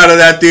gonna walk out of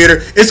that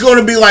theater. It's going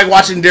to be like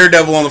watching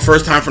Daredevil on the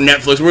first time from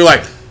Netflix. We're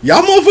like,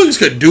 y'all motherfuckers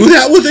could do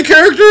that with a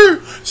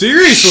character?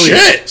 Seriously.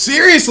 Shit.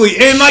 Seriously.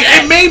 And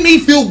it made me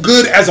feel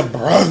good as a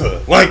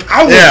brother. Like,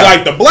 I was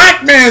like, the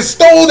black man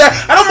stole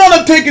that. I don't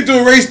want to take it to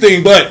a race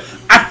thing, but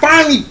I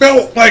finally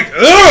felt like,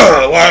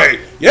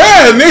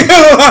 yeah,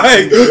 nigga,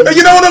 like,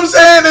 you know what I'm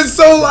saying? And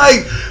so,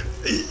 like,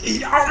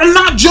 I'm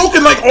not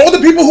joking. Like, all the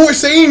people who are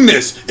saying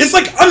this, it's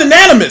like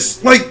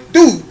unanimous. Like,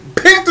 dude,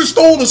 Panther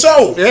stole the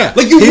show. Yeah.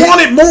 Like, you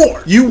wanted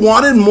more. You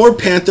wanted more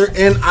Panther,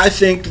 and I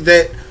think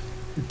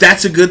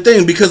that's a good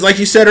thing, because like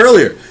you said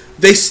earlier,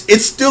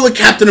 it's still a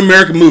Captain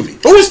America movie.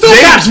 Oh, it's still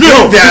Captain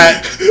America.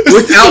 That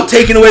without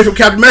taking away from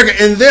Captain America.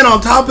 And then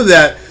on top of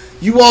that,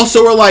 you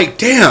also are like,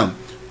 damn,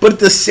 but at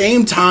the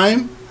same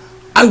time,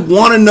 I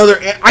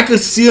could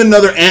see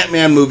another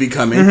Ant-Man movie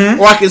coming,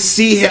 or I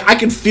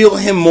could feel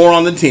him more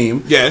on the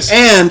team. Yes.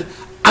 And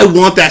I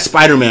want that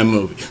Spider-Man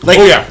movie.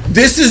 Like,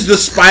 this is the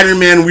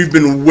Spider-Man we've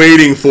been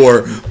waiting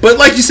for. But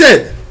like you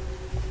said,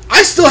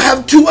 I still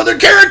have 2 other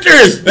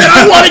characters that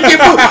I want to give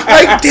you.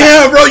 Like,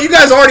 damn, bro, you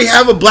guys already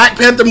have a Black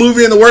Panther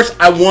movie in the works.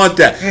 I want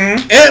that.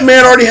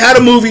 Ant-Man already had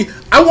a movie.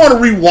 I want to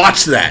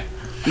rewatch that.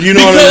 You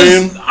know what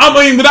I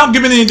mean? Without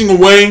giving anything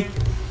away,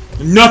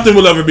 nothing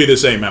will ever be the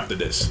same after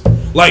this.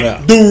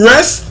 Like, the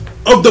rest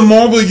of the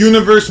Marvel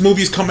Universe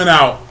movies coming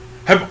out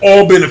have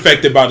all been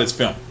affected by this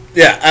film.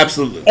 Yeah,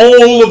 absolutely.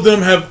 All of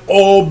them have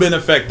all been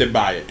affected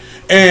by it.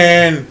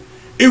 And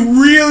it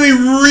really,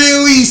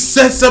 really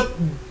sets up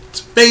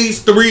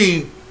Phase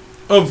 3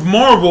 of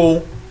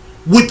Marvel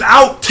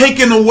without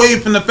taking away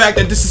from the fact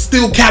that this is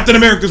still Captain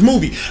America's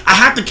movie. I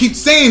have to keep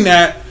saying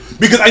that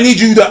because I need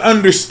you to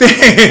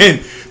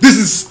understand this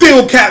is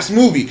still Cap's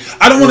movie.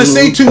 I don't want to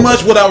say too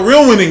much without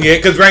ruining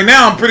it, because right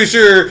now I'm pretty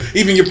sure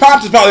even your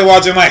pops is probably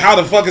watching like, how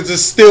the fuck is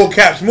this still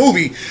Cap's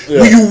movie?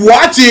 Yeah. When you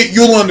watch it,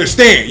 you'll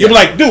understand. You'll be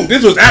like, dude,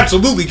 this was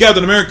absolutely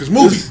Captain America's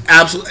movie.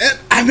 Absolutely.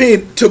 I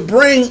mean, to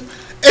bring,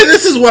 and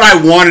this is what I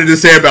wanted to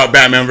say about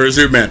Batman vs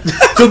Superman,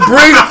 to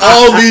bring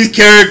all these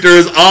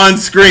characters on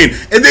screen,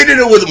 and they did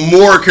it with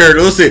more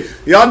characters. Let's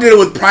see, y'all did it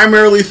with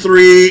primarily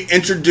 3,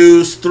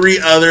 introduced 3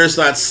 others,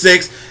 so that's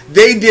 6.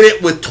 They did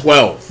it with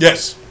 12.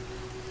 Yes.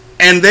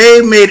 And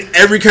they made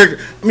every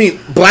character. I mean,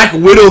 Black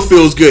Widow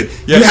feels good.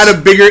 Yes. You had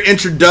a bigger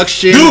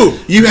introduction.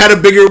 Dude. You had a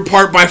bigger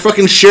part by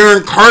fucking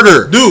Sharon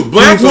Carter. Dude,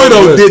 Black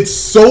Widow did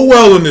so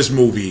well in this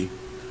movie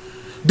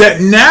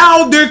that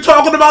now they're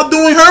talking about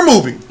doing her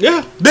movie.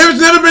 Yeah. There's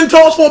never been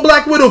talks for a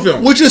Black Widow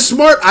film. Which is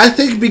smart, I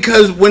think,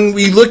 because when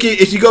we look at,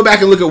 if you go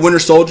back and look at Winter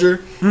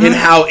Soldier and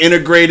how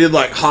integrated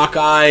like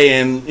Hawkeye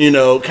and, you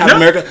know, Captain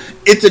America,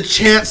 it's a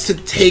chance to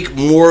take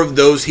more of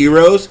those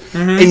heroes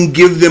and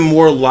give them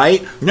more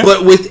light,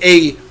 but with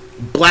a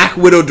Black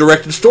Widow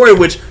directed story,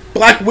 which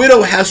Black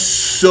Widow has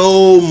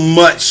so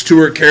much to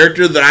her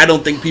character that I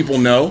don't think people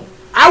know.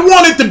 I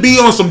want it to be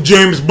on some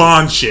James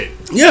Bond shit.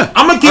 Yeah,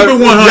 I'm gonna keep it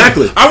 100.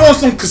 Exactly. I want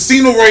some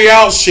Casino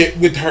Royale shit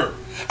with her.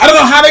 I don't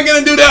know how they're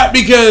gonna do that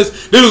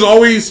because there was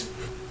always,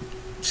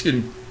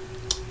 excuse me,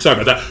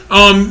 sorry about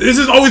that. This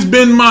has always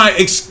been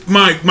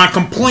my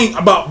complaint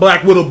about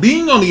Black Widow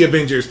being on the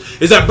Avengers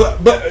is that,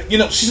 but you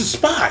know, she's a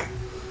spy.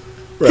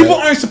 Right. People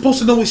aren't supposed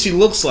to know what she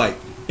looks like.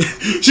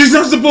 She's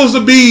not supposed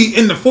to be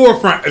in the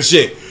forefront of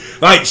shit.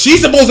 Like, she's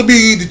supposed to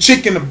be the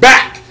chick in the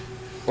back.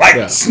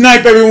 Like,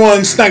 snipe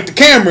everyone, snipe the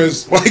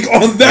cameras, like,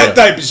 on that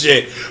type of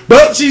shit.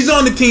 But she's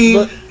on the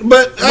team.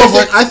 But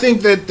I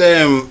think that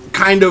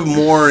kind of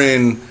more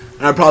in,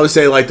 I'd probably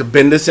say, like, the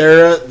Bendis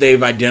era,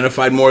 they've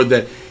identified more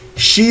that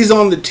she's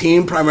on the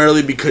team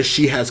primarily because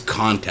she has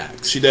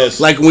contacts. She does.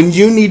 Like, when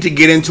you need to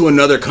get into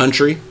another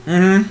country,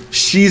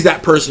 she's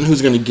that person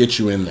who's going to get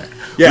you in there.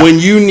 Yeah. When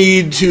you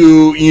need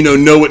to, you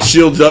know what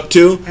S.H.I.E.L.D.'s up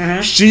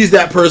to, she's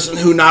that person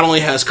who not only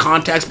has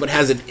contacts, but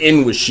has it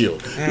in with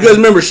S.H.I.E.L.D. Because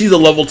remember, she's a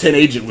level 10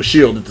 agent with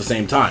S.H.I.E.L.D. at the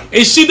same time.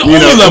 Is she the only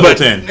level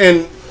 10?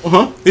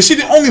 Is she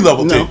the only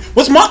level 10?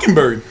 What's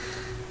Mockingbird?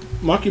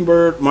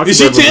 Mockingbird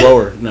was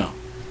lower. No.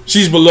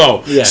 She's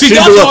below. Yeah, she's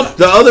below.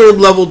 The other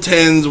level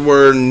 10s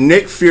were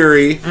Nick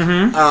Fury.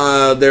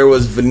 There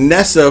was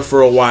Vanessa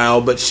for a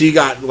while, but she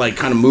got like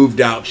kind of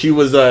moved out. She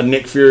was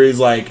Nick Fury's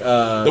like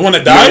the one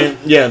that died.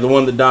 Yeah, the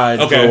one that died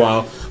for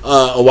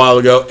a while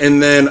ago.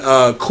 And then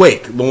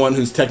Quake, the one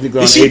who's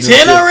technically is she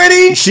 10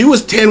 already? She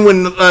was 10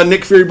 when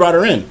Nick Fury brought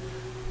her in.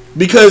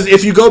 Because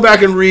if you go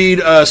back and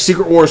read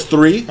Secret Wars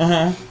 3,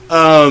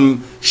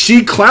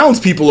 she clowns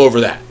people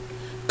over that.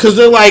 Because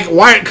they're like,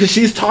 why? Because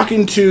she's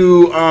talking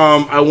to,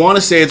 I want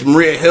to say it's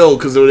Maria Hill,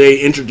 because they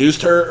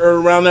introduced her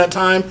around that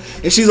time.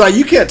 And she's like,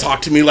 you can't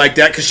talk to me like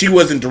that, because she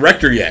wasn't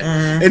director yet.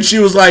 And she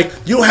was like,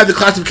 you don't have the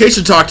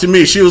classification to talk to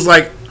me. She was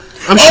like,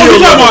 I'm sure you're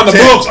talking about in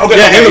the books. Okay,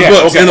 yeah, in the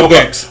books. In the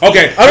books.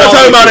 Okay. I'm not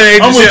talking about an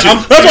agency. That's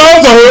what I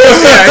was talking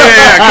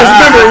about. Because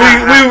remember,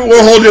 we were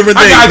a whole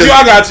different thing. I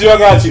got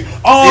you.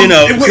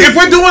 If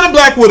we're doing a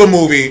Black Widow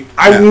movie,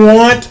 I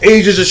want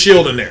Agents of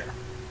S.H.I.E.L.D. in there.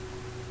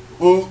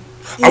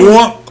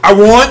 I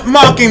want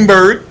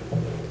Mockingbird.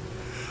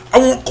 I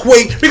want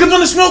Quake. Because when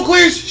the smoke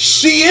clears,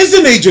 she is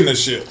an agent of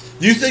S.H.I.E.L.D.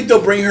 Do you think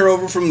they'll bring her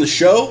over from the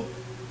show?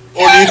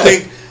 Or do you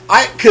think...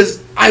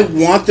 Because I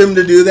want them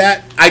to do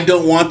that. I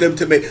don't want them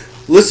to make...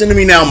 Listen to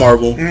me now,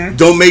 Marvel.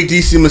 Don't make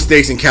DC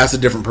mistakes and cast a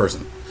different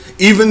person.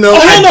 Even though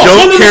I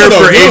don't care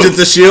for Agents of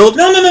S.H.I.E.L.D.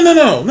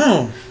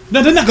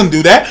 No, they're not going to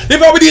do that.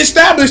 They've already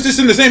established this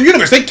in the same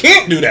universe. They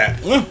can't do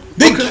that.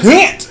 They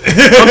can't.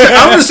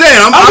 I'm just saying.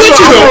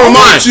 I'm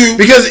with you.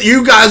 Because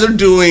you guys are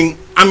doing...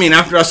 I mean,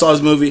 after I saw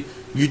this movie,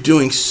 you're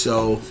doing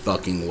so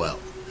fucking well.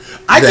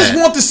 I just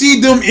want to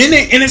see them in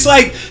it. And it's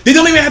like, they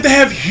don't even have to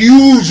have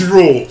huge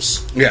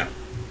roles. Yeah.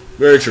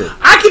 Very true.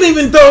 I can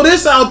even throw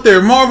this out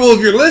there, Marvel, if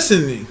you're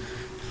listening.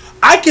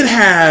 I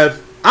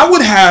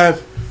would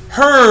have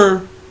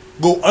her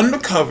go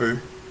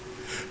undercover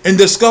and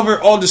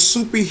discover all the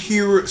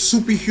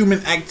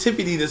superhuman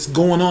activity that's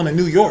going on in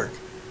New York.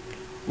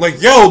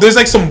 Like, yo, there's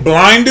like some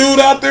blind dude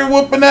out there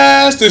whooping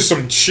ass. There's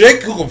some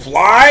chick who can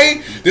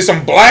fly. There's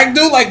some black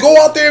dude. Like, go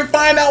out there and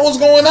find out what's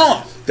going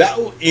on.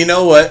 You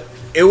know what?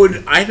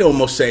 I'd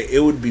almost say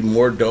it would be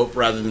more dope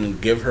rather than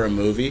give her a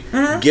movie.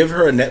 Give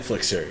her a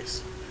Netflix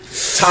series.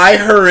 Tie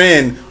her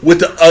in with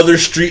the other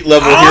street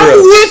level heroes.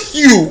 I'm with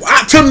you.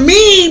 To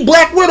me,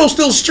 Black Widow's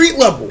still street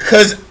level.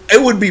 Because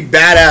it would be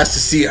badass to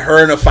see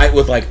her in a fight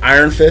with like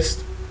Iron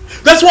Fist.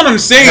 That's what I'm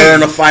saying. Her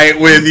in a fight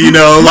with,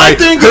 like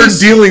her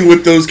dealing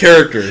with those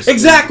characters.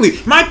 Exactly.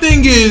 My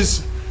thing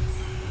is,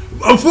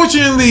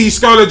 unfortunately,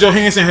 Scarlett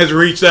Johansson has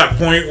reached that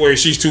point where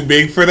she's too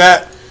big for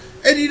that.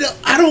 And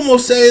I'd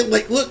almost say,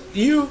 like, look,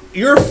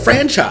 you're a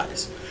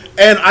franchise.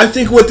 And I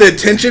think with the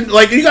attention,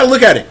 like, you gotta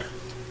look at it.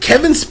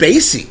 Kevin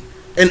Spacey,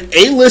 an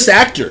A-list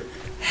actor,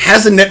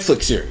 has a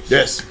Netflix series.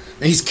 Yes.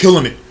 And he's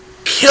killing it.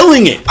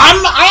 Killing it.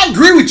 I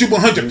agree with you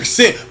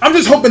 100%. I'm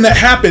just hoping that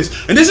happens.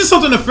 And this is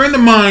something a friend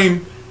of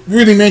mine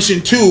really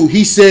mentioned too.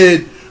 He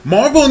said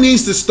Marvel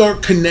needs to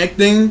start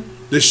connecting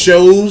the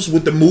shows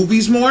with the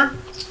movies more.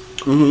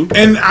 Mm-hmm.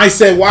 And I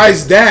said, why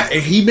is that?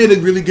 And he made a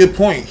really good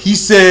point. He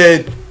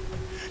said,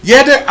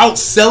 yeah, they're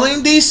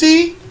outselling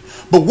DC,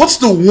 but what's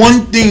the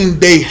one thing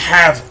they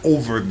have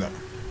over them?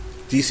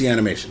 DC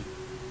Animation.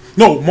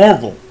 No,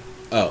 Marvel.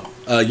 Oh,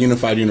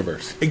 Unified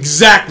Universe.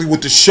 Exactly,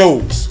 with the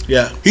shows.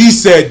 Yeah. He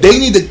said they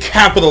need to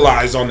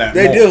capitalize on that.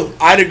 They do.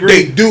 I'd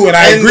agree. They do, and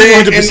I agree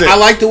 100%. And I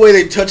like the way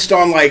they touched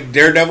on, like,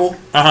 Daredevil,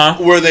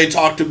 where they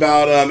talked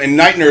about, and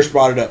Night Nurse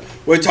brought it up,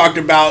 where they talked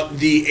about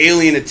the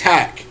alien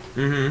attack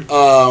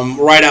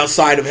right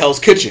outside of Hell's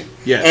Kitchen.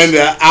 Yes. And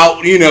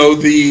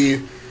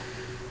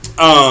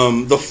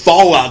the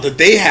fallout that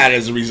they had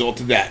as a result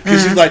of that.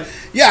 Because she's like,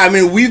 yeah, I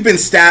mean, we've been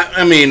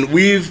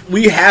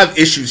we have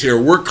issues here.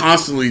 We're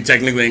constantly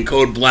technically in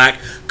code black,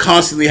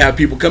 constantly have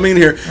people coming in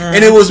here.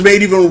 And it was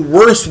made even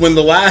worse when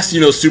the last,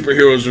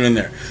 superheroes were in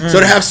there. So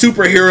to have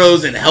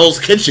superheroes in Hell's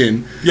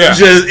Kitchen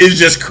is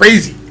just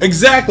crazy.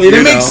 Exactly.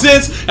 It makes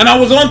sense. And I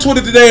was on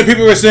Twitter today and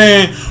people were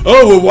saying,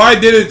 oh, well, why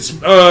did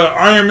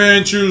Iron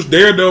Man choose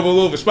Daredevil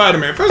over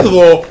Spider-Man? First of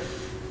all,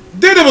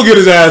 Daredevil get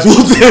his ass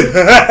whooped.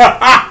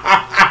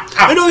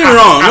 Don't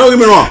get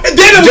me wrong.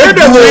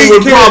 Daredevil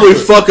would probably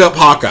fuck up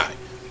Hawkeye.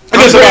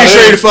 I'm pretty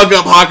sure he'd fuck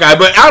up Hawkeye,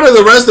 but out of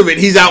the rest of it,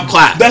 he's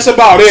outclassed. That's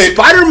about it.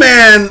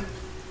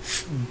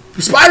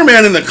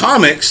 Spider-Man in the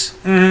comics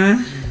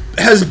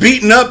has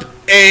beaten up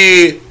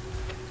a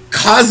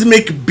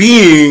cosmic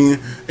being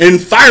in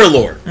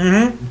Firelord.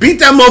 Beat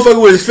that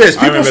motherfucker with his fist.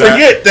 People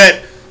forget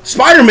that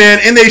Spider-Man,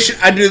 and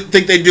I do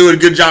think they do a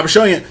good job of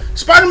showing it.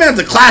 Spider-Man's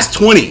a class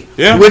 20,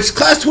 which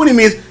class 20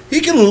 means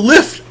he can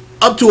lift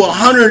up to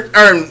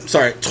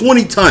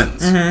 20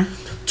 tons.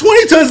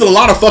 20 tons is a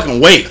lot of fucking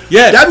weight.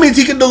 Yeah. That means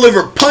he can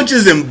deliver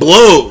punches and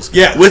blows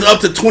with up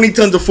to 20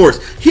 tons of force.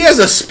 He has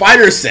a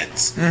spider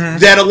sense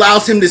that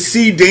allows him to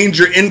see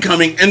danger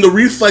incoming and the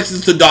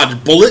reflexes to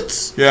dodge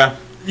bullets. Yeah.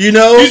 He's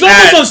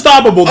almost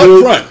unstoppable,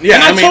 dude. Up front. Yeah,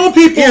 and I told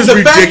people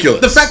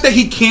the fact that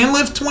he can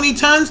lift 20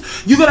 tons,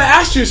 you gotta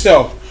ask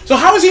yourself, so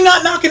how is he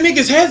not knocking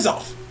niggas' heads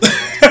off?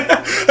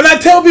 And I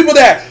tell people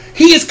that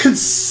he is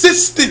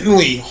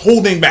consistently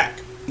holding back.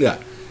 Yeah.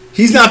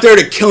 He's not there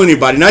to kill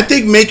anybody. And I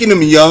think making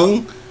him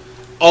young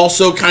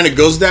also kind of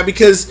goes to that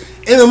because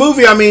in the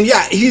movie,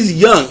 he's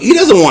young. He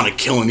doesn't want to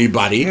kill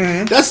anybody.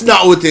 That's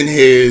not within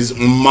his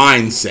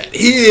mindset.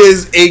 He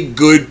is a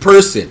good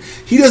person.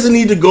 He doesn't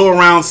need to go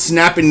around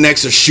snapping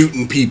necks or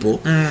shooting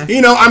people.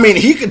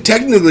 He could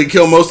technically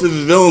kill most of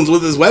his villains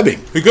with his webbing.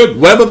 He could.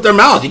 Web up their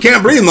mouth. You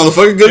can't breathe,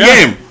 motherfucker. Good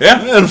game.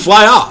 Yeah. And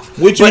fly off.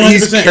 But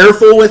he's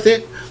careful with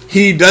it.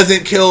 He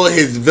doesn't kill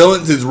his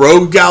villains, his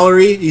rogue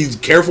gallery. He's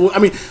careful.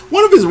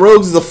 One of his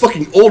rogues is a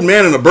fucking old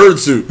man in a bird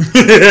suit.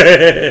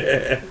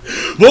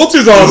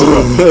 Vulture's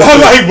awesome.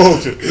 I like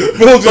Vulture.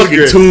 Vulture's fucking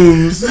great.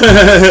 Toombs.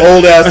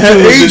 Old ass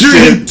Toombs.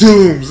 Adrian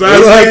Toombs. I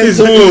like his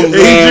Toombs.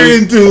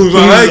 Adrian Toombs.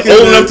 I like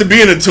old enough to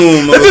be in a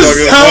tomb. It just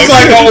sounds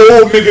like an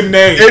old nigga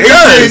name.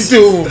 Adrian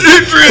Toombs.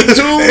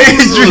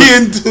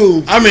 Adrian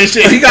Toombs.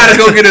 Shit, he gotta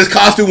go get his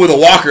costume with a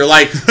walker.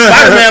 Like,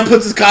 Spider-Man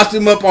puts his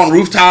costume up on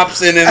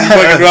rooftops and then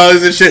fucking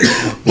draws and shit.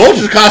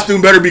 Vulture's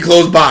costume better be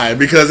close by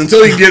because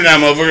until he get that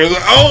motherfucker, it's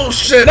like, oh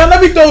shit. Now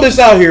let me throw this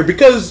out here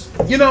because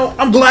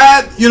I'm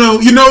glad you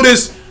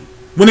notice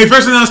when they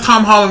first announced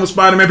Tom Holland with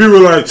Spider-Man, people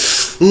were like,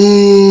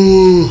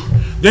 ooh.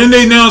 Then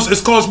they announced it's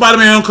called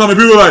Spider-Man Homecoming.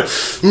 People were like,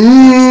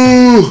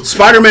 ooh.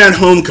 Spider-Man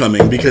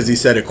Homecoming because he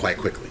said it quite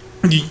quickly.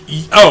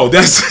 Oh,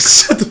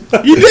 that's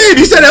you did.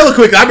 You said it hella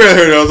quick. I barely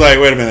heard it. I was like,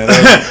 wait a minute.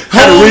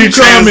 How do we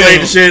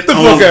translate shit?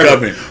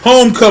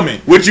 Homecoming.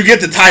 Which you get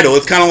the title.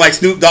 It's kind of like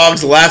Snoop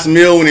Dogg's Last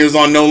Meal when he was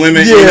on No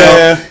Limit.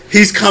 Yeah.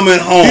 He's coming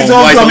home. He's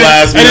like the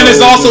last meal. And then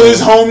it's also his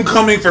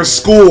homecoming for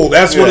school.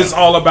 That's what it's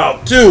all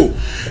about too.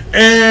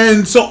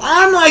 And so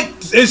I'm like,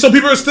 and so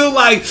people are still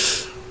like,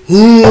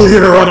 ooh,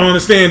 I don't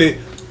understand it.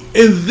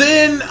 And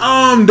then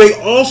they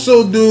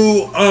also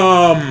do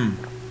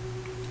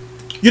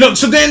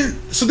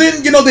So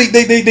then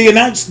they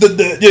announced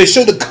they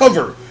showed the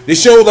cover. They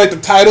showed like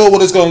the title,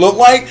 what it's gonna look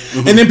like,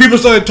 and then people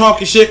started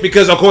talking shit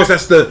because of course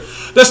that's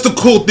the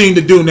cool thing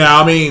to do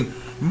now.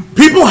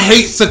 People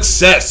hate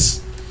success.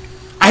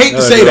 I hate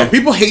to say that.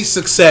 People hate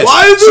success.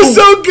 Why is it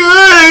so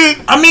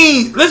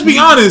good? Let's be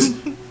honest.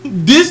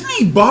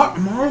 Disney bought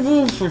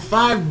Marvel for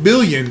 $5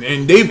 billion,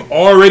 and they've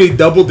already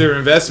doubled their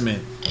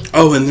investment.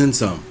 Oh, and then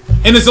some.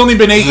 And it's only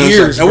been 8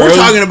 years. And we're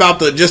talking about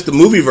just the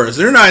movie verse.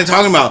 They're not even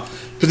talking about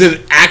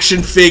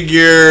action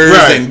figures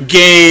and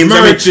games.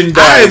 Merchandise.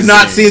 I have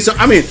not seen some.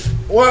 I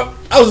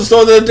was in the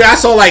store the other day. I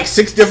saw like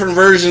 6 different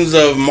versions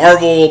of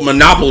Marvel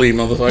Monopoly,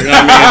 motherfucker.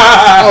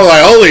 I was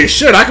like, holy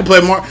shit, I could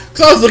play more.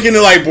 Because I was looking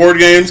at like board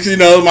games because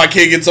my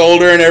kid gets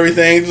older and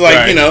everything. It's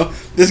like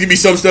this could be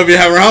some stuff you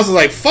have around. I was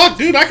like, fuck,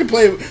 dude, I could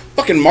play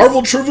fucking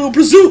Marvel Trivial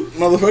Pursuit,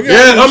 motherfucker.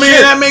 Yeah,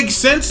 that makes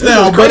sense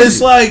now. But it's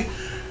like,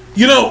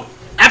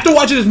 after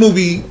watching this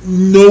movie,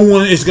 no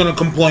one is gonna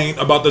complain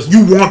about this.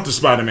 You want the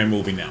Spider-Man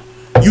movie now.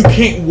 You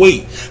can't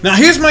wait. Now,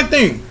 here's my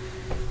thing.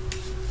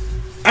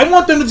 I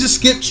want them to just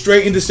skip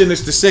straight into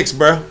Sinister Six,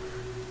 bro.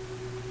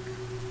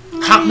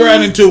 hop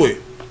right into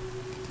it.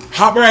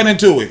 Hop right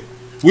into it.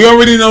 We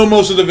already know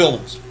most of the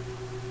villains.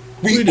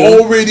 We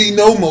already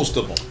know most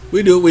of them.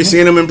 We do. We've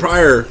seen them in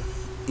prior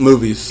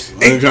movies.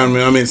 I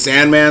mean,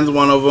 Sandman's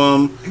one of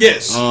them.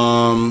 Yes.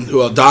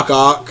 Who else? Doc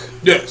Ock.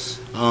 Yes.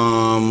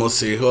 Let's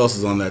see. Who else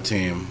is on that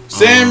team?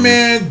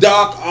 Sandman,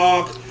 Doc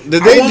Ock.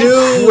 Did they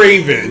do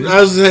Kraven? I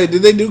was gonna say,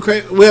 did they do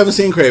Kraven? We haven't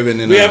seen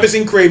Kraven. We haven't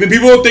seen Kraven.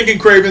 People are thinking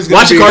Kraven's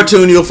gonna watch a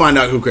cartoon. You'll find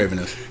out who Kraven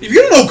is. If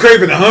you don't know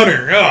Kraven the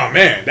Hunter, oh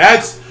man,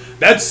 that's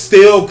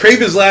still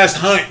Kraven's Last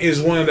Hunt is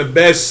one of the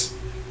best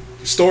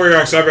story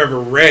arcs I've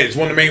ever read. It's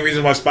one of the main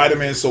reasons why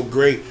Spider-Man is so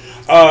great.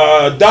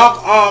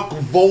 Doc Ock,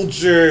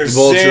 Vulture,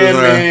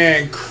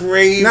 Sandman,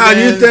 Kraven. Now,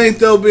 do you think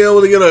they'll be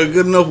able to get a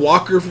good enough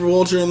Walker for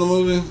Vulture in the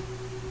movie?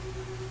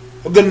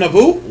 A good enough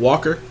who?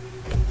 Walker.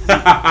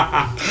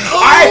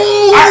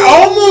 I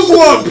almost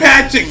want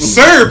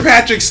Sir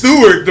Patrick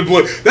Stewart to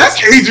play.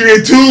 That's Adrian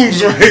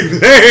Toomes right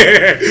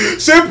there.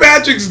 Sir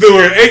Patrick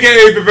Stewart,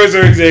 aka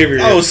Professor Xavier.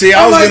 Oh, see,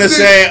 I was gonna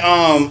say,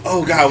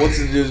 oh god, what's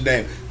the dude's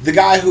name? The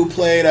guy who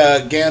played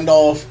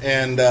Gandalf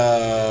and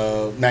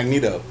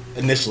Magneto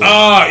initially.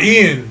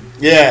 Ian.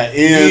 Yeah,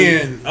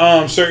 Ian.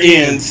 Sir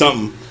Ian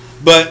something.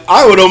 But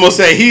I would almost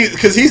say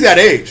because he's that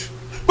age.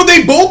 But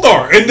they both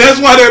are, and that's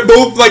why they're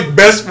both like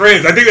best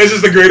friends. I think that's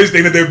just the greatest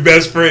thing that they're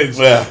best friends.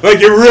 Yeah.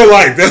 Like in real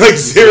life, they're like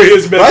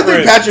serious best friends. I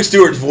think Patrick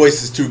Stewart's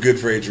voice is too good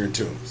for Adrian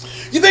Toomes.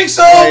 You think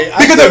so?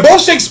 Because they're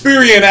both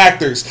Shakespearean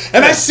actors,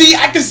 and I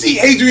can see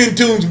Adrian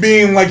Toomes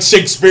being like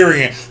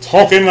Shakespearean,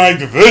 talking like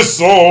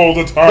this all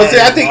the time. But see,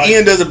 I think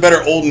Ian does a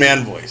better old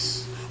man voice.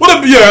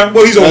 Well,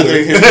 he's older.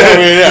 And he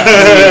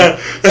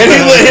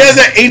has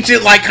that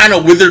ancient, like, kind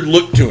of withered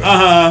look to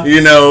him.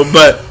 You know,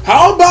 but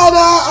how about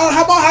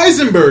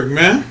Heisenberg,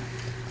 man?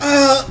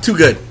 Too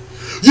good.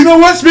 You know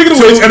what? Speaking of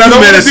which, and I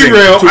don't want to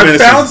derail, I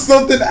found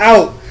something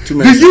out.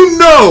 Do you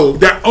know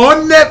that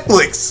on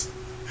Netflix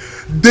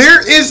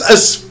there is a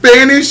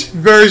Spanish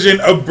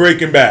version of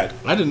Breaking Bad?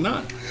 I did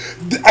not.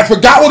 I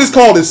forgot what it's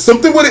called. It's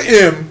something with an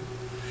M.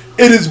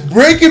 It is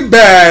Breaking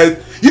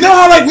Bad. You know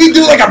how like we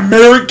do like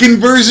American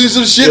versions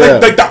of shit,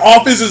 like The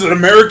Office is an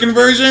American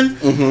version.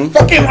 Mm-hmm.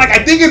 Fucking like I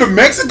think either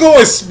Mexico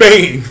or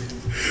Spain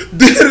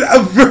did a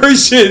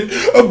version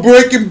of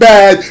Breaking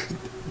Bad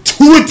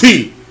to a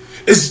T.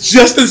 It's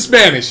just in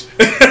Spanish,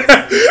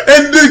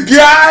 and the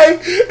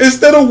guy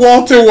instead of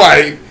Walter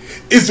White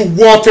is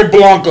Walter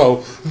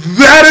Blanco.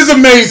 That is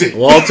amazing.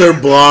 Walter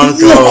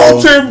Blanco.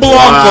 Walter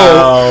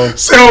Blanco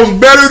sounds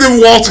better than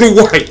Walter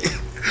White.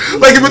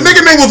 Like, if a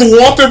nigga name was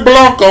Walter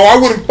Blanco, I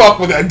wouldn't fuck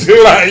with that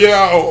dude. Like,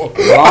 yo.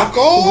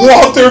 Blanco?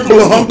 Walter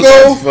Blanco?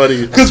 That's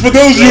funny. Because for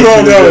those of you who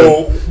don't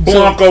know,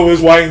 Blanco is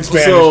white in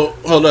Spanish. So,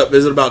 hold up.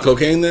 Is it about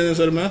cocaine then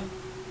instead of meth?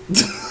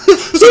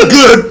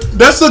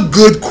 That's a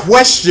good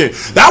question.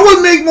 That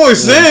would make more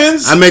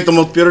sense. I make the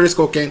most purest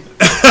cocaine.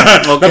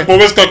 The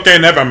purest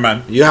cocaine ever,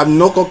 man. You have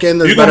no cocaine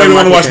that's you better don't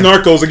than want to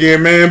watch Narcos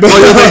again, man. Oh,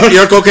 you think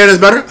your cocaine is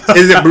better?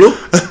 Is it blue?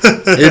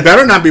 It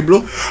better not be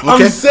blue.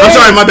 Okay. I'm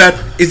sorry, my bad.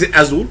 Is it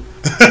azul?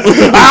 There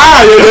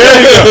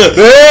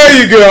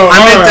you go.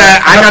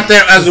 I got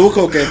that azul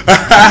cocaine.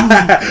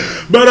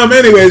 But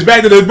anyways,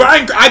 back to the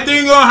Brian. I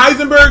think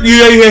Heisenberg.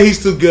 Yeah,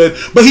 he's too good,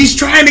 but he's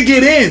trying to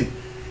get in.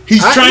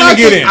 He's trying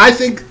to get in. I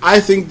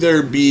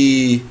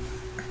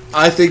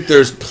think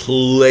there's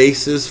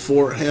places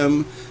for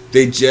him.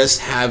 They just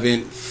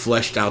haven't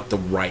fleshed out the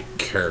right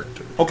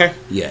character. Okay.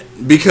 Yet.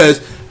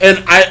 Because,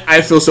 and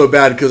I feel so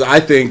bad because I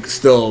think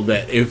still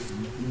that if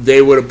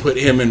they would have put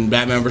him in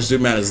Batman vs.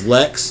 Superman as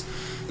Lex,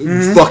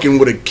 fucking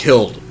would have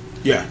killed.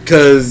 Yeah.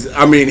 Because,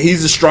 I mean,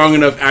 he's a strong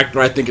enough actor,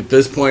 I think, at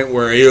this point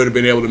where he would have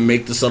been able to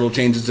make the subtle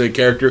changes to the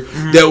character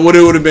that would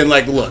have been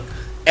like, look,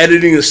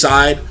 editing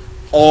aside,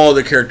 all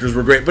the characters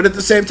were great. But at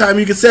the same time,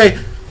 you could say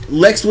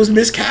Lex was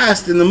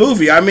miscast in the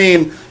movie. I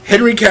mean,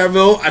 Henry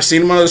Cavill, I've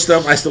seen him on other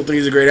stuff. I still think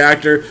he's a great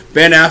actor.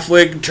 Ben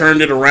Affleck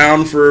turned it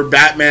around for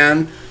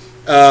Batman.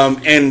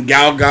 And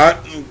Gal Gadot.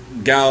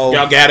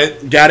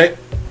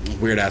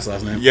 Weird ass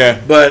last name.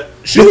 Yeah. But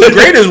she was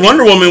great as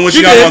Wonder Woman when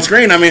she got on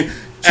screen. I mean,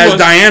 as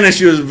Diana,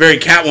 she was very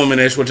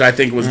Catwoman-ish, which I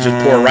think was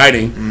just poor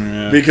writing.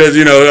 Yeah. Because,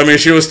 you know, I mean,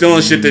 she was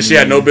stealing shit that she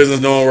had no business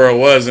knowing where it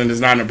was and it's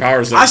not in her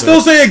power set. I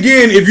still say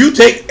again, if you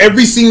take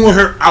every scene with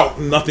her out,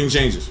 nothing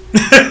changes.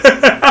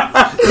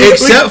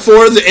 Except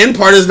for the end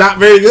part is not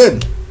very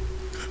good.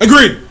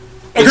 Agreed.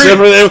 Except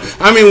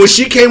for I mean, when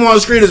she came on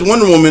screen as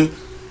Wonder Woman,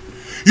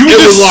 you were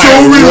just like,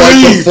 so relieved.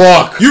 What the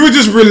fuck? You were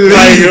just relieved.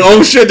 Like,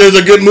 oh shit, there's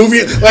a good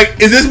movie.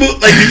 Like, is this movie,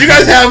 like, did you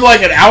guys have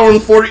like an hour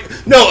and 40?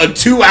 No, a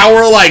 2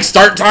 hour like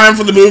start time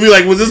for the movie?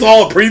 Like, was this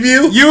all a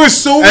preview? You were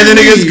so and relieved. Then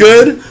it gets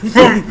good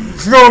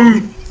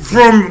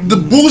from the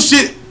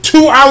bullshit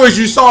 2 hours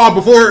you saw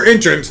before her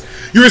entrance.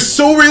 You were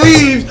so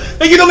relieved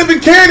that you don't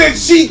even care that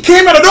she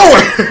came out of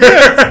nowhere.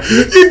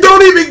 You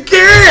don't even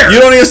care.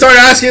 You don't even start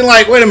asking,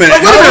 like, wait a minute.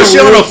 How was she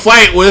able to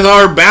fight with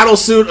our battle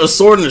suit, a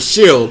sword, and a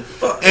shield?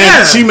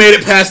 And she made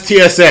it past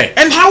TSA.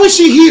 And how is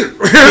she here?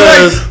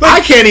 Because I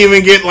can't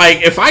even get,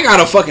 like, if I got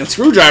a fucking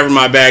screwdriver in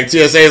my bag,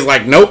 TSA is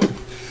like, nope.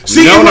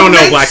 See, no,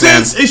 black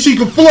man. If she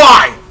can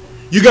fly.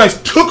 You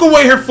guys took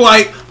away her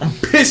flight. I'm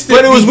pissed.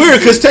 But it was weird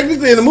because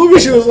technically in the movie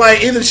she was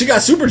like either she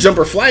got super jump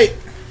or flight.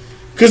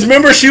 Because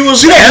remember she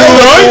lunged at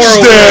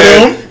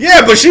him.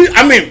 Yeah, but you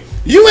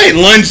ain't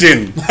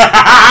lunging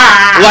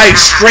like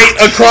straight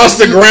across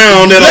the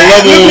ground at a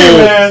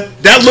level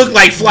that looked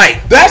like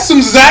flight. That's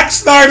some Zack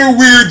Snyder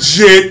weird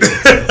shit.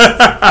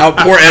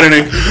 Poor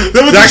editing.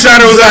 Zack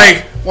Snyder was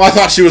like, well, I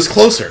thought she was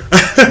closer,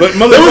 but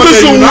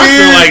motherfucker, you knocked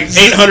her like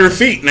 800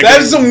 feet.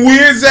 That's some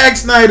weird Zack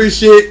Snyder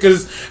shit.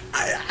 Because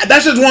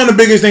that's just one of the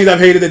biggest things I've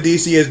hated that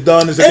DC has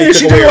done. Is that hey,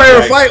 she took away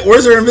her flight.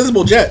 Where's her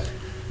invisible jet?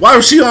 Why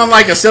was she on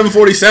like a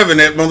 747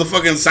 at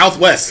motherfucking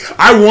Southwest?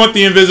 I want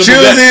the invisible jet. She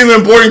wasn't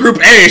even in boarding group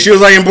A. She was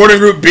like in boarding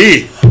group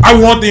B. I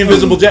want the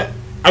invisible jet.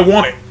 I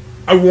want it.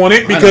 I want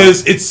it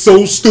because it's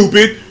so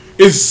stupid.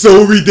 It's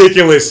so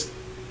ridiculous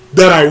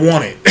that I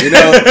want it. You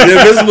know, the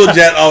invisible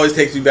jet always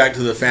takes me back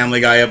to the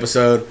Family Guy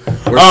episode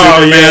where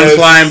Superman's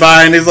flying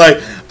by and he's like,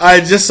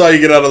 I just saw you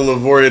get out of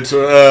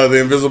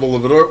the invisible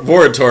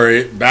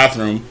laboratory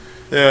bathroom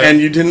and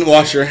you didn't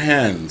wash your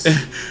hands.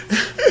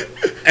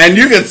 And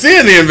you can see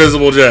in the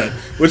invisible jet,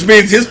 which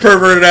means his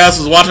perverted ass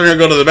was watching her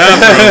go to the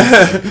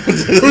bathroom.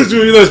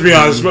 Let's be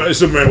honest,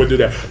 Superman would do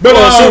that.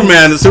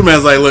 But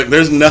Superman's like, look,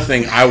 there's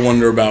nothing I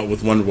wonder about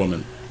with Wonder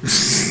Woman.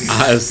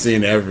 I've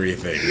seen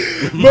everything.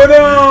 But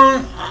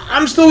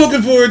I'm still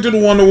looking forward to the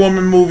Wonder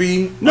Woman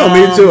movie. No,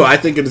 me too. I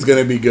think it's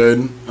gonna be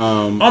good.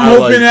 I'm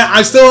hoping that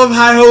I still have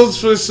high hopes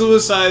for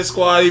Suicide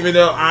Squad, even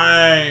though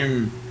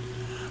I'm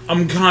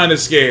kind of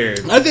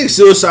scared. I think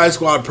Suicide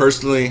Squad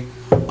personally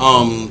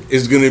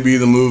is going to be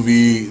the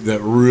movie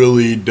that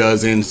really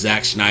does end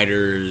Zack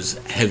Snyder's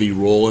heavy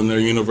role in their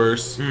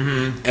universe.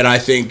 Mm-hmm. And I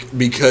think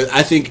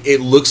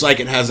it looks like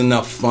it has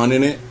enough fun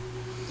in it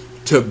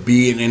to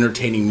be an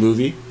entertaining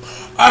movie.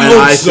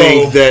 I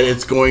think that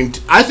it's going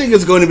to. I think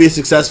it's going to be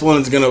successful, and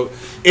it's going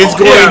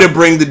to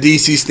bring the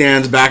DC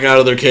stands back out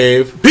of their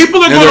cave.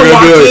 People are going to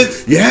watch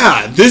it.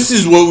 Yeah, this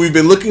is what we've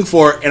been looking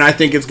for, and I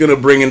think it's going to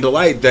bring into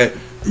light that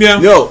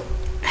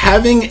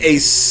having a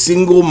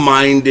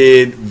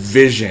single-minded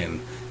vision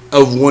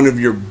of one of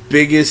your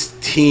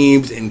biggest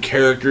teams and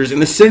characters,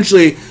 and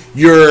essentially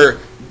your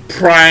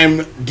prime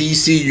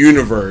DC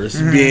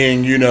universe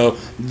being,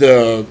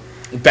 the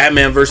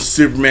Batman versus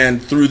Superman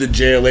through the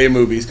JLA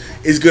movies,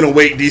 is going to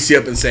wake DC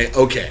up and say,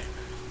 okay,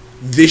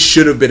 this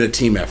should have been a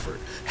team effort.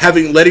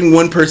 Letting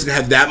one person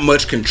have that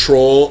much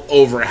control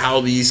over how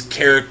these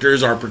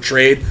characters are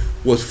portrayed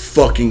was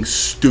fucking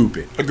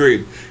stupid.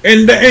 Agreed.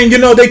 And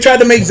they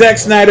tried to make Zack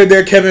Snyder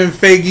their Kevin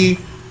Feige.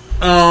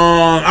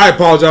 I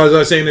apologize if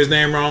I'm saying his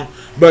name wrong.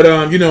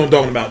 But you know what I'm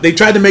talking about. They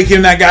tried to make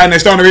him that guy, and they're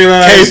starting to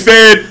realize.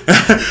 K-Fed.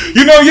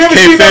 You ever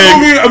seen that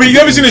movie? I mean, you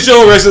ever seen the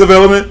show Arrested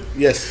Development?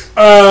 Yes.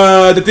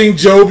 The thing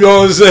Job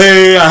always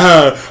say,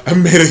 I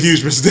made a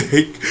huge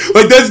mistake.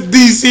 Like, that's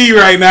DC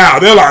right now.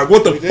 They're like,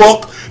 what the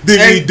fuck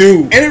did we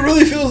do? And it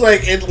really feels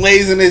like it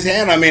lays in his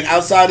hand. I mean,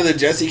 outside of the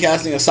Jesse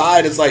casting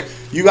aside, it's like,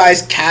 you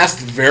guys cast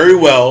very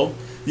well.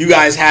 You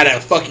guys had a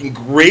fucking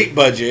great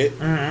budget.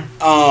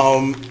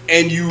 Mm-hmm.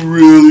 And you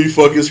really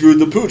fucking screwed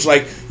the pooch.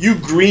 Like, you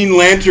Green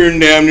Lantern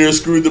damn near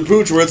screwed the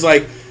pooch, where it's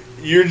like,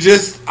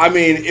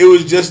 it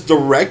was just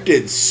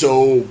directed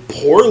so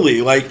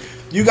poorly. Like,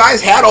 you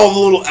guys had all the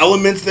little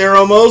elements there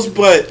almost,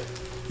 but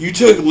you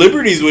took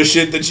liberties with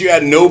shit that you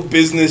had no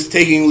business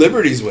taking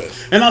liberties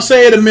with. And I'll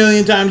say it a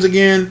million times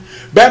again,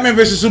 Batman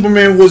vs.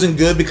 Superman wasn't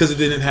good because it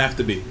didn't have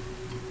to be.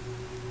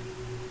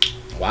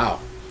 Wow.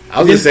 I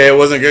was going to say it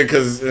wasn't good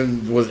because it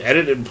was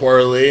edited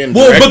poorly. And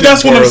but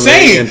that's what I'm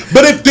saying.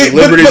 But if the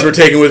liberties were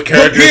taken with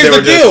characters that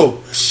were just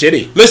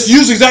shitty. Let's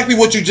use exactly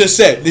what you just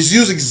said. It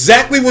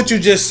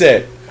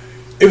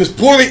was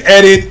poorly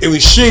edited. It was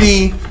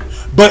shitty.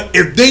 But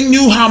if they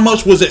knew how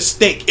much was at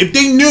stake, if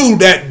they knew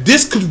that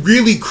this could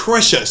really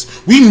crush us,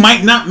 we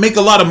might not make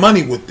a lot of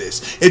money with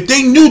this. If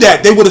they knew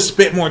that, they would have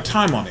spent more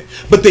time on it.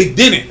 But they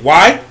didn't.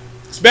 Why?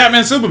 It's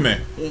Batman,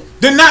 Superman.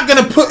 They're not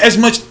going to put as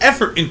much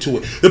effort into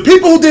it. The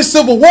people who did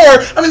Civil War,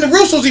 the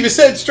Russos even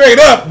said straight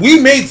up, we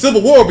made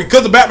Civil War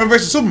because of Batman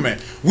vs. Superman.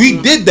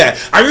 We did that.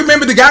 I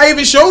remember the guy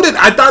even showed it.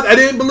 I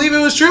didn't believe it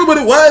was true, but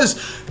it was.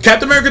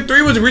 Captain America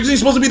 3 was originally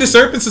supposed to be the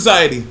Serpent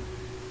Society.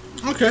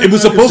 Okay. It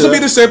was supposed to be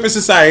the Serpent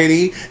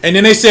Society, and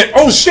then they said,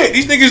 oh shit,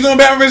 these niggas doing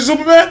Batman vs.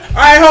 Superman?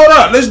 Alright, hold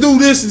up, let's do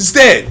this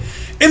instead.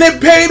 And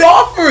it paid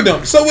off for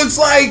them. So it's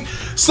like,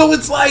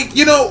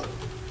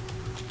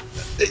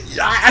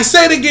 I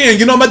say it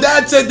again. My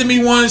dad said to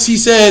me once, he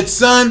said,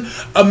 son,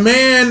 a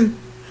man,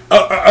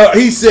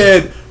 he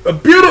said,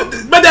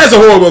 my dad's a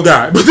horrible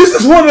guy, but this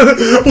is one of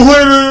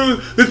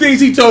the things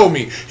he told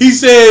me. He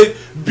said,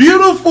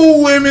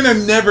 beautiful women are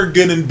never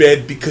good in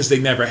bed because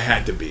they never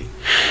had to be.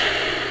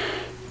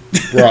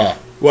 Bruh.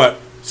 What?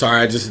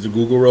 Sorry, I just had to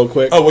Google real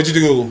quick. Oh, what'd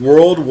you Google?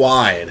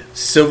 Worldwide,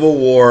 Civil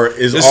War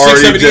is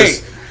already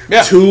just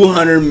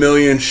 200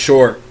 million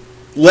short.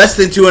 Less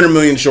than 200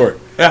 million short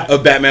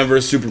of Batman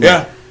vs. Superman.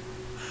 Yeah.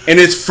 In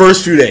its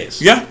first few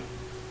days. Yeah.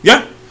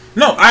 Yeah.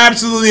 No, I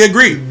absolutely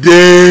agree.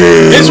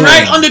 Damn. It's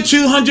right under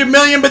 200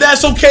 million, but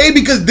that's okay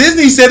because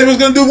Disney said it was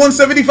going to do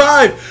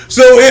 175.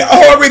 So it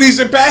already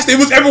surpassed it. It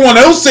was everyone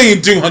else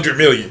saying 200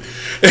 million.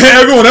 And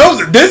everyone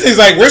else, Disney's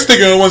like, we're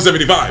sticking at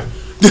 175.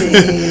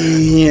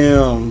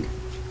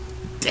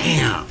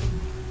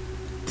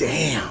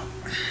 Damn.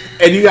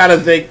 And you got to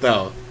think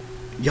though,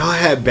 y'all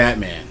had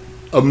Batman,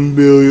 a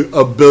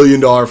 $1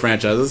 billion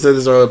franchise. I said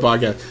this earlier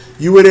podcast.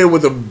 You went in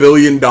with $1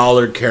 billion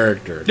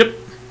character. Yep.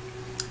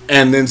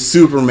 And then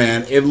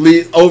Superman, at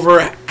least over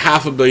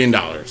 $500 million.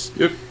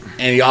 Yep.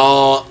 And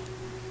y'all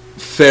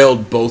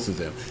failed both of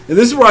them. And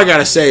this is where I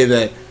gotta say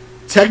that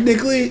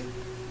technically,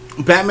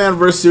 Batman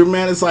vs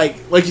Superman is like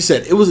you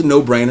said, it was a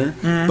no-brainer,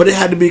 but it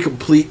had to be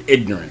complete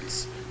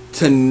ignorance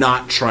to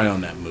not try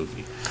on that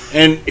movie.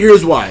 And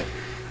here's why: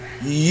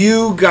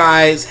 you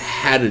guys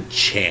had a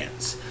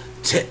chance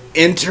to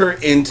enter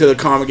into the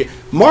comic.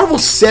 Marvel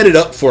set it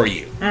up for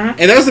you, and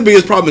that's the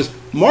biggest problem. Is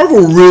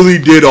Marvel really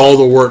did all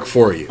the work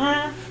for you.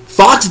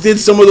 Fox did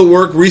some of the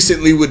work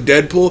recently with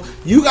Deadpool.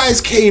 You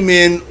guys came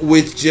in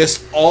with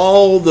just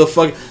all the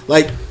fucking...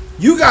 Like,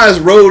 you guys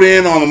rode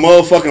in on a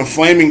motherfucking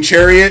flaming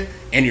chariot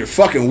and your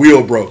fucking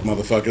wheel broke,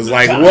 motherfuckers.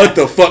 Like, what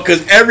the fuck?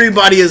 Because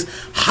everybody is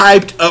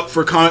hyped up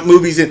for comic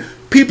movies. And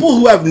people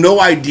who have no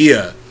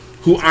idea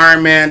who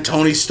Iron Man,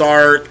 Tony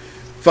Stark,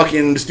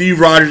 fucking Steve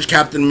Rogers,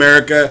 Captain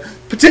America,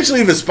 potentially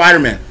even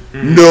Spider-Man,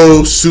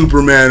 know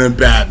Superman and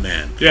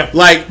Batman. Yeah.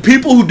 Like,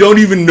 people who don't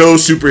even know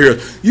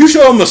superheroes. You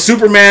show them a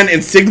Superman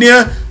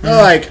insignia, they're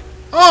like,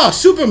 oh,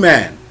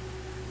 Superman.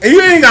 And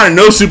you ain't gotta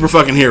know super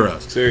fucking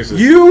heroes.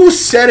 Seriously. You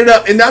set it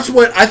up, and that's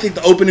what I think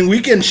the opening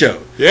weekend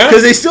showed. Yeah.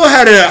 Because they still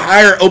had a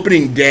higher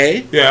opening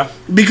day. Yeah.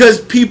 Because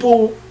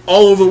people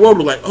all over the world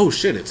were like, oh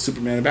shit, it's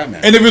Superman and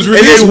Batman. And it was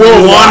released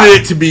worldwide. They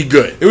wanted it to be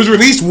good. It was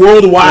released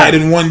worldwide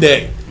in one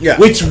day. Yeah.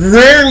 Which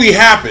rarely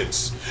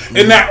happens.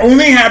 And that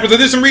only happens, I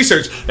did some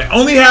research, that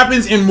only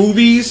happens in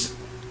movies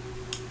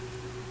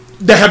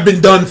that have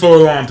been done for a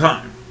long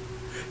time.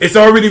 It's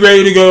already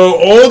ready to go.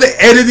 All the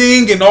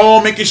editing and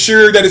all making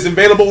sure that it's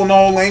available in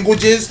all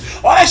languages,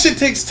 all that shit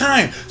takes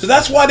time. So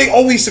that's why they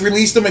always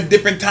release them at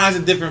different times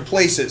in different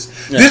places.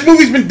 Yeah. That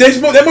movie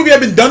had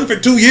been done for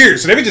 2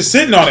 years, so they were just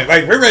sitting on it,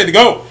 like, we're ready to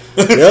go.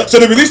 Yep. So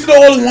they released it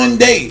all in one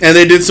day. And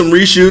they did some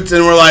reshoots,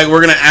 and we're like,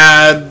 we're going to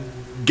add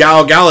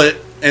Gal Gadot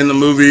in the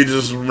movie,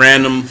 just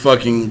random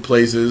fucking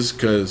places,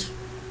 because...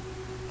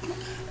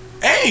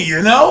 Hey,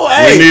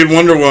 we need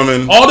Wonder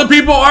Woman. All the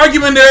people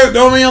arguing there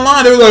going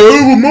online, they were like,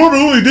 oh, well, Marvel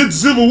only did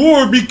Civil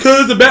War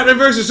because of Batman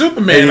vs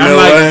Superman. And I'm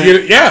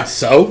like, yeah.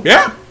 So?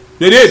 Yeah,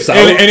 they did. So?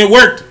 And it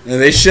worked.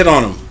 And they shit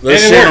on him.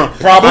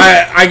 Problem?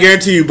 I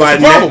guarantee you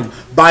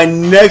by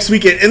next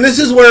weekend, and this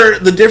is where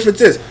the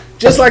difference is.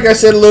 Just like I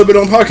said a little bit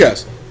on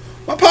podcast,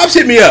 my pops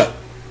hit me up.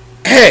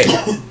 Hey,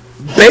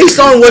 based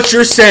on what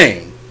you're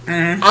saying,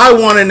 I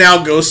want to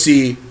now go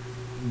see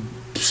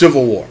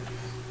Civil War.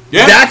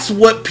 Yeah. That's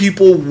what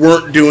people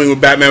weren't doing with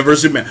Batman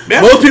vs. Superman.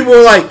 Yeah. Most people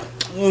were like,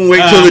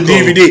 wait till the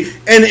DVD.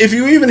 And if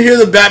you even hear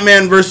the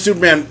Batman vs.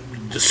 Superman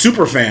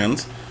super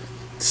fans,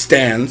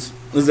 stans,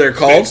 as they're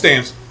called,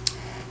 stans,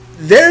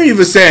 they're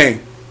even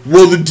saying,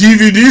 well, the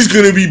DVD's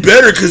going to be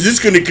better because it's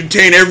going to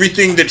contain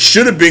everything that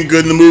should have been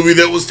good in the movie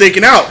that was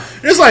taken out.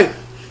 And it's like,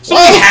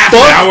 half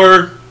an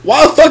hour.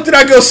 Why the fuck did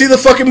I go see the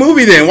fucking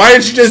movie then? Why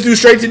didn't you just do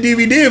straight to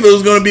DVD if it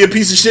was going to be a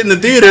piece of shit in the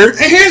theater?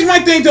 And here's my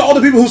thing to all the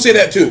people who say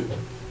that too.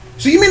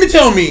 So you mean to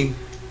tell me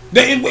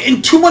that in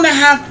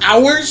 2.5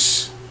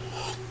 hours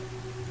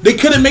they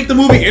couldn't make the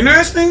movie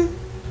interesting?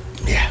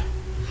 Yeah.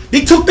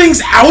 They took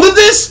things out of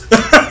this? They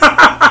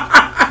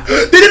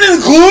didn't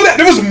include it?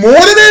 There was more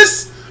to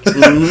this?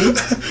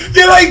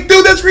 You're like,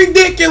 dude, that's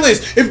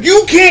ridiculous. If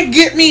you can't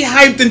get me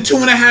hyped in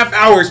 2.5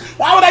 hours,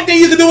 why would I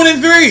think you could do it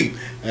in 3?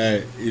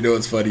 Hey, you know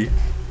what's funny?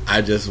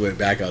 I just went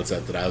back on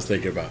something I was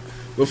thinking about.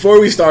 Before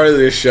we started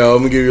this show, I'm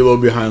going to give you a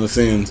little behind the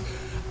scenes.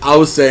 I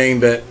was saying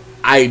that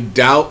I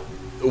doubt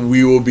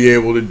we will be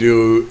able to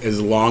do as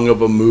long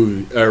of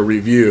a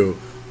review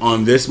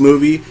on this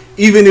movie,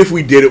 even if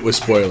we did it with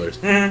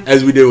spoilers,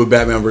 as we did with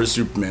Batman vs.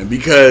 Superman,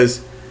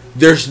 because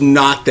there's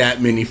not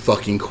that many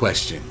fucking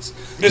questions.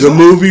 The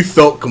movie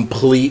felt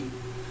complete.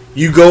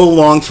 You go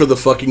along for the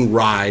fucking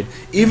ride.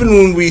 Even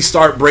when we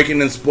start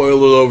breaking and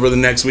spoilers over the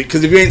next week,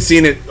 because if you ain't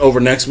seen it over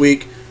next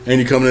week and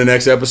you come to the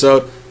next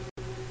episode,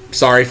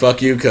 sorry,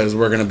 fuck you, because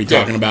we're going to be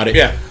talking about it.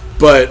 Yeah.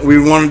 But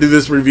we want to do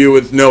this review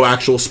with no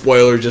actual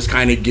spoiler, just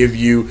kind of give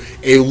you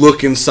a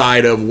look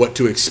inside of what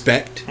to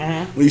expect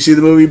when you see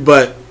the movie.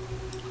 But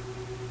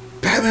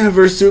Batman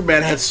vs.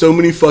 Superman had so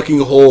many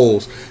fucking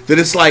holes that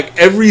it's like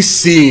every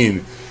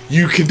scene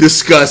you can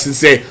discuss and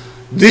say,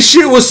 this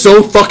shit was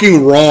so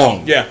fucking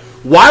wrong. Yeah.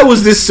 Why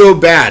was this so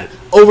bad?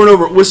 Over and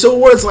over. With Civil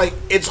War, it's like,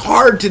 it's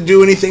hard to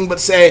do anything but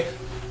say,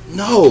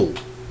 no,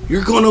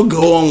 you're going to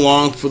go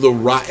along for the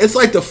ride. It's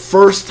like the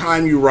first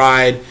time you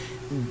ride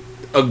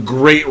a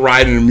great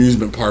ride in an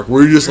amusement park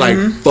where you're just like,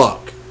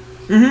 fuck.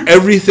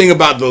 Everything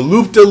about the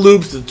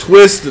loop-de-loops, the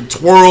twists, the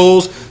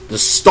twirls, the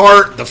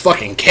start, the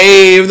fucking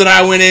cave that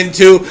I went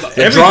into,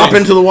 the drop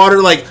into the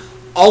water, like,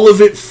 all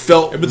of it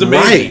felt It was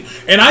amazing.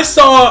 Right. And I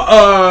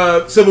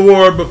saw Civil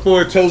War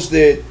before Toast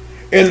did,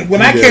 and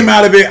when I came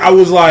out of it, I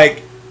was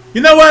like,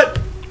 you know what?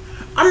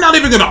 I'm not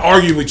even going to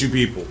argue with you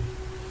people.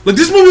 Like,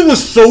 this movie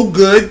was so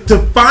good, to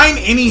find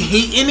any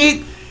hate in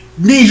it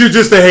means you're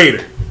just a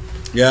hater.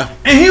 Yeah.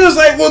 And he was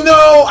like, well,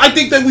 no, I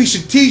think that we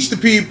should teach the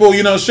people,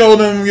 show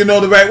them,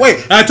 the right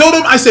way. And I told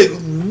him, I said,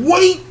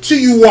 wait till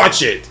you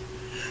watch it.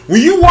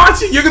 When you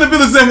watch it, you're going to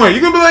feel the same way.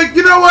 You're going to be like,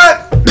 you know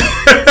what?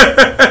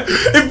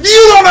 If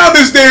you don't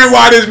understand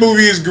why this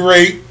movie is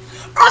great,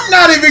 I'm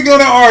not even going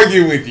to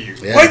argue with you.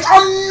 Yeah. Like,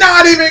 I'm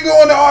not even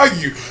going to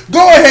argue.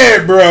 Go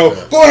ahead, bro.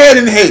 Go ahead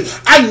and hate.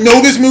 I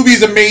know this movie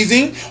is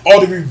amazing. All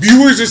the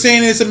reviewers are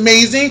saying it's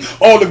amazing.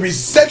 All the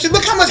reception.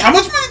 Look how much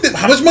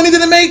money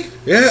did it make?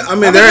 Yeah, I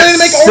mean, they're at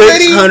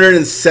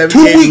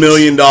 $678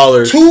 million.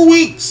 2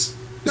 weeks.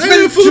 It's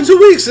been for 2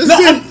 weeks.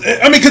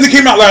 Because it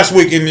came out last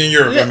week in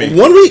Europe. Yeah,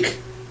 1 week.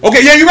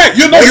 Okay, yeah, you're right.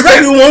 You're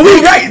right. 1 week.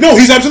 You're right. No,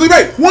 he's absolutely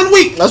right. 1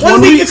 week. That's 1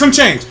 week and some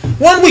change.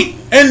 1 week.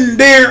 And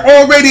they're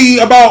already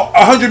about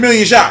 100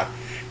 million shot.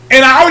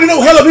 And I already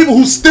know hella people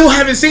who still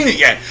haven't seen it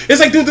yet. It's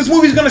like, dude, this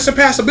movie's going to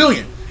surpass $1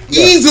 billion.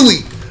 Yeah.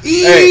 Easily.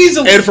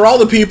 And for all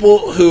the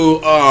people who,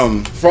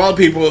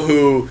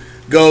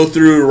 go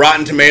through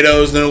Rotten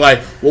Tomatoes and they're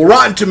like, well,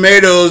 Rotten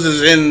Tomatoes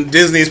is in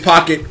Disney's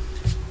pocket.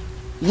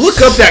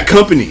 Look up that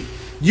company.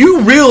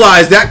 You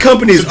realize that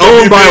company is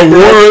owned by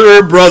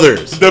Warner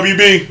Brothers.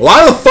 WB.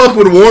 Why the fuck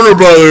would Warner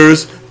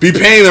Brothers be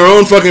paying their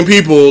own fucking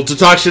people to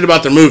talk shit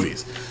about their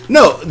movies?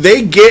 No,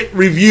 they get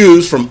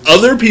reviews from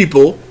other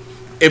people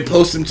and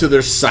post them to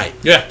their site.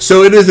 Yeah.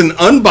 So it is an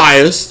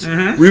unbiased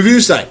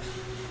review site.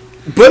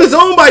 But it's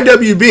owned by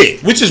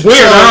WB. Which is weird.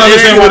 I don't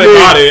understand why they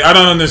bought it. I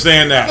don't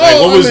understand that. I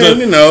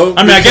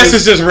guess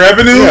it's just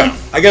revenue. Yeah.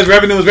 I guess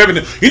revenue is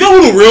revenue. You know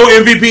who the real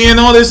MVP in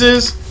all this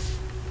is?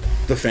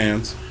 The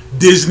fans.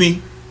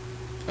 Disney.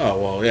 Oh,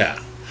 well, yeah.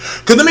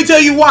 Because let me tell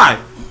you why.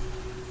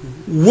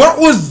 What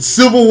was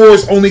Civil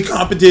War's only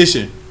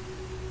competition?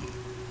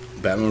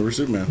 Batman vs.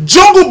 Superman.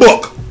 Jungle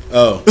Book.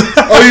 Oh,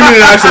 you mean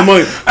an actual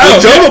movie?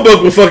 Jungle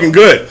Book was fucking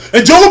good.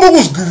 And Jungle Book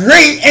was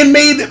great and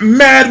made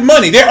mad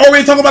money. They're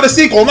already talking about a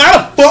sequel. Now,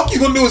 how the fuck you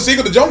gonna do a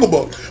sequel to Jungle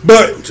Book?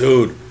 But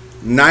dude,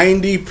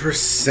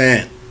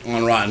 90%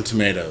 on Rotten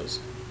Tomatoes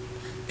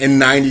and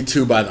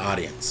 92% by the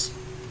audience.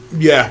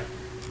 Yeah,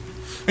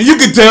 and you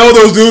could tell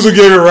those dudes were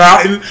getting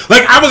rotten.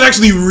 Like, I was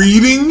actually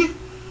reading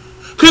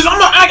because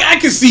I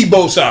can see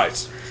both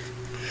sides.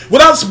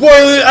 Without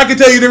spoiling it, I can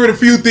tell you there were a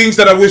few things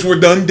that I wish were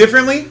done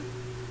differently.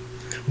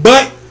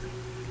 But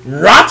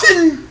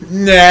Rotten?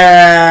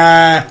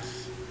 Nah.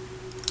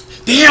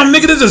 Damn,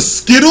 nigga, there's a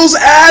Skittles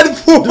ad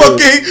for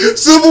fucking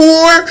Civil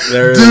War?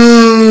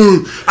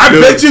 Dude. I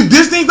bet you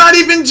Disney's not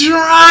even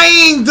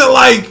trying to,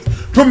 like,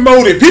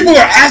 promote it. People are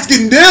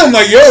asking them,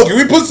 like, yo, can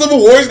we put Civil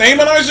War's name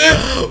on our shit?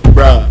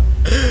 Bruh.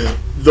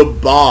 The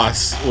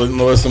Boss with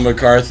Melissa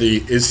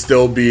McCarthy is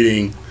still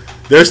beating.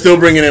 They're still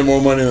bringing in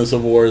more money than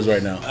Civil War is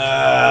right now.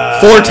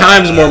 4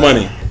 times more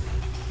money.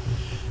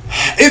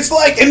 It's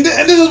like, and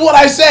this is what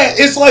I said.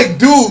 It's like,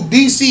 dude,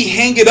 DC,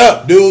 hang it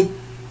up, dude.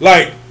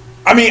 Like,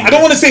 I mean, I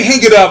don't want to say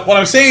hang it up. What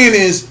I'm saying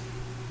is,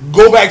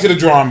 go back to the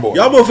drawing board.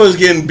 Y'all motherfuckers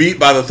getting beat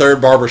by the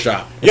third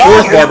barbershop.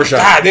 Fourth barbershop.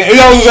 God damn,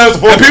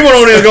 and people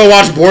don't even go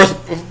watch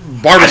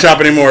barbershop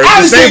anymore.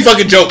 It's the same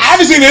fucking joke. I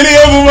haven't seen any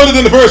of them other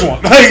than the first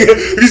one. Like,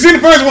 if you've seen the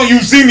first one,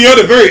 you've seen the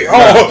other three.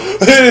 Oh,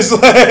 it's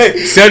like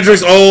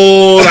Cedric's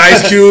old,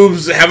 Ice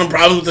Cube's having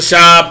problems with the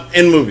shop,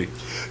 in movie.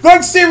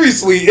 Like,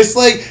 seriously, it's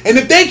like, and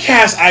if they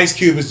cast Ice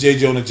Cube as J.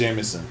 Jonah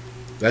Jameson,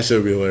 that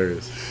should be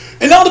hilarious.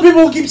 And all the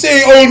people who keep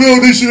saying, oh no,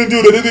 they shouldn't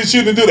do that, they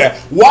shouldn't do that.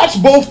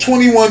 Watch both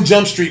 21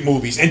 Jump Street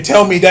movies and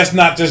tell me that's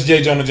not just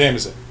J. Jonah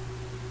Jameson.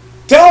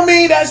 Tell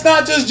me that's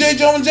not just J.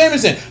 Jonah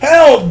Jameson.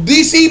 Hell,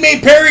 DC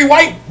made Perry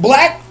White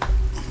black.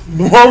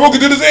 Marvel could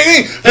do the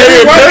same thing.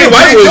 Perry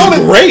White was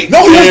great.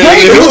 No, he was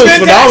great. It was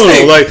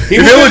phenomenal. Like, if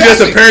it was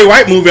just a Perry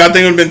White movie, I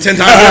think it would have been 10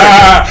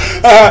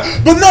 times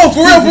better. But no,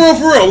 for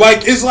real.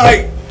 Like, it's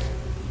like,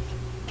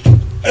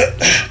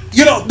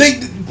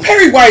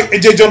 Perry White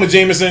and J. Jonah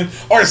Jameson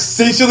are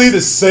essentially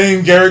the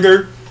same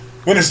character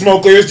when the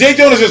smoke clears. J.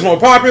 Jonah's just more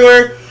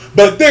popular,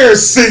 but they're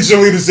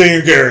essentially the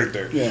same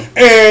character. Yeah.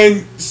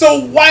 And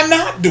so why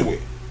not do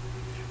it?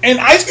 And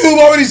Ice Cube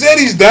already said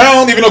he's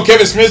down, even though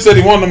Kevin Smith said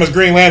he wanted him as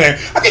Green Lantern.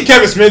 I think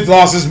Kevin Smith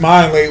lost his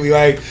mind lately.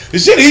 Like, the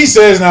shit he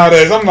says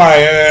nowadays, I'm like,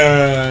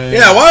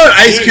 yeah, why would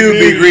Ice Cube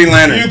be Green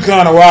Lantern? You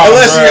kind of wild.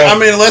 Unless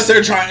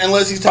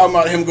he's talking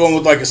about him going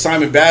with like a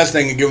Simon Baz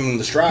thing and giving him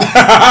the strap.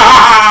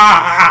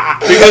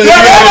 Because if you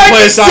ever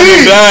play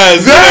Simon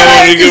Baz,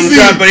 you give him the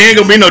strap, but he ain't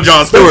gonna be no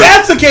Jon Stewart. If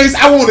that's the case,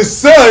 I want his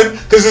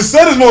son, because his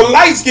son is more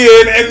light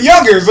skinned and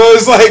younger. So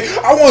it's like,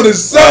 I want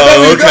his son.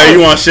 Oh, okay, you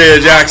want Shea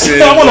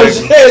Jackson? I want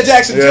Shea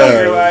Jackson.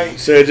 Yeah,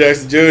 Shea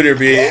Jackson Jr.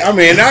 I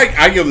mean,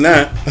 I give him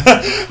that.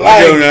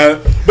 I give him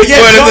that. But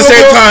at the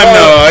same time,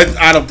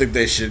 no, I don't think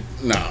they should.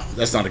 No,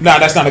 that's not a good look.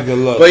 That's not a good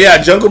look. But yeah,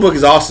 Jungle Book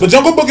is awesome. But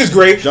Jungle Book is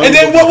great. And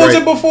then what was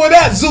it before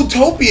that?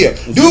 Zootopia.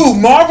 Dude,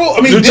 Marvel,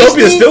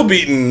 Zootopia is still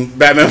beating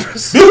Batman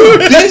vs.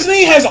 Dude,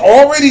 Disney has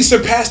already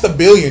surpassed $1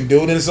 billion,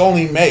 dude, and it's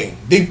only May.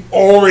 They've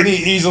already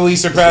easily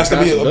surpassed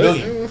 $1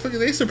 billion.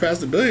 They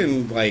surpassed $1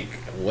 billion, like,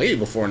 way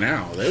before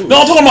now.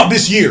 No, I'm talking about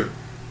this year.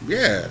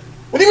 Yeah.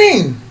 What do you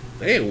mean?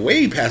 They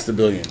way past $1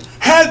 billion.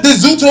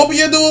 Does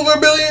Zootopia do over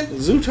 $1 billion?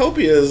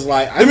 Zootopia is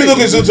like. Let me look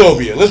at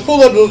Zootopia. Let's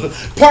pull up.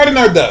 Pardon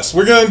our dust.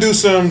 We're gonna do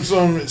some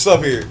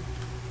stuff here.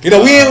 You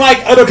know, we ain't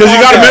like other. Because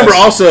you got to remember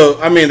also.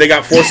 I mean, they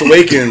got Force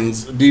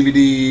Awakens,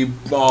 DVD,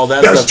 all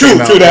that. That's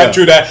stuff true.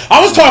 True that.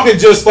 I was talking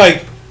just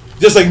like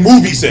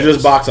movie sales,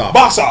 just box office.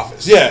 Box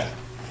office, yeah.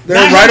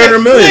 They're right under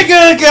 $1 million.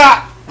 Nigga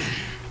got.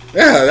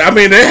 Yeah, I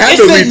mean they have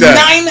to beat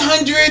that.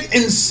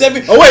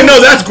 907. Oh wait,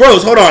 no, that's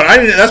gross. Hold on,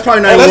 that's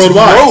probably not even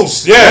worldwide.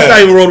 Gross. Yeah, that's not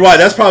even worldwide.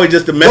 That's probably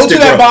just domestic. Go to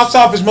that box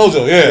office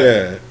mojo.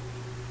 Yeah.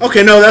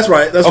 Okay, no, that's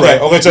right. That's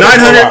right. Okay, so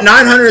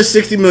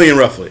 960 million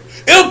roughly.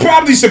 It'll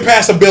probably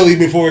surpass $1 billion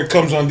before it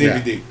comes on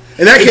DVD. Yeah.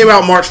 And that came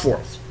out March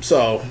 4th.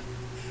 So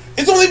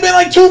it's only been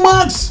like 2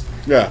 months.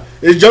 Yeah,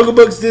 it's Jungle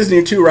Book's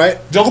Disney too, right?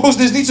 Jungle Book's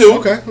Disney too.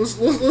 Okay, let's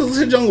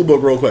hit Jungle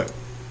Book real quick.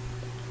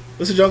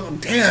 Let's hit Jungle.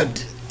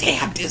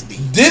 Damn Disney.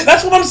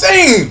 That's what I'm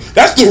saying.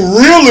 That's the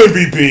real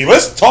MVP.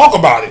 Let's talk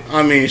about it.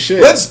 I mean,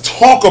 shit. Let's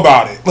talk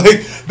about it.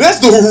 Like, that's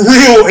the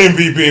real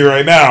MVP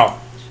right now.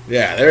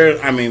 Yeah,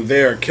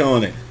 they're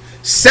killing it.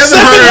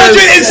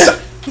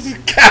 700.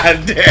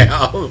 God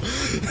damn.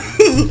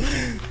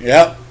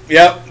 Yep.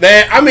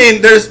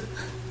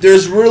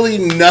 There's really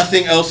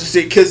nothing else to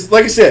say because,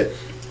 like I said,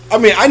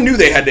 I knew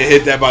they had to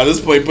hit that by this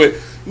point, but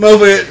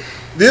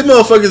these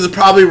motherfuckers is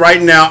probably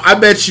right now. I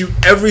bet you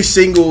every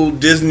single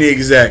Disney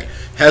exec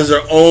has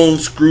their own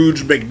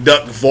Scrooge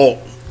McDuck vault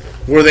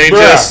where they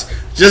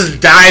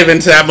just dive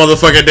into that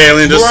motherfucker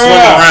daily and just swim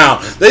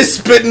around. They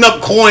spitting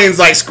up coins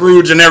like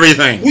Scrooge and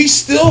everything. We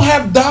still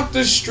have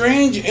Doctor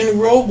Strange and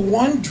Rogue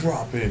One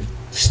dropping.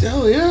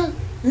 Still, yeah.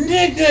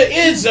 Nigga,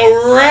 it's a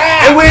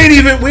wrap. And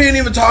we ain't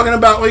even talking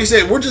about what you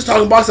said. We're just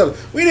talking box office.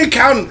 We didn't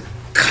count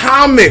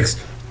comics,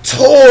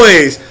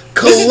 toys,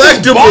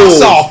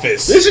 collectibles.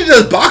 This is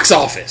just box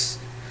office.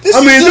 This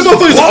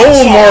motherfuckers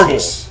own Marvel.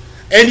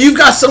 And you've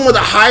got some of the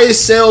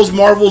highest sales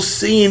Marvel's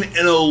seen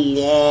in a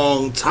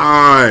long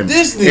time.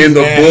 Disney, in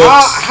the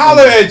books.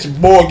 Holler at your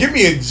boy. Give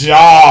me a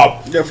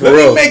job. Yeah, for Let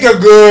real. me make a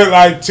good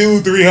like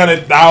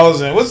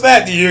 200,000-300,000. What's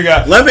that to you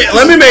guys? Let me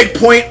make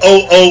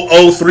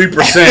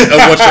 0.0003% of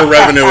what your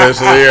revenue is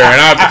for the year, and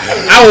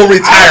I will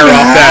retire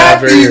off that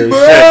after a year.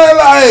 Bro,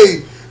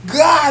 like,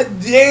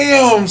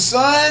 goddamn,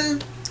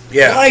 son.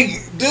 Yeah. Like,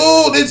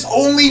 dude, it's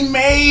only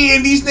May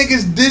and these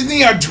niggas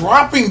Disney are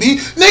dropping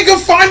these. Nigga,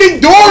 Finding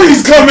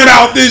Dory's coming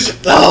out this.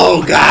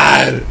 Oh,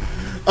 God.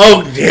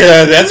 Oh,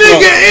 yeah. That's going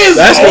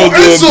to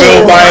do a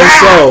bill by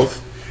itself.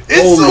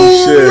 It's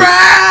a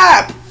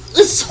wrap.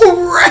 It's a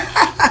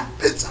wrap.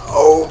 It's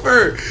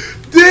over.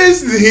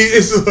 Disney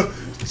is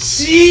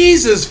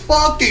Jesus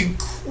fucking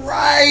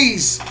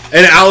Christ.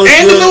 And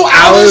the new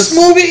Alice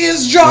movie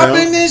is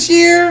dropping this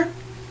year.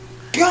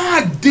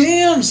 God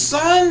damn,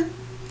 son.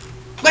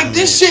 Like,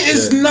 this shit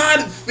is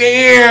not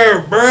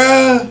fair,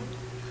 bruh.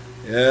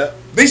 Yeah.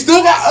 They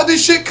still got other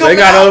shit coming out. They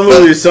got other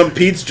movies. Some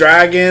Pete's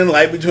Dragon,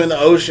 Light Between the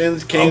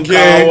Oceans, King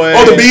Conway.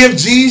 Oh, the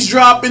BFG's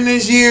dropping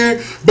this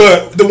year.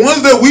 But the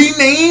ones that we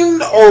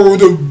named are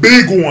the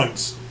big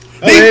ones.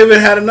 They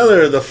even had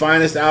The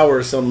Finest Hour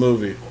or some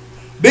movie.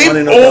 They've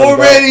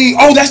already...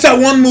 Oh, that's that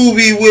one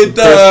movie with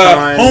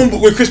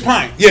Chris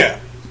Pine. Yeah.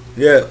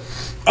 Yeah.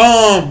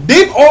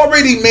 They've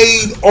already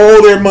made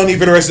all their money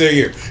for the rest of the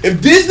year.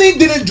 If Disney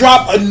didn't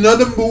drop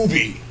another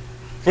movie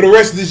for the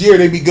rest of this year,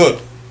 they'd be good.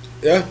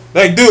 Yeah.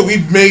 Like, dude,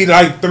 we've made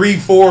like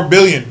 $3-4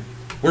 billion.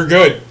 We're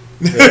good.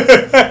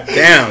 Yeah.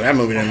 Damn, that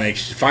movie didn't make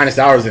Finest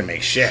Hours didn't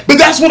make shit. But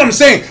that's what I'm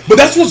saying. But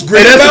that's what's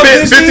great about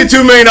Disney.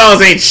 $52 million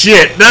ain't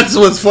shit. That's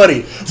what's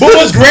funny. But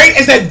what's great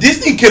is that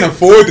Disney can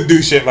afford to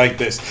do shit like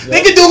this. Yep.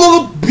 They can do a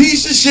little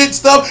piece of shit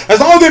stuff.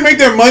 As long as they make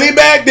their money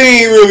back,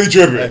 they ain't really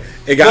tripping.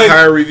 It got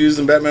higher reviews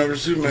than Batman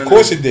vs Superman. Of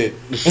course it did.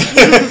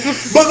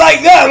 But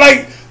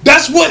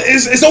that's what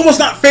it's almost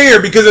not fair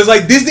because it's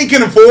like Disney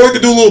can afford to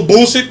do little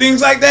bullshit things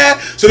like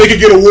that so they can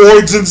get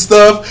awards and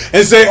stuff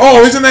and say,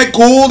 oh, isn't that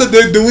cool that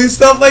they're doing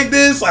stuff like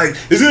this? Like,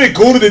 isn't it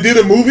cool that they did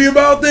a movie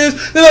about this?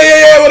 They're like,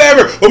 yeah,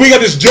 whatever. But we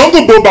got this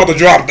Jungle Book about to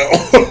drop though.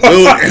 Dude,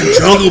 and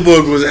Jungle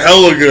Book was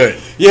hella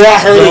good. Yeah, I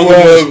heard Jungle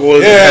Book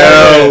was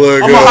hella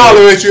good. I'm gonna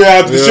holler at you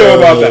after the show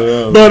about that.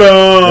 Yeah. But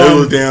it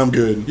was damn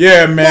good.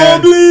 Yeah,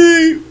 man.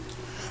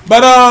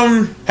 But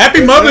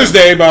happy Mother's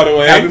Day, by the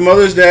way. Happy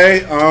Mother's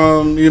Day.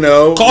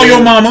 Call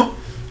your mama.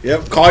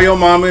 Yep, call your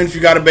mama, and if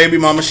you got a baby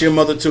mama, she a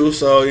mother too.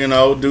 So be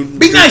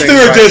nice to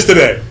her just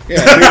today.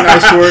 Yeah, be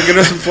nice to her. Get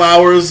her some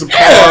flowers, a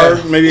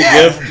car, maybe a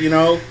gift.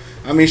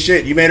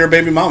 Shit, you made her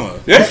baby mama.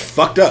 Yeah, you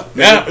fucked up.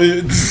 Yeah,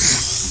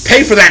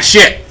 pay for that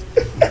shit.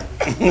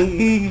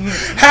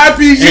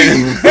 Happy,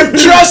 and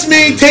trust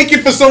me, take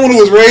it for someone who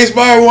was raised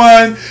by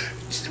one.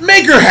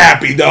 Make her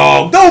happy,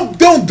 dog.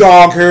 Don't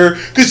dog her,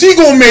 cause she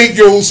gonna make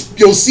your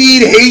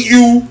seed hate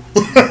you.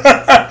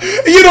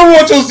 You don't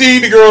want your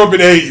seed to grow up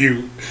and hate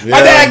you. Yeah.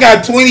 My dad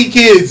got 20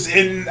 kids,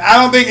 and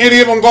I don't think any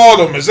of them called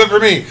him except for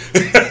me.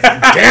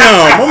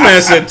 Damn, my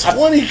man said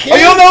 20 kids. Oh,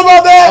 you don't know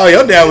about that? Oh,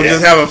 your dad was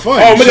just having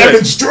fun. Oh, my dad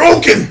been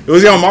stroking.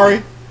 Was he on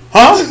Mari?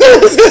 Huh?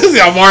 Was he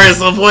on Mari at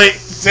some point?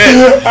 Shit.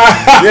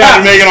 Yeah,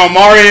 to make it on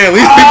Mari. At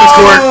least people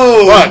scored.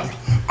 Fuck.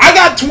 I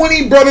got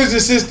 20 brothers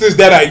and sisters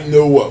that I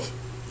know of.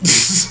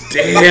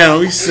 Damn,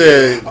 we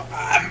said.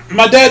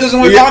 My dad doesn't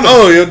wear condoms.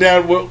 Oh, your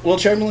dad, Will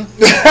Chamberlain?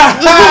 Maybe.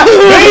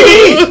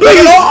 Like,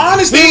 in all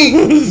honesty,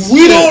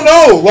 we don't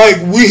know.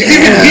 Like,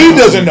 even he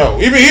doesn't know.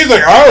 Even he's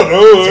like, I don't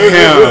know.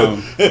 Damn.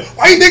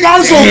 Why you think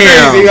I'm so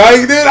crazy?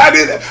 Like, dude, I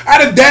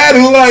had a dad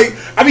who, like,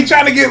 I be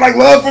trying to get, like,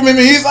 love from him,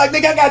 and he's like,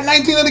 nigga, I got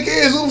 19 other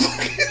kids. Who the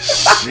fuck?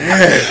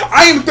 Shit.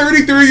 I am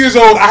 33 years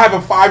old. I have a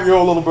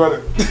 5-year-old little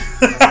brother.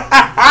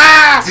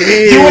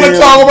 You want to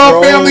talk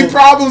about family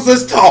problems?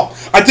 Let's talk.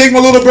 I take my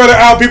little brother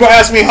out. People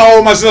ask me how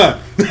old my son.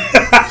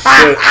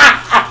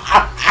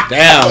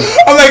 Damn.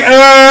 I'm like,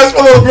 that's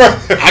my little brother.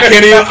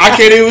 I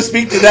can't even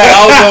speak to that.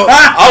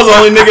 I was the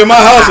only nigga in my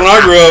house when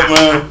I grew up,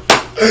 man.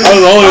 I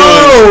was the only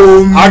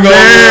one. I go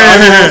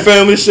on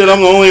family shit. I'm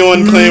the only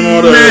one claiming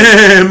all that.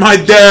 Man, my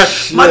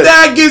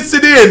dad gets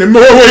it in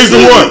more ways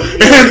than one.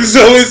 And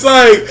so it's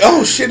like,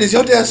 oh shit, is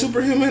your dad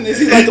superhuman? Is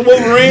he like the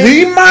Wolverine?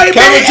 He might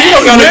be. Tino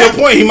got a good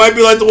point. He might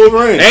be like the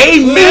Wolverine.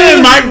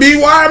 Amen. Might be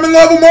why I'm in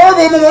love with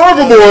Marvel. I'm a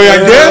Marvel boy.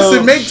 I guess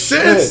it makes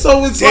sense.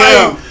 So it's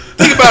like.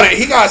 Think about it.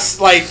 He got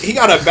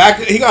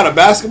a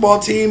basketball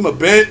team, a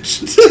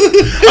bench.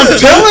 I'm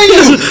telling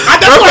you.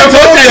 That's what I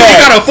told you. He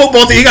got a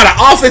football team. He got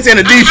an offense and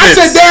a defense. I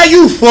said, Dad,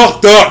 you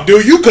fucked up,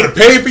 dude. You could have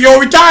paid for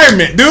your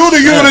retirement, dude. Or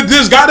you would have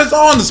just got us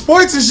on the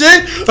sports and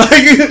shit.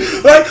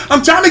 Like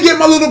I'm trying to get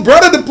my little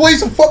brother to play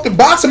some fucking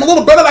boxing. My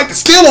little brother like to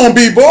steal on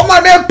people. I'm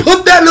like, man,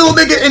 put that little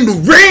nigga in the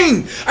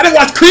ring. I didn't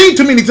watch Creed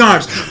too many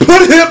times.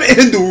 Put him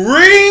in the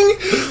ring.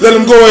 Let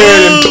him go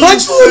ahead and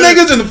punch little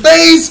niggas in the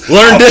face.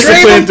 Learn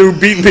discipline through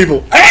beating people.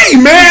 Hey,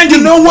 man,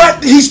 you know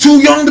what? He's too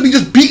young to be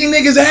just beating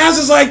niggas'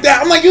 asses like that.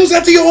 I'm like, use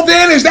that to your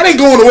advantage. That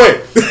ain't going away.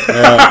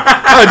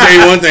 I'll tell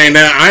you one thing.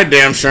 Now, I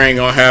damn sure ain't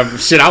gonna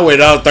have shit. I waited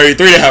out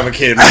 33 to have a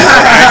kid. Man.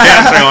 I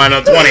damn sure gonna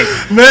have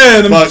 20.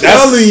 Man, I'm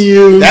telling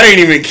you. That ain't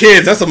even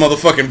kids. That's a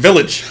motherfucking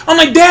village. I'm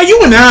like, Dad,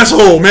 you an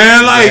asshole,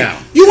 man. Like,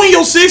 you in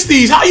your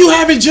 60s. How you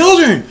having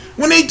children?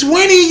 When they 20,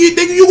 you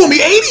think you gonna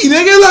be 80,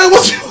 nigga? Like,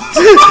 what you...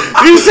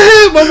 He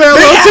said, my man,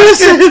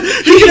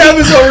 he can have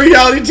his own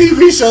reality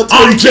TV show.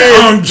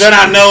 That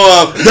I know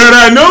of. That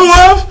I know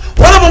of?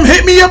 One of them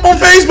hit me up on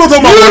Facebook.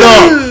 I'm like, what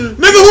up?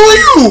 Nigga, who are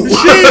you?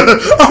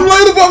 I'm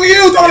like, the fuck are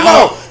you talking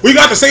about? We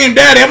got the same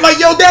daddy. I'm like,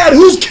 yo, Dad,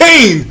 who's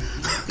Kane?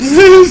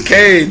 Who's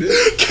Kane?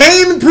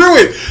 Kane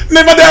Pruitt. And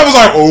then my dad was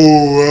like,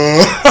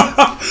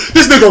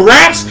 this nigga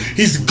raps.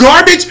 He's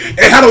garbage.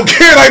 And I don't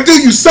care. Like,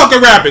 dude, you suck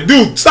at rapping.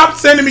 Dude, stop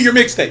sending me your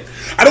mixtape.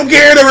 I don't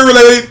care that we're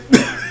related.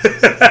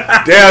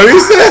 Damn, he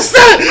said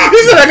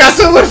I got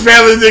so much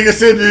family niggas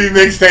sending me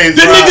mixtapes.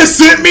 The nigga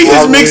sent me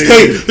his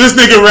mixtape. This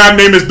nigga rap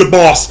name is The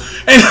Boss.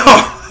 And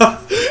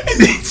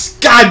it's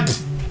god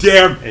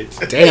damn it.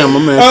 Damn, my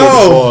man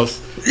said The Boss.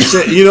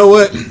 Shit, you know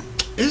what?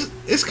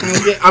 It's kind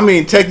of. I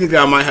mean, technically,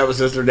 I might have a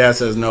sister. Dad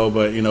says no,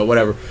 but you know,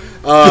 whatever.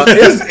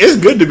 It's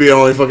good to be an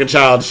only fucking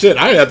child. Shit,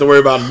 I didn't have to worry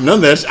about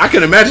none of that. I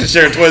can imagine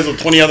sharing toys with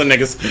 20 other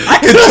niggas.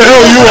 I can tell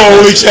you an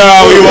only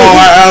child. You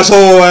all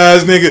asshole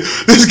ass nigga.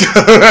 This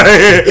guy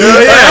right here.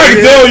 I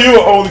can tell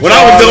you an only child. When I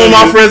was dealing with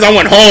my friends, I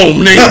went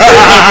home, nigga.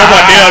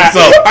 My damn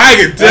self. I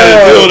can tell you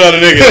with other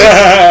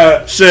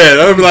niggas. Shit,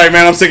 I would be like,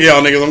 man, I'm sick of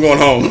y'all niggas. I'm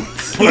going home.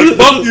 Like,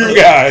 fuck you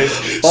guys.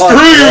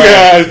 Screw you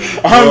guys.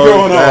 I'm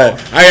going home.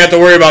 I had to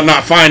worry about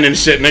not finding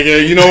shit,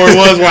 nigga. You know where it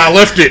was when I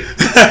left it.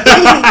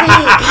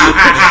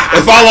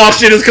 If I lost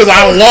shit, it's because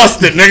I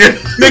lost it, nigga.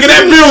 Nigga,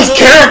 that builds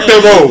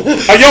character, though.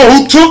 Like, yo,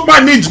 who took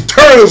my Ninja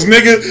Turtles,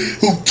 nigga?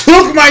 Who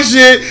took my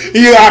shit?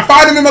 I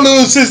find him in my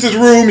little sister's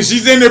room, and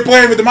she's in there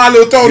playing with My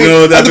Little Tony. You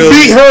know I had to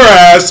beat her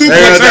ass.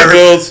 That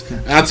builds.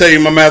 I'll tell you,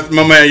 my man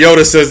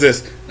Yoda says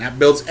this. That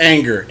builds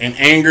anger, and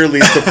anger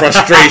leads to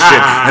frustration,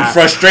 and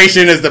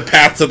frustration is the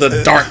path to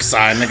the dark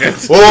side, nigga.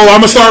 Oh,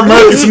 I'm gonna start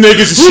murking some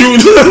niggas and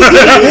shooting.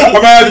 I'm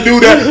gonna have to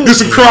do that. Do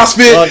some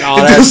CrossFit.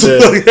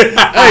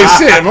 Hey,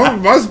 shit, my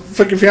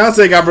fucking fiance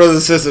got brothers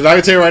and sisters. I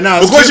can tell you right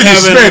now. Of course, you're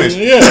Spanish.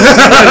 Yeah,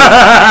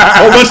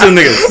 a whole bunch of them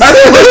niggas.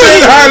 That's the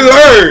thing I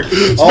learned.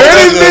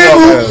 Spanish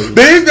people,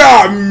 they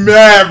got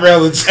mad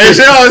relatives. And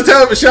she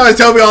always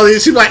tell me all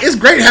these. She's like, it's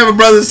great having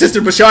brothers and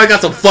sisters, but she always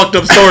got some fucked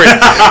up stories.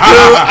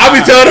 I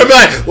be telling her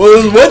like, well,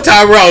 there was one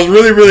time where I was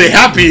really, really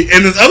happy,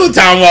 and this other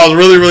time where I was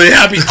really, really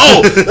happy.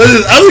 Oh,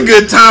 there's this other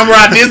good time where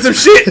I did some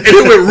shit, and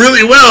it went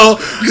really well,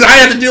 because I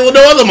had to deal with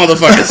no other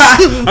motherfuckers.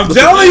 I'm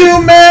telling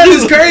you, man,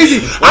 it's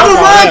crazy. I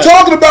don't mind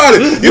talking about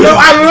it. You know,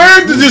 I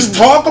learned to just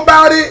talk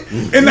about it,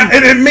 and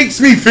it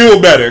makes me feel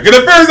better. Because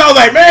at first I was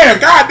like,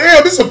 man,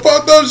 goddamn, this is some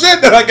fucked up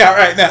shit that I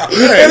got right now.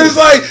 Right. And it's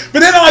like,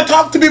 but then I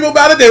talk to people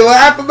about it, they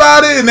laugh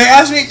about it, and they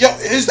ask me, yo,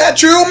 is that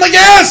true? I'm like,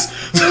 yes.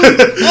 I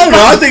don't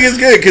know. I think it's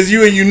good because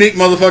you a unique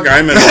motherfucker.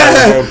 I mean,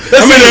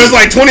 there's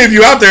like 20 of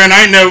you out there, and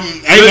ain't none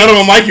of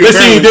them like you. Let's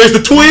see. There's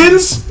the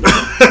twins.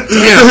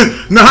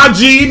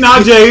 Najee,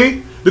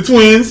 the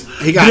twins.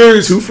 He got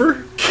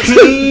Twofer.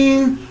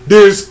 Kane.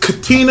 There's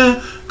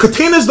Katina.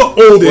 Katina's the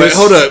oldest. Wait,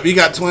 hold up. You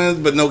got twins,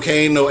 but no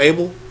Kane, no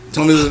Abel.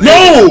 Tell me the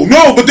name.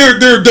 No, but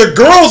they're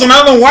girls, and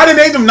I don't know why they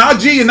named them not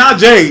G and not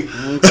J.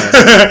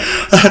 Okay.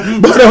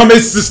 But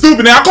it's the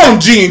stupid name. I call them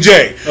G and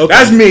J. Okay.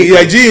 That's me,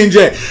 yeah, G and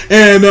J.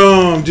 And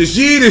there's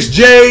G, there's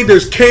J,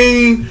 there's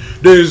Kane,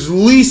 there's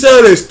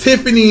Lisa, there's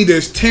Tiffany,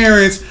 there's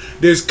Terrence,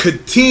 there's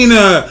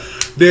Katina,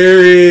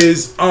 there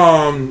is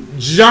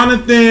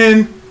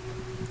Jonathan,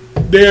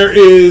 there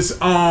is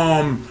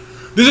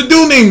there's a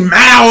dude named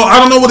Mal. I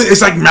don't know what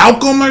it's like,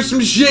 Malcolm or some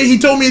shit. He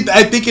told me,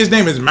 I think his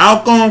name is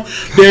Malcolm.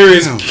 There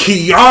is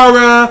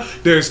Kiara.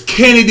 There's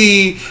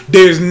Kennedy.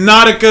 There's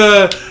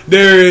Nautica.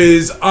 There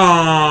is there's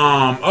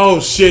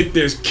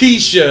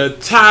Keisha,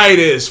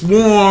 Titus,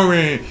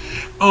 Warren.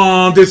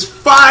 There's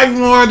 5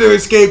 more that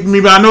escaped me,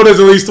 but I know there's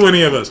at least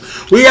 20 of us.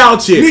 We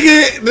out here.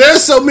 Nigga,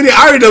 there's so many.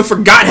 I already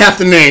forgot half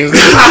the names.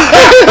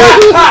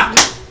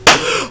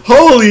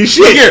 Holy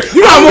shit!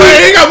 You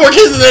got more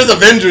kids than there's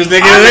Avengers,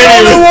 nigga.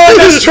 I'm the one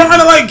that's trying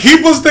to like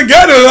keep us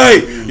together.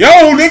 Like,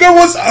 yo, nigga,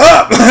 what's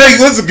up? Like,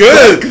 what's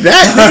good?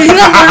 That you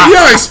know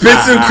how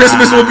expensive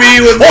Christmas will be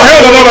with. Oh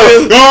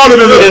hell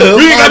no!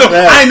 We ain't got no.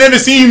 I ain't never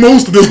seen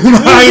most of them.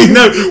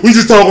 We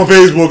just talk on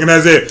Facebook and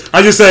that's it.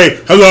 I just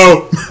say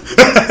hello.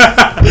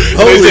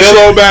 Holy shit.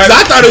 Hello back.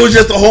 I thought it was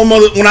just a whole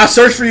mother. When I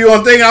searched for you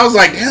on thing, I was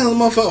like, damn, whole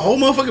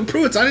motherfucking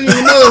Pruitts. I didn't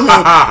even know them.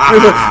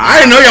 I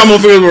didn't know y'all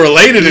motherfuckers were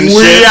related and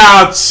shit. We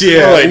out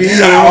here. Like,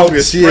 damn,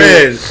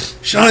 spread.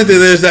 Shit, I don't think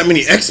there's that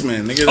many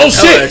X-Men. Oh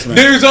shit! X-Men.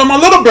 There's my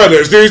little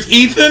brothers. There's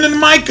Ethan and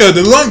Micah,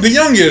 the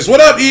youngest.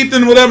 What up,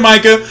 Ethan? What up,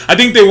 Micah? I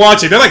think they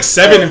watch it. They're like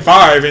 7 and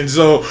 5, and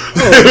so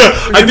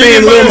I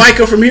think little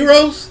Micah from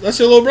Heroes. That's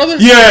your little brother.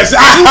 Yes.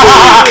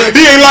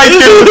 He ain't like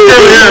him.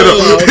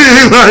 He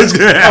ain't like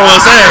him. Oh,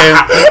 I'm saying.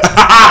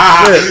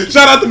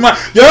 Shout out to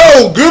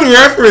yo, good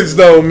reference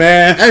though,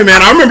 man. Hey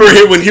man, I remember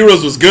when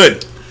Heroes was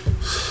good.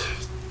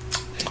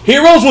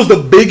 Heroes was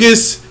the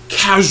biggest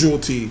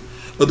casualty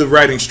of the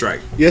writing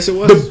strike. Yes, it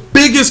was the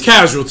biggest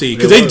casualty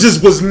because they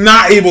just was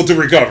not able to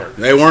recover.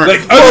 They weren't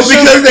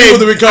because they able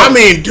to recover. I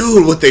mean,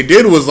 dude, what they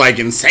did was like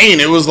insane.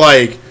 It was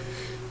like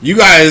you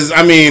guys.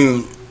 I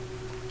mean,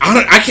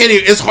 I can't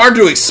even. It's hard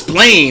to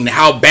explain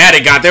how bad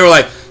it got. They were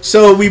like,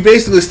 so we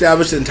basically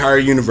established the entire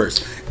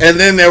universe, and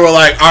then they were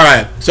like, all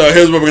right, so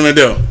here's what we're gonna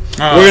do.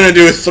 We're gonna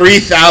do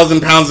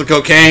 3,000 pounds of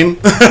cocaine,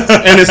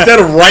 and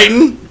instead of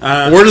writing,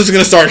 we're just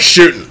gonna start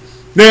shooting.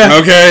 Yeah.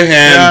 Okay,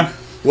 and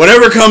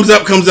whatever comes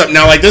up, comes up.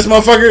 Now, like this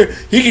motherfucker,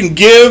 he can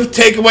give,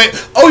 take away.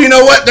 Oh, you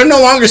know what? They're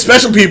no longer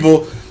special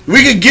people.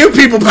 We could give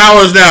people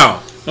powers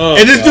now.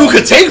 And this dude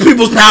could take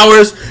people's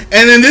powers,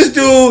 and then this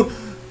dude,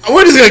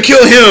 we're just gonna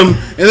kill him,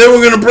 and then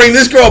we're gonna bring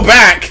this girl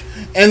back,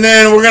 and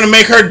then we're gonna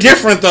make her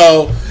different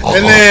though,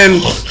 and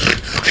then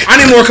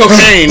I need more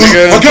cocaine.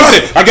 Nigga.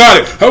 I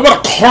got it. How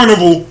about a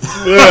carnival?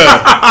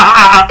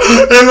 Yeah.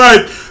 And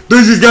like,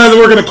 there's these guys that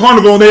work in a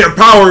carnival and they have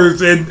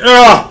powers, and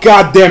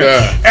god damn it.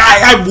 Yeah.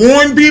 I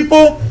warn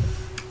people,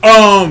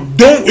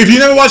 don't, if you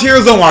never watch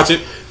Heroes, don't watch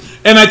it.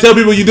 And I tell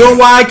people, you don't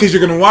why? Because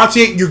you're gonna watch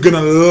it, you're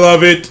gonna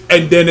love it,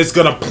 and then it's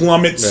gonna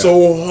plummet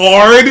so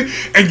hard,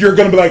 and you're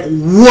gonna be like,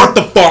 what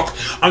the fuck?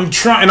 I'm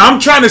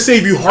trying to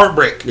save you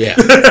heartbreak. Yeah.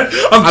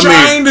 I'm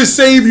trying to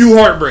save you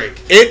heartbreak.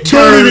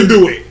 Don't even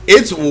do it.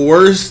 It's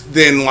worse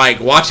than like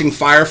watching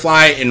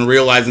Firefly and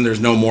realizing there's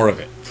no more of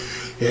it.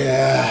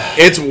 Yeah.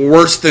 It's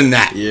worse than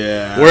that.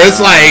 Yeah. Where it's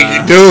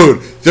like,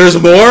 dude, there's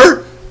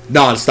more?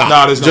 No, stop.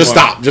 No, just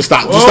stop. Well, just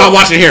stop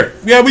watching here.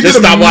 Yeah, we just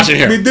did stop watching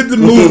here. We did the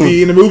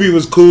movie, and the movie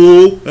was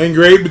cool and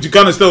great, but you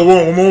kind of still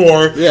want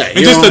more. Yeah, and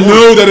just to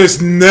know that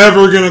it's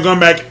never gonna come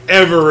back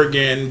ever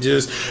again.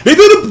 Just they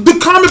do the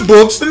comic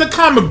books, and the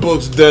comic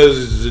books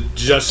does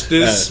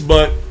justice,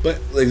 but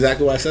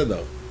exactly what I said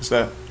though. What's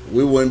that?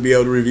 We wouldn't be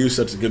able to review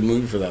such a good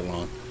movie for that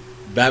long.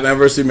 Batman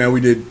vs. Superman, we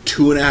did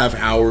 2.5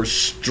 hours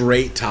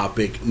straight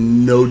topic,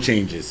 no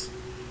changes.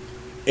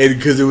 And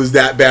because it was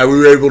that bad, we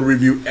were able to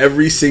review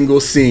every single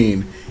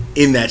scene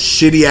in that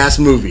shitty ass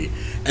movie.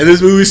 And this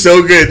movie's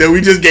so good that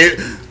we just gave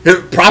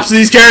props to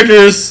these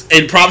characters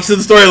and props to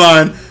the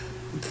storyline.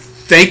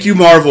 Thank you,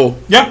 Marvel.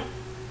 Yeah.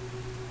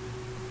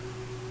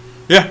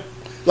 Yeah.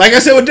 Like I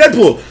said with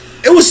Deadpool,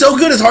 it was so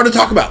good it's hard to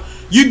talk about.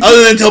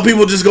 Other than tell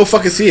people just go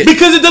fucking see it.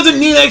 Because it doesn't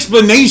need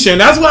explanation.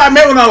 That's what I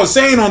meant when I was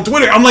saying on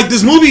Twitter. I'm like,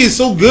 this movie is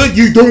so good,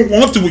 you don't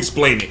want to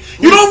explain it.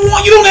 You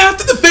don't have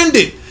to defend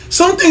it.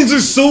 Some things are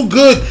so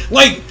good.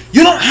 Like,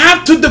 you don't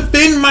have to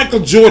defend Michael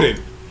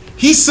Jordan.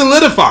 He's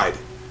solidified.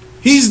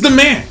 He's the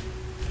man.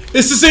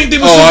 It's the same thing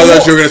with I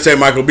thought you were going to say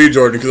Michael B.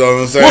 Jordan because I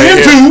was going to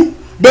say... Well, him too.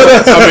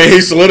 But I mean,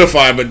 he's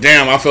solidified, but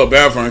damn, I felt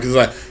bad for him because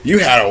like, you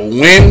had a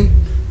win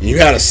and you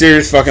had a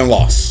serious fucking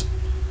loss.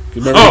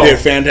 Remember he did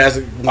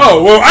fantastic.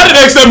 Oh, well, I didn't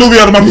X that movie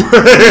out of my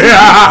brain.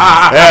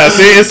 Yeah,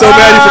 see, it's so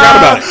bad you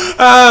forgot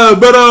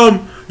about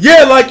it.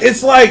 Yeah, like,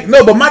 it's like,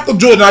 no, but Michael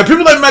Jordan, like,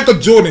 people like Michael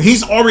Jordan,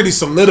 he's already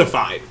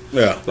solidified.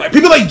 Yeah. Like,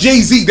 people like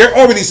Jay-Z, they're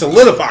already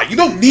solidified. You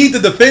don't need to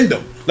defend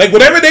them. Like,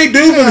 whatever they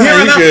do from here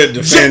on out. You could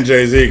defend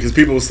Jay-Z, because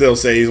people still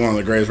say he's one of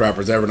the greatest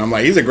rappers ever. And I'm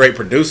like, he's a great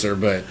producer,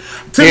 but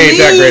he ain't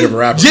that great of a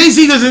rapper.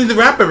 Jay-Z doesn't need to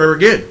rap ever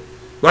again.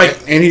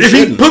 Like, and if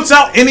he puts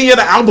out any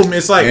other album,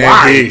 it's like, and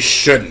why? He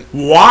shouldn't.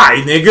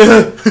 Why,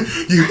 nigga?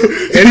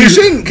 And he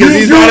shouldn't, because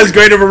he's not as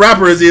great of a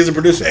rapper as he is a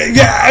producer.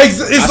 Yeah, it's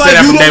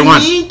like you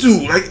don't need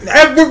to. Like,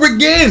 ever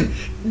again.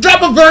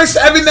 Drop a verse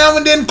every now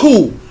and then,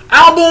 cool.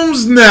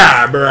 Albums,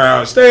 nah,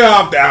 bro. Stay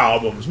off the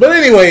albums. But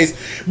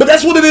anyways,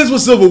 that's what it is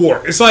with Civil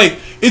War. It's like,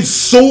 it's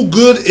so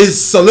good, it's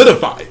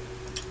solidified.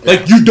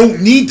 Like, you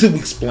don't need to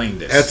explain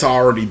this. That's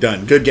already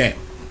done. Good game.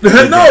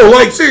 No,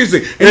 like,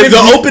 seriously. And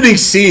the opening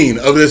scene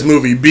of this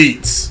movie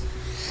beats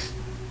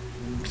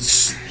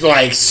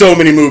like so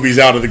many movies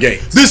out of the gate.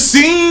 The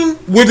scene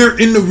where they're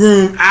in the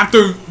room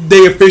after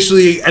they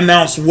officially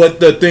announce what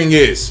the thing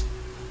is.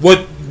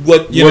 What's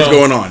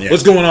going on, yeah.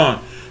 What's going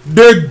on.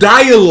 Their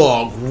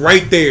dialogue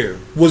right there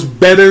was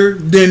better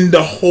than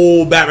the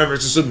whole Batman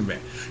vs. Superman.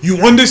 You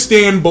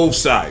understand both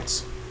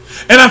sides.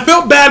 And I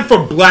felt bad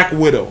for Black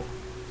Widow.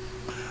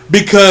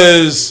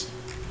 Because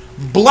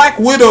Black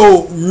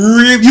Widow,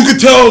 you could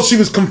tell she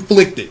was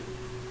conflicted.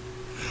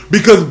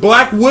 Because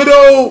Black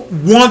Widow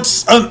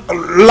likes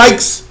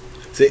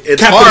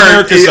it's Captain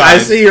America side. I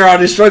see you're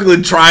already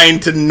struggling trying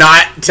to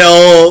not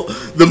tell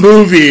the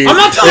movie. I'm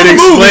not telling the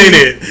movie. Explain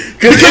it.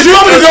 Because you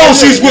already know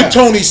she's with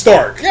Tony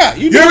Stark. Yeah,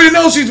 you already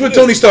know she's with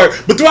Tony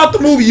Stark. But throughout the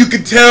movie, you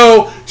could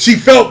tell she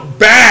felt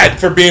bad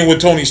for being with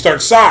Tony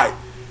Stark's side.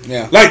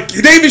 Yeah. Like,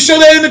 they even show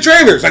that in the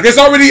trailers. Like, it's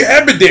already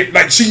evident.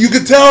 Like, you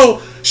could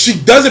tell she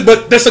does it,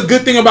 but that's a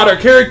good thing about her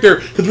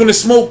character, because when the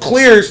smoke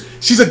clears,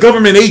 she's a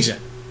government agent.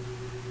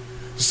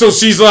 So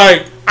she's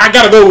like, I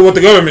gotta go with what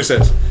the government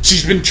says.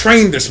 She's been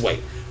trained this way.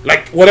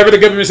 Like, whatever the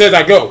government says,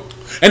 I go.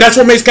 And that's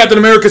what makes Captain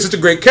America such a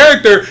great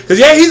character, because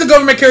yeah, he's a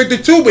government character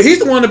too, but he's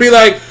the one to be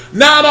like,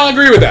 nah, I don't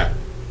agree with that.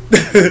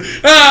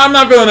 Nah, I'm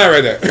not feeling that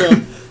right there.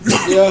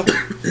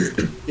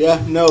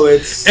 Yeah, no,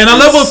 it's... And I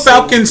love what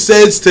Falcon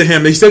says to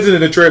him. He says it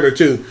in the trailer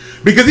too.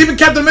 Because even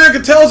Captain America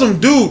tells him,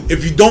 dude,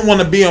 if you don't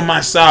want to be on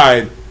my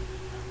side,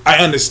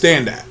 I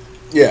understand that.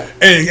 Yeah.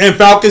 And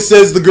Falcon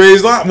says the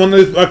greatest line, one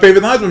of my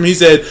favorite lines from him. He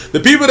said, the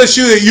people that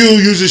shoot at you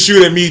usually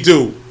shoot at me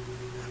too.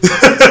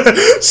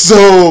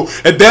 So,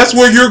 if that's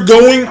where you're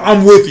going,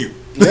 I'm with you.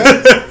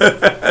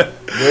 Yeah.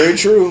 Very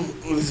true.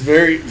 It's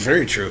very,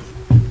 very true.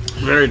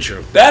 Very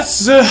true.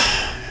 That's, yeah.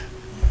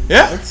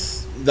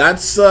 That's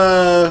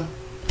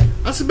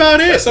about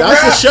it. That's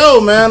the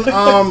show, man.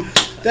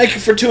 Thank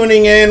you for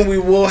tuning in. We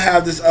will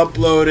have this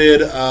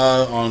uploaded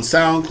on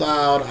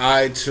SoundCloud,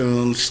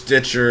 iTunes,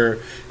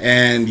 Stitcher,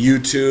 and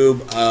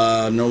YouTube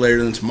no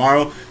later than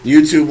tomorrow. The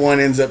YouTube one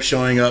ends up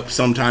showing up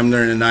sometime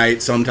during the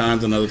night,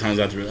 sometimes, and other times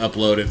after we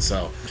upload it.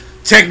 So,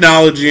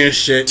 technology and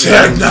shit.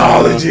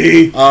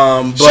 Technology.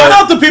 But, shout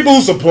out to people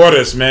who support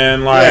us,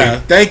 man. Like, yeah,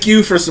 thank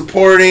you for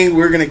supporting.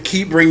 We're going to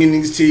keep bringing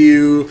these to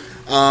you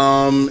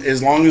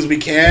as long as we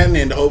can,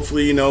 and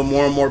hopefully,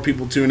 more and more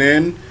people tune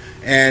in.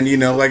 And,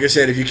 like I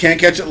said, if you can't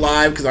catch it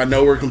live, because I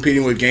know we're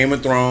competing with Game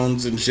of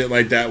Thrones and shit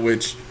like that,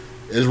 which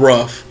is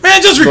rough.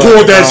 Man, just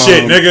record that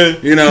shit,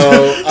 nigga.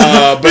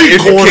 But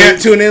if you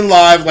can't tune in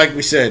live, like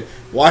we said,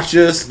 watch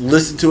us,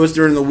 listen to us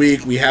during the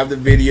week. We have the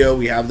video,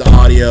 we have the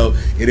audio.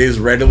 It is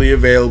readily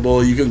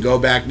available. You can go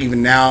back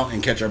even now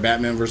and catch our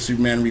Batman vs.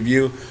 Superman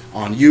review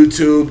on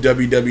YouTube,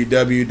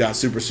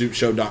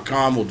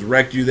 www.supersoupshow.com. We'll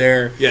direct you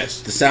there.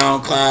 Yes. The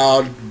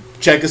SoundCloud.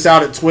 Check us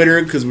out at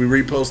Twitter, because we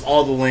repost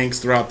all the links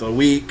throughout the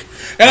week.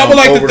 And I would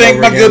like to thank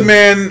my good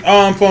man,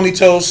 Phony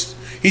Toast.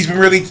 He's been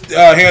really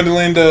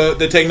handling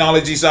the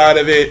technology side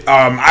of it.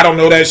 I don't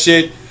know that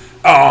shit.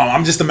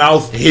 I'm just a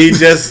mouth. He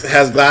just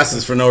has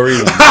glasses for no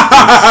reason.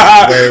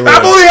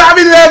 I've only had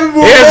it for a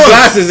month. He has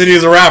glasses and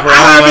he's a rapper.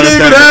 I haven't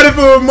even had it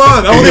for a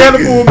month. I only had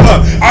it for a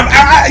month.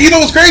 You know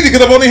what's crazy?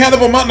 Because I've only had it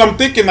for a month, and I'm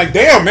thinking like,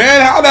 damn, man,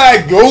 how did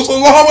I go so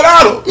long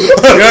without him? You're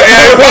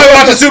probably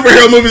watching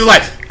superhero movies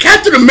like,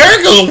 Captain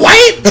America's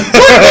white? What the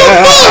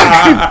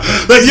fuck?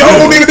 Like, yo,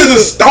 nigga, there's a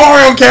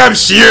star on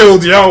Cap's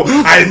shield, yo.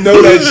 I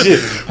know that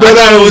shit. But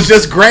it was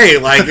just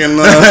great, like in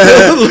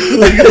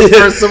the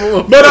first Civil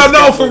War. But I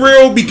know for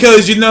real,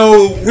 because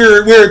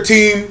we're a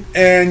team,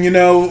 and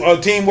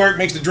teamwork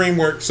makes the dream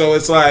work. So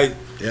it's like,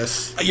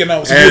 yes, it's a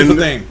beautiful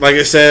thing. Like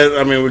I said,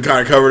 I mean, we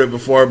kind of covered it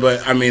before,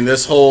 but I mean,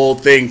 this whole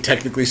thing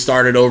technically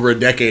started over a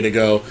decade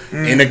ago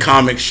in a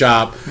comic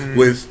shop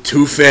with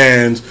two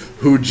fans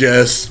who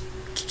just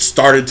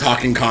started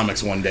talking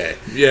comics one day.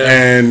 Yeah.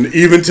 And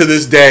even to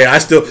this day, I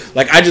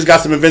just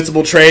got some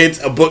Invincible Trades,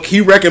 a book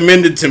he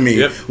recommended to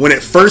me when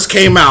it first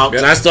came out,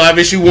 and I still have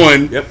issue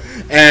 1. Yep.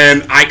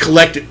 And I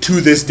collect it to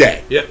this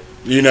day. Yep.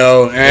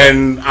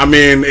 And I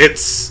mean,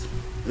 it's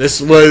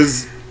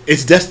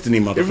destiny,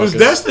 motherfucker. It was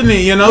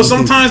destiny,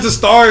 Sometimes the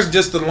stars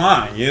just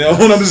align, you know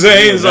what I'm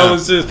saying? So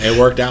it's just, it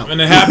worked out.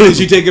 And it happens,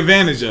 you take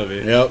advantage of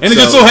it. Yep. And it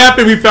just so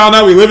happened we found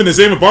out we live in the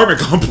same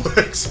apartment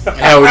complex.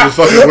 Yeah, which is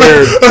fucking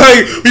weird.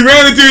 Like, we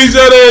ran into each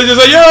other and just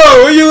like, yo,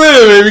 where you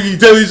live? And we can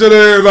tell each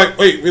other, like,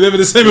 wait, we live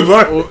in the same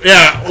apartment.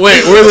 Yeah,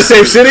 wait, we're in the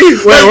same city?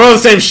 Wait, we're on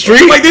the same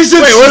street? Like, this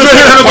shit's we're in the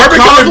same apartment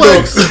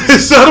complex?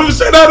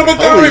 Straight out of a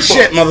comic book.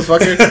 Shit,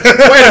 motherfucker.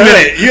 Wait a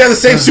minute, you have the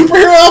same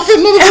superhero outfit,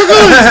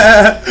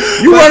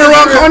 motherfucker? You run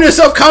around calling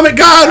yourself Comic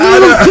God?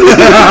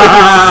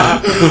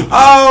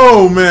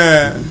 Oh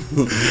man.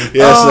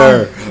 Yes,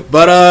 sir.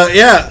 But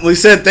yeah, like I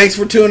said, thanks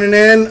for tuning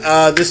in.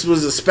 This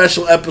was a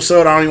special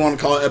episode. I don't even want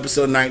to call it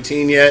episode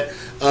 19 yet.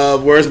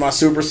 Where's My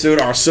Super Suit?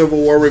 Our Civil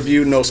War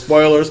review, no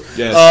spoilers.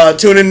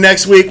 Yes. Tune in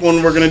next week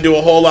when we're going to do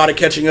a whole lot of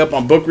catching up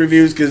on book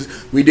reviews because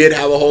we did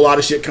have a whole lot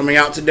of shit coming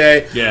out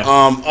today. Yeah.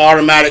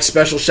 Automatic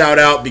special shout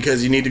out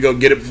because you need to go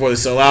get it before they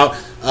sell out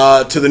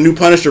to the new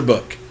Punisher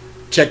book.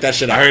 Check that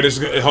shit out. I heard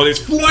it's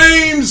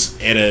flames.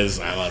 It is.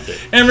 I loved it.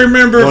 And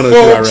remember,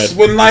 folks,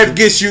 when life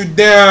gets you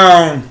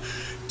down,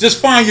 just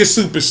find your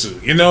super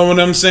suit. You know what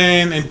I'm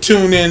saying? And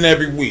tune in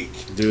every week.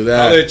 Do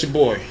that. Holla at your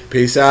boy.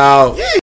 Peace out. Yeah.